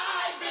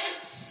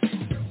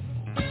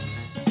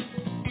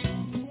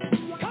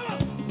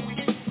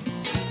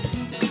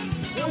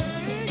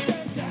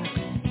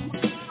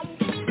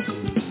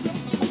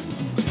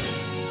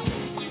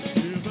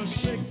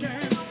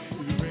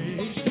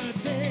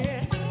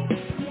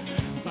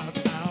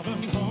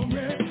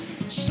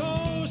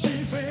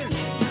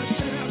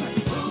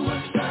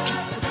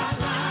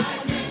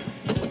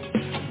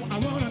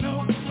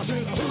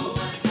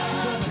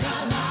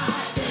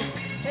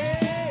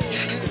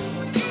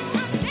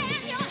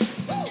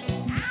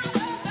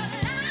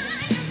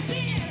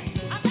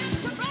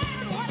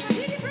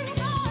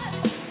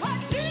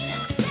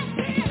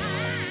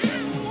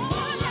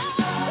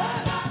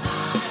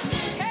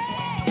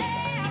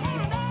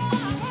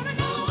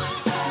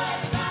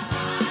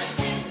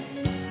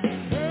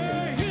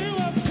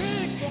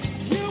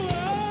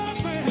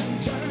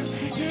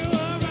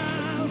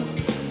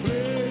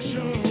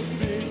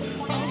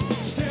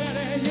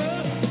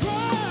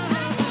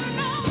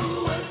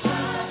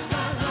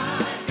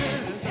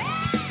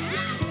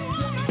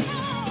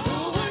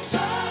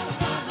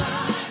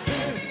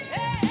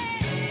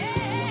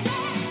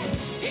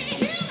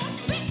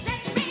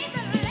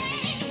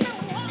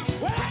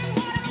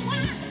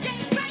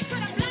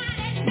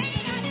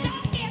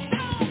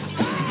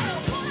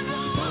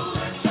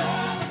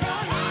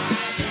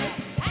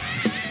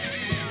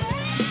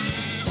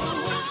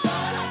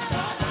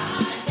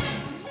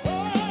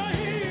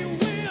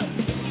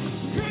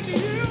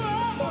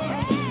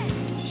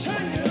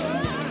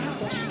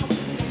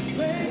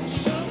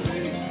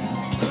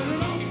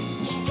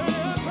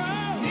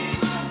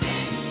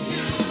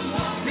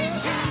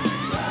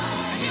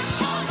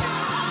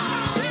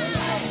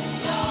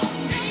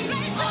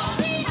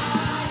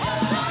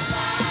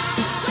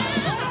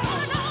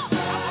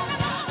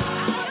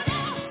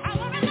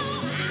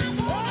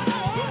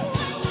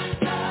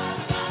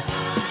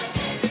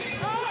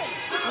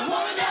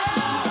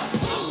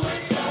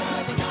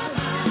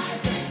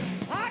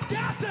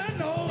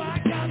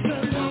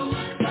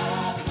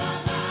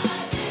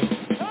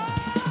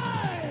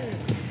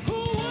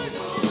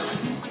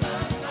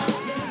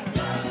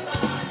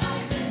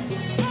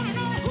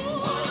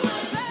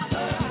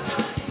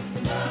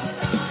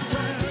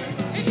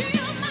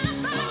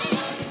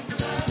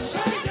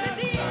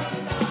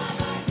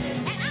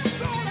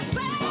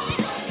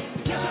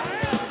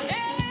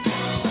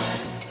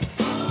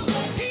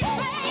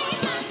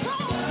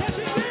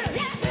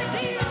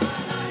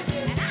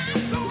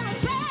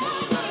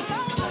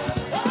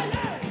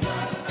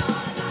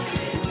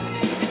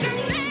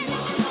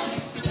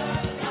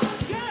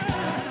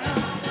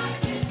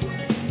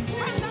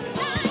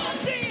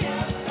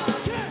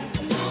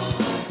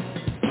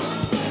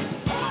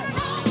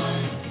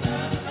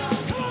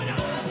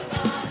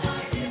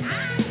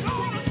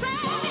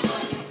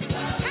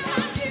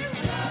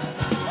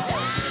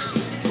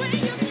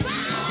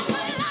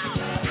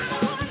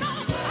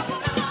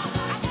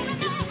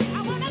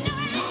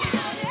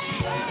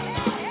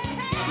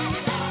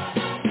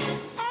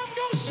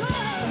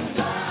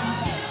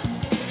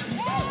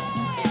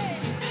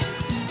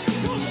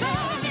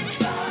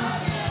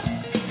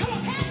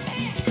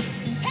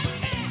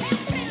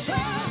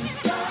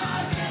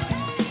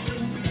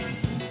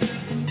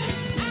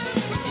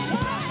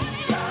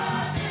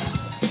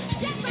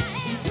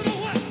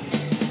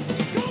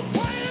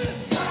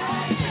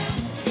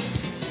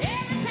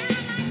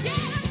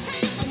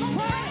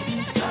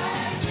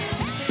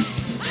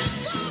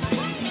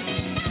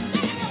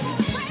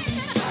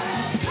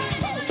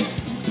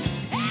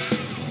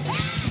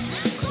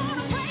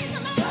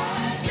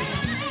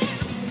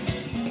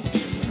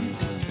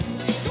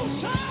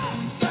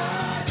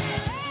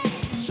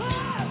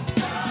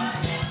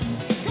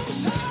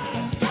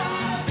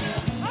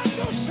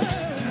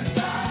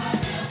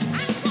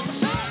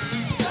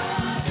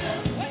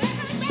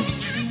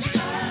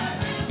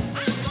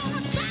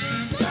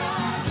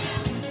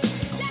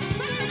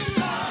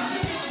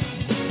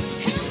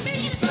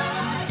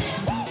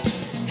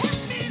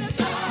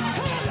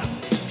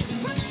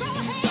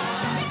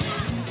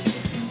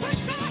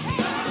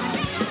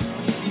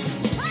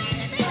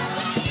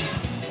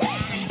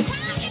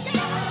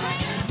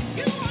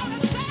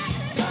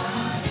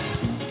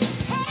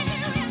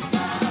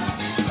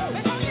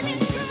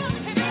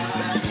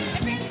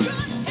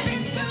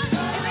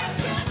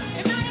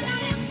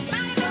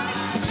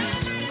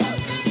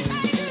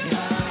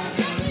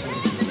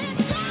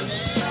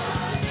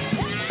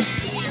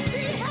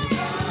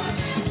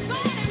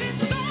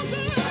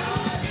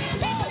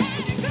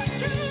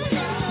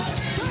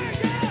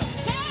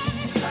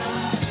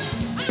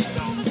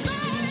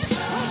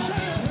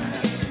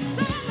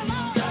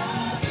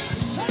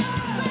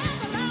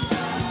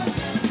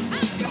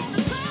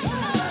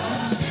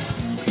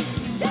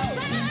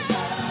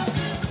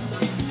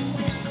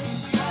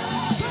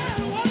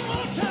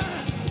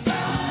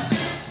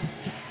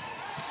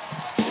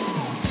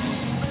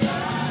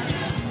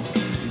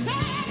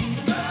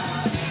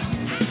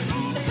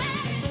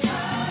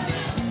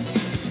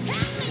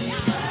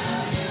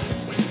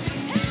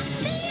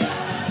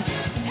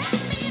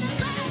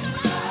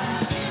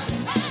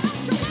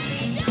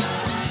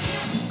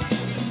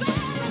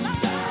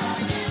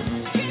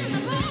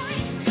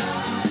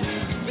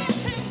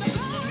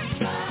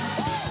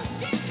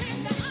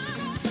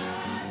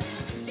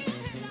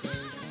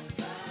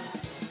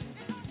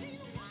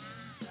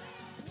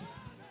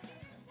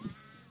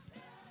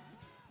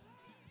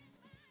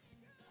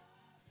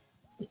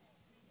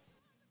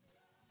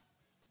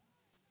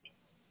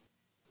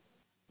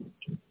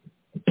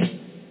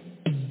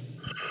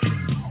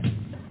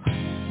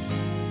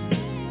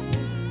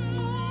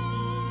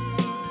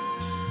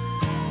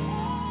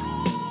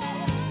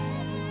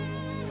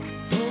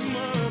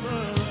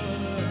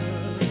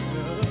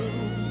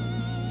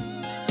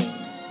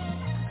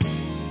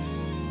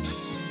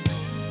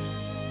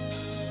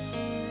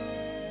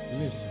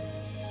 Listen.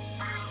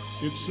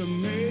 It's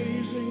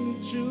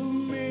amazing to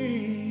me,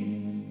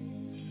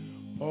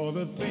 all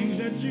the things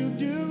that you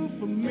do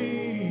for me,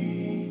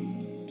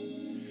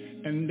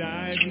 and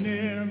I've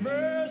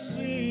never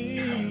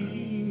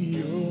seen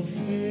your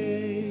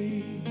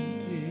face.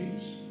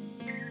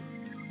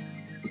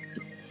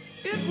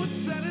 It would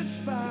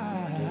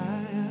satisfy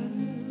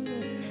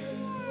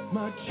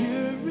my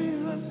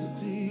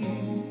curiosity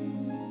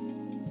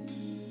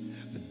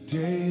the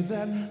day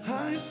that I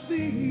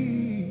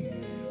see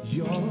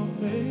your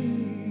face.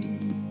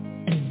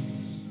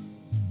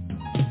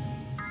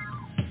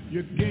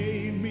 You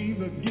gave me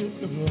the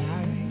gift of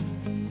life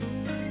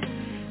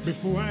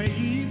before I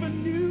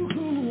even knew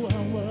who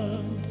I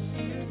was.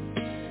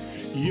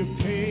 You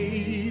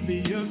paid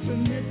the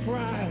ultimate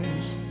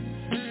price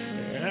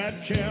at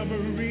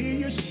Calvary.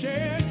 You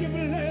shared your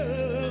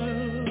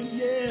blood,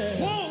 yeah.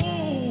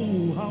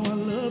 Whoa, how I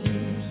love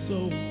you so.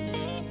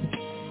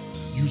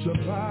 You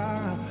supply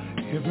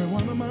every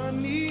one of my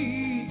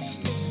needs.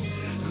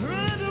 I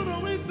don't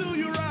always do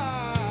you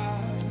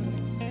right,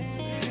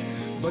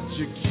 but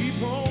you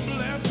keep on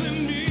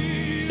blessing me.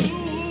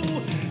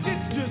 Ooh,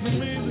 it's just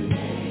amazing.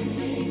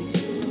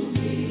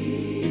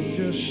 It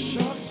just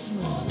shocks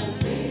me.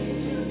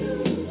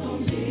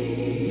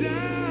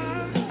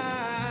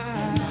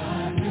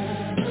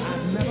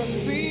 I've never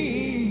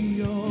seen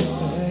your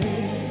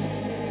face.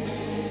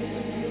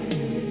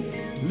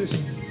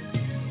 Listen,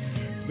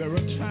 there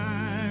are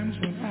times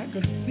when I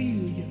could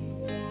feel you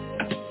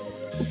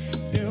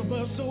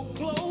ever so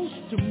close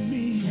to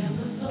me.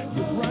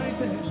 You're right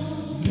there,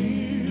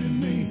 leading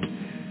me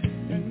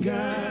and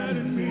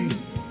guiding me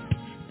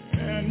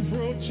and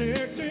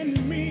protecting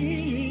me.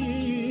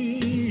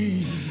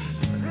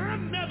 I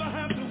never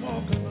have to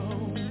walk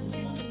alone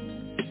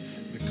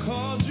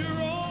because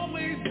you're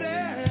always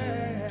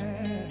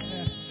there.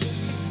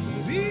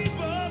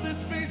 People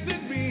that's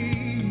facing me,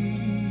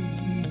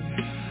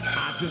 I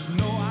just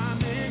know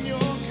I'm in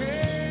your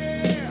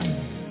care.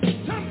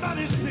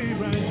 Somebody say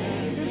right now.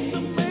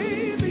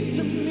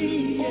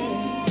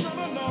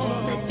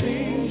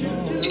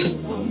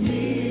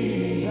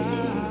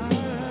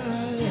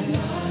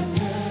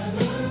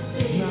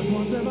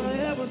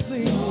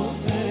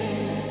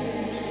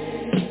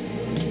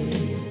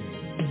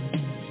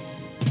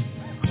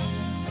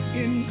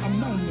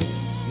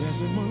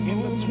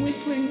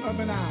 Of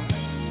an eye,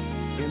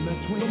 the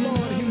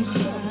Lord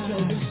himself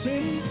shall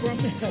descend from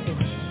heaven,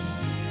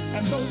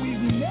 and though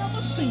we've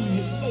never seen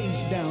his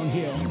face down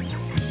here,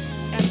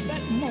 at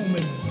that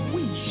moment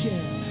we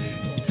shall.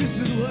 This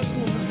is what's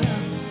going to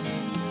happen.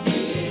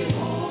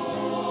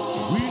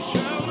 We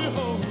shall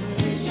behold.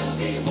 We shall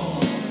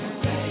behold his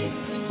face.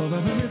 For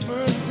the very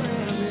first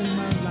time in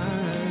my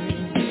life.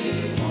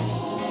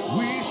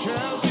 We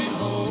shall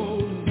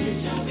behold. We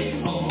shall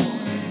behold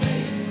his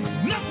face.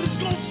 Nothing's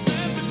going to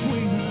stand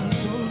between us.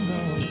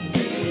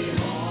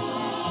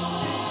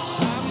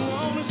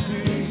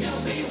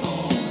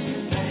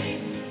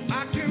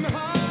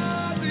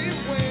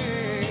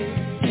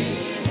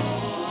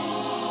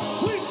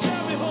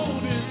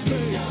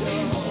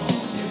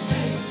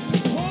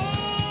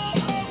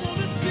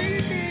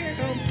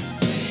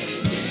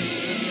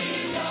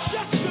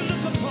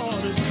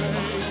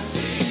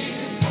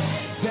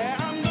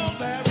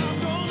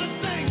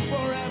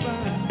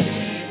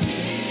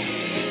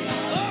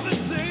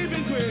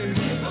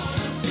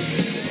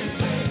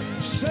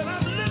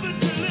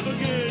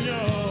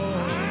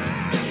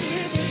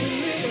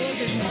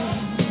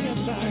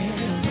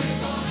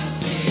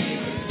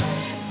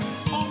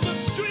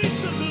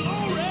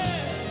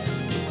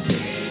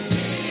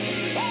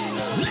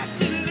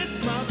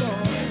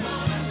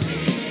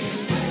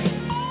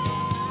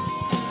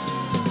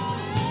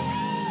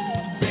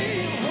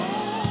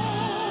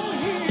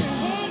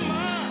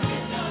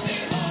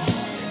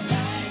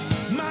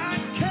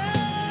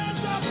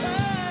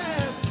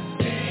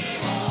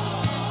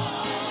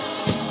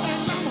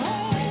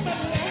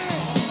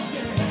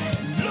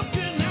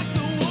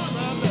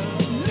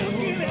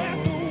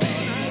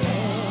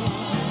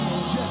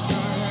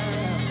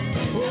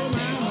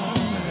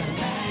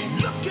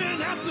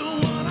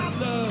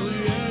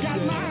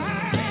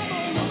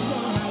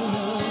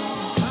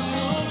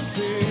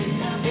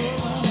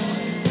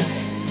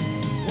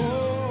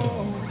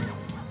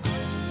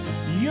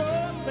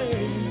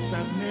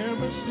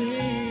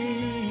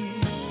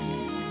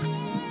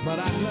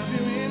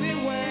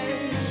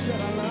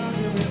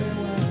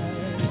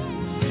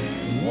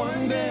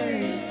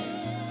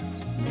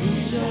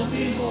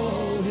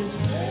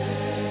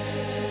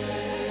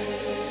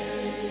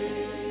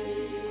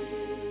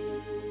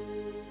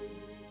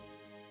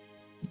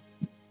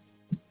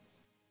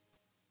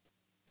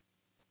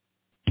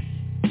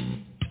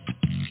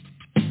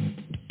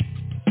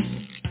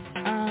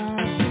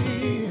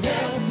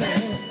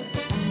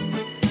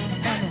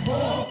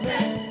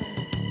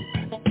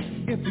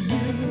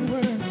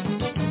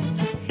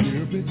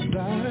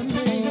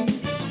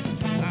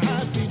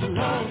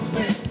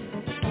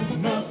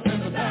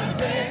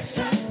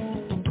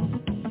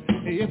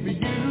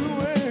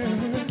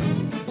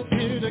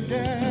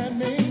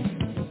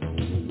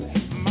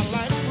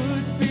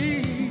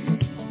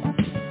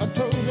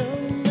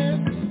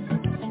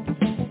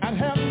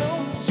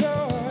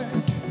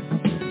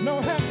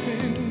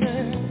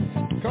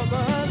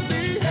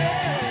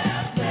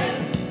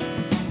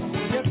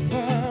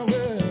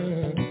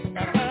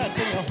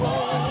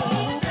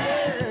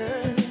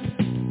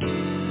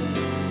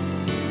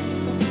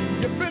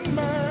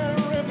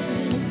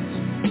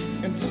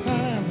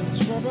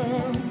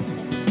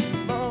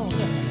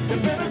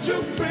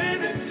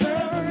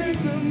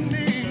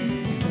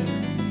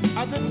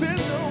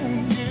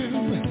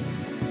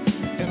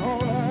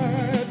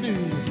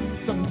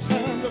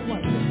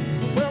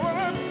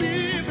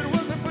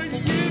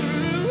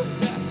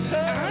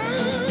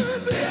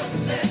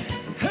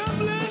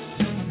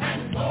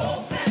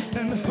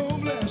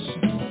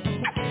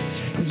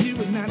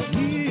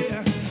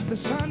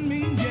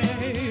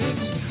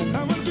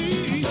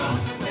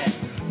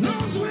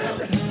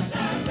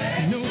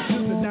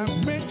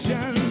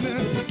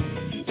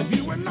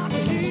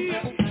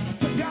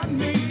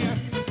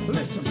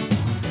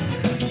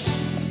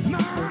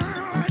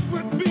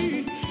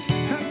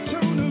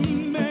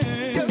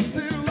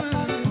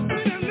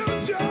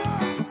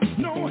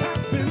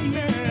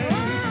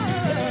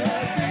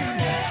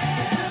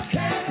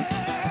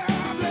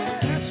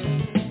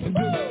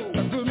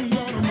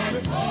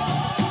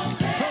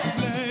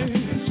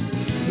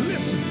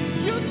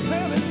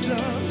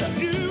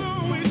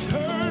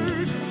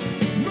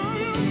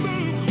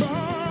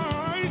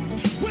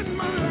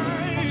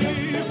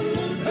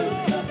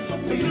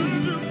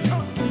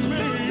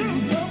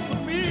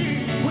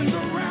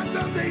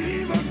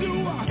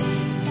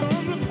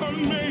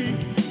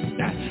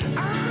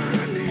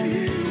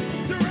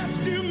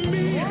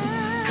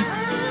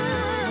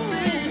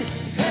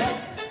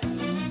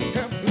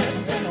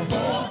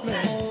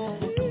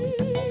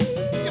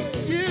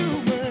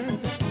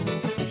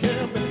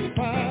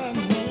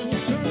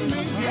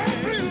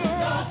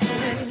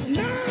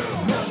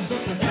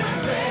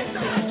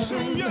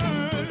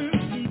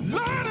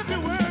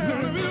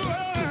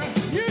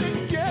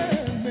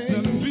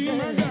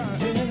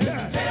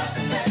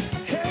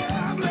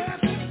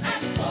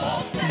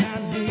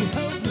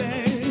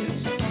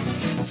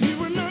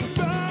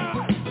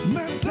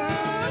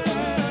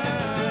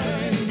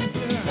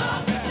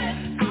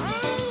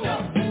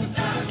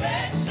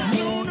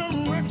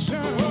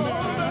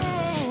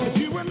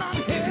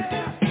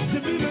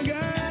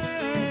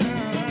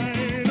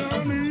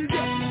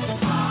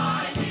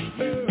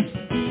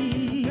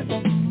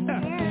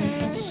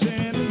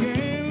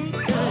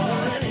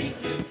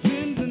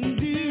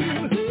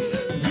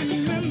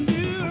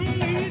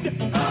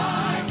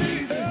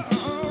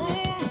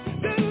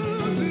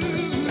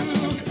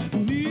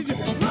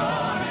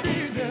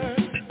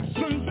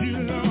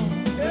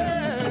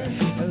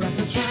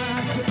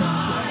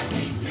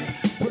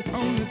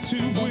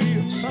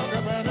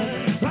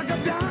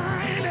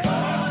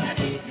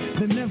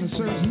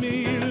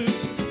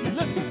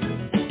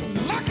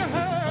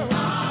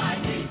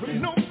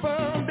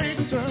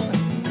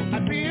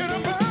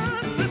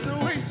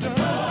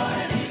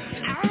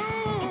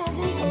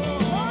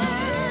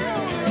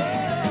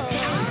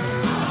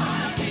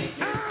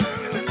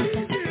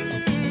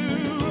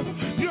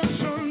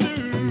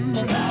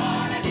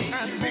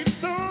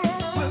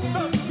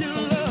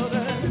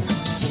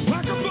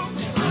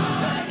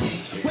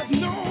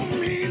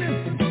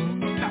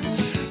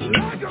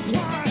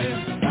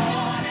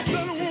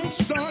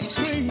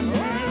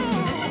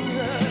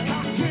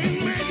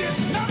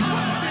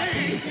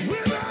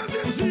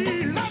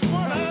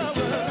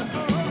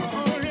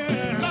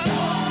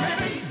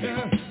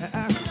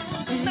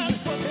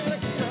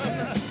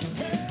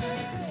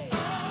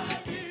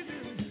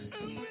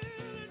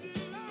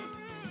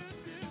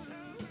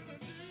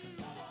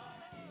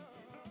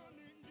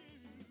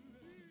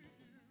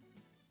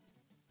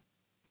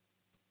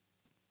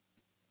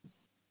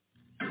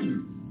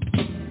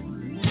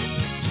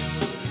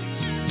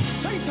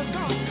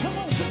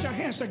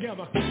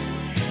 together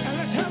and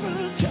let's have a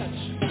little touch.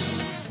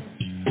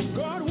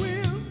 God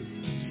will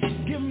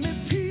give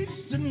me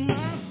peace in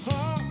my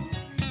heart.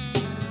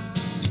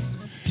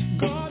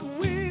 God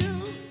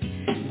will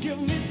give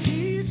me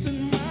peace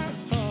in my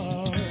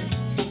heart.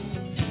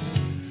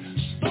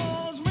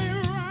 Storms may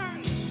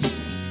rise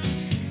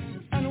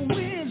and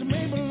winds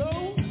may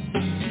blow.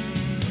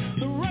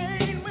 The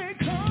rain may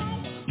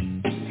come,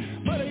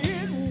 but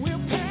it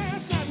will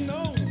pass, I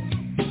know.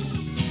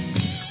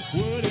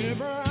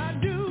 Whatever I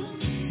do,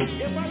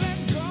 if I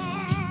let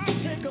God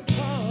take a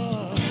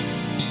part,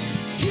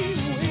 He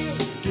will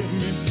give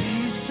me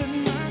peace in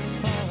my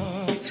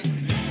heart.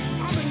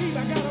 I believe I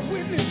got a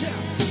witness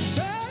here.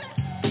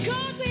 Say,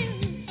 God will.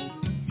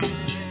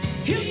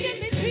 He'll give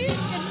me peace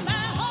in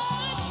my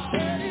heart.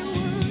 Said He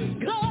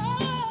would.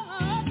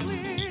 God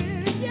will.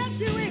 Yes,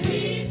 He will.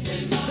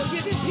 He'll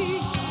give you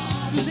peace.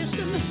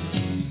 Listen,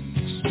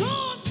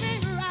 storms may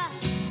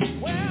rise,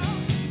 well,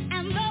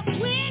 and the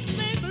winds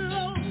may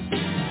blow.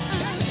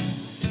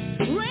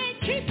 Rain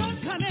keep on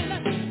coming,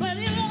 but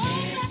it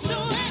won't last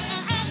away.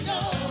 I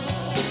know.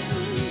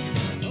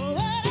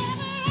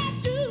 Whatever I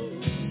do,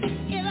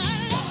 if I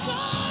let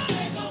God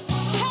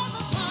have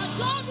a part,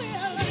 God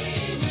will.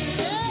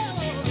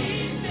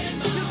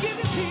 He'll give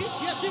you peace,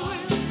 yes He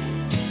will.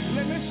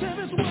 Let me say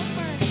this one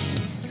thing.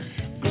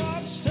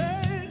 God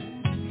said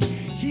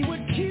He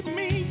would keep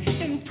me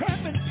in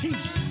perfect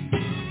peace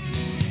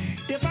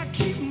if I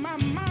keep my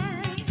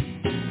mind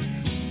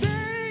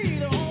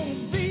stayed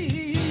on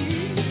Thee.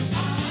 I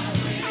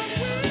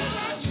will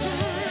not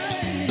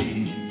stray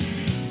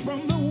from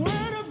the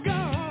Word of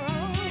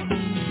God.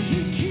 He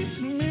keeps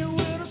me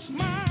with a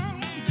smile,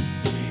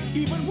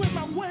 even when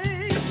my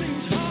way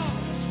seems hard.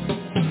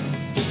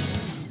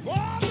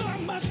 Although I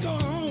must go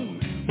on,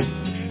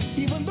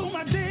 even though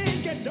my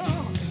days get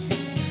dark,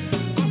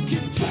 I'll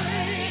keep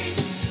praying,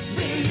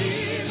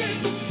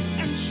 believing,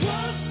 and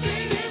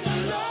trusting in the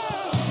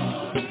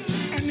Lord,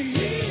 and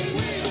He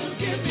will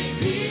give me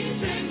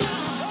peace in my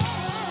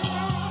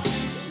heart.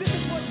 This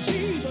is what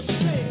Jesus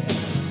said.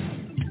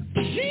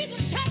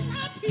 Jesus has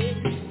my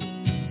peace.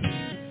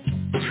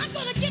 I'm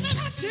gonna give it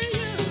up to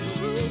you.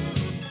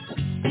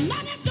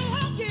 Not after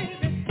I'll give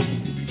it.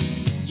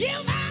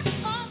 Give my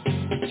heart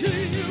to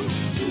you.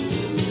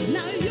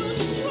 Now you're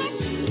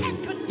stressed and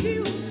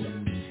confused,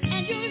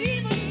 and you've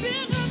even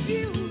been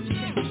abused.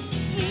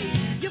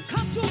 You've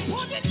come to a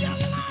point in your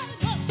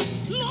life,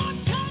 Lord,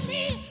 tell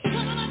me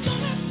what am I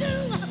gonna do?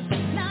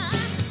 Now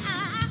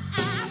I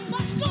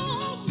must go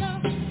home now,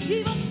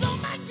 even though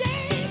my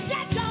days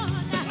get done.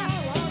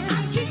 I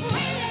keep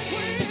praying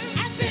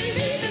and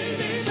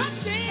believing,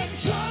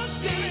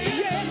 trusting,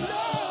 yeah,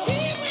 Lord,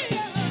 He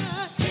will.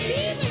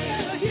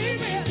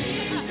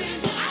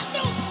 I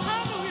know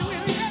He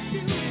will, yes, He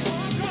will.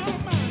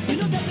 You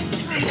know, there's been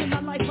times in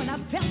my life when I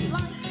felt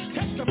like,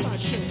 testify,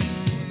 sure,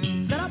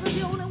 that I was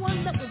the only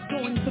one that was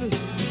going through.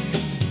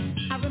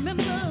 I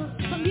remember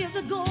some years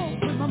ago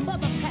when my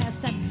mother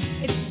passed, and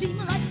it seemed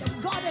like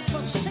God had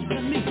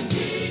forsaken me,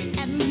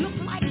 and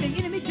looked like the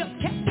enemy just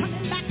kept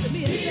coming back to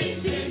me and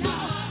said, see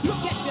now,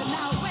 look at you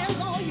now, where's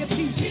all your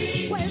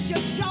peace, where's your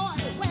joy,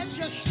 where's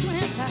your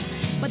strength?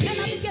 But then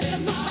I began to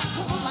look back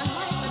over my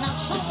life, and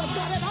I saw where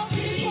God had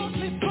always brought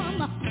me from,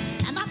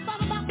 and I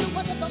thought about the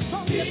word of the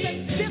song that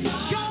said, this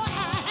joy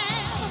I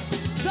have,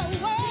 the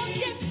world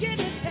can give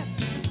it,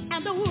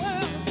 and the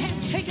world can't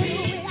take it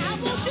away. I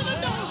want you to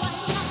know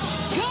right now,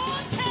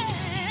 God can.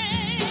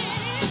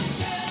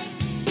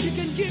 He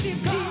can give you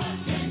peace.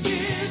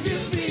 Give you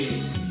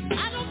peace.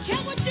 I don't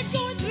care what you're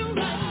going through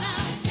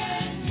right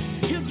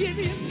now. He'll give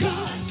you peace.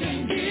 God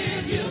can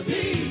give you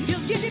peace.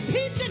 He'll give you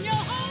peace in your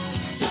home.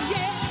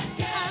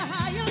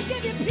 Yeah, He'll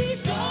give you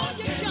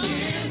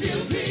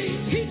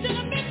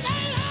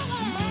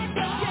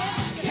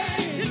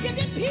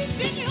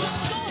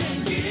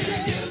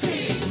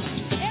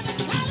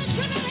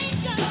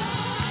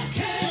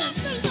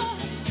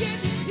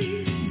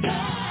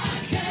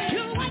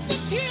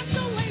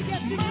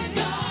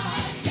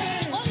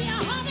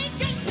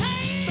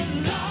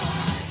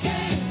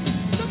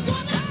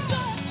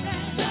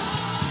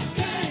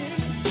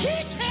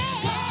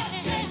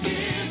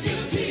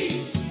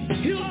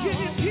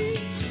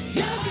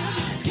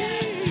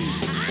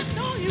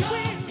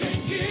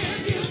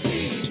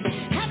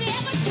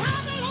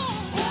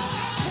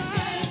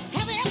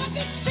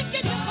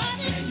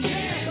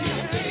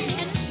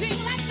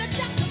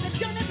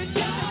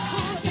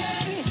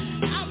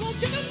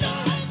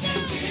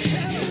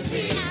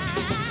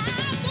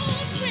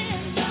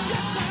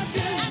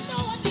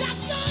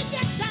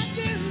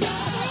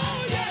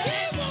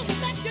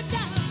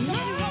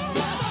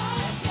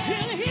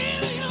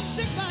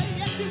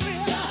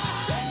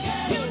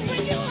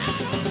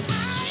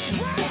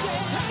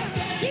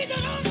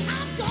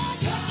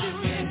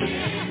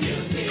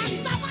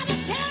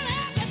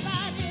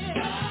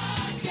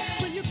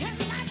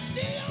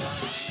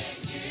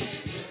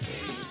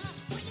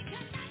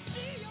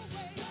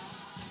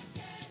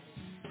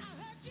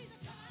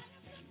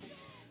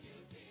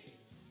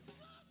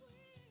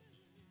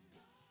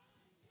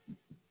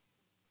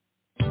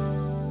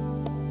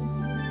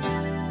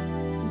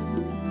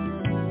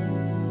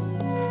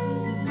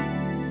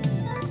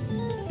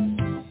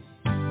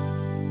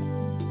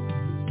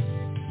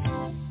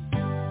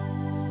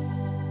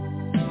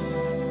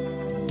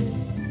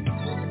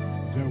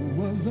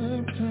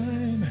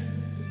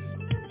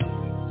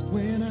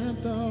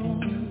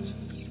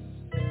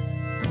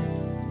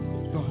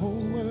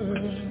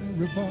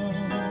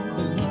revolved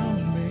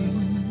around me.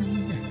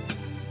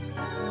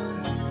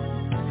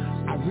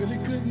 I really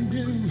couldn't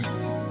do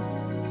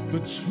the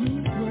true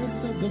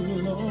words of the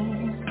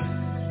Lord,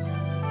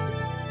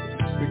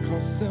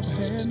 because self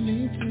had me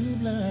too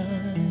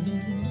blind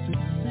to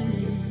see.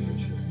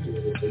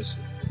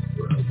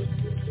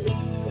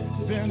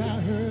 Then I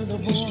heard the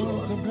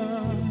voice of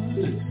God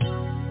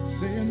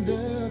saying,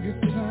 Doug,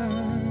 it's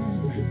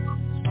time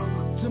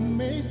to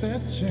make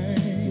that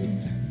change.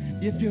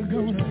 If you're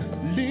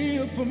gonna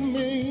live for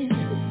me,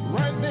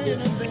 right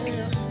then and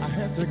there, I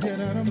had to get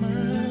out of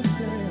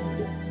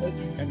myself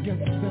and get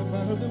myself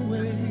out of the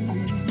way.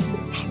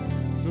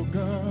 So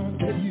God,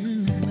 you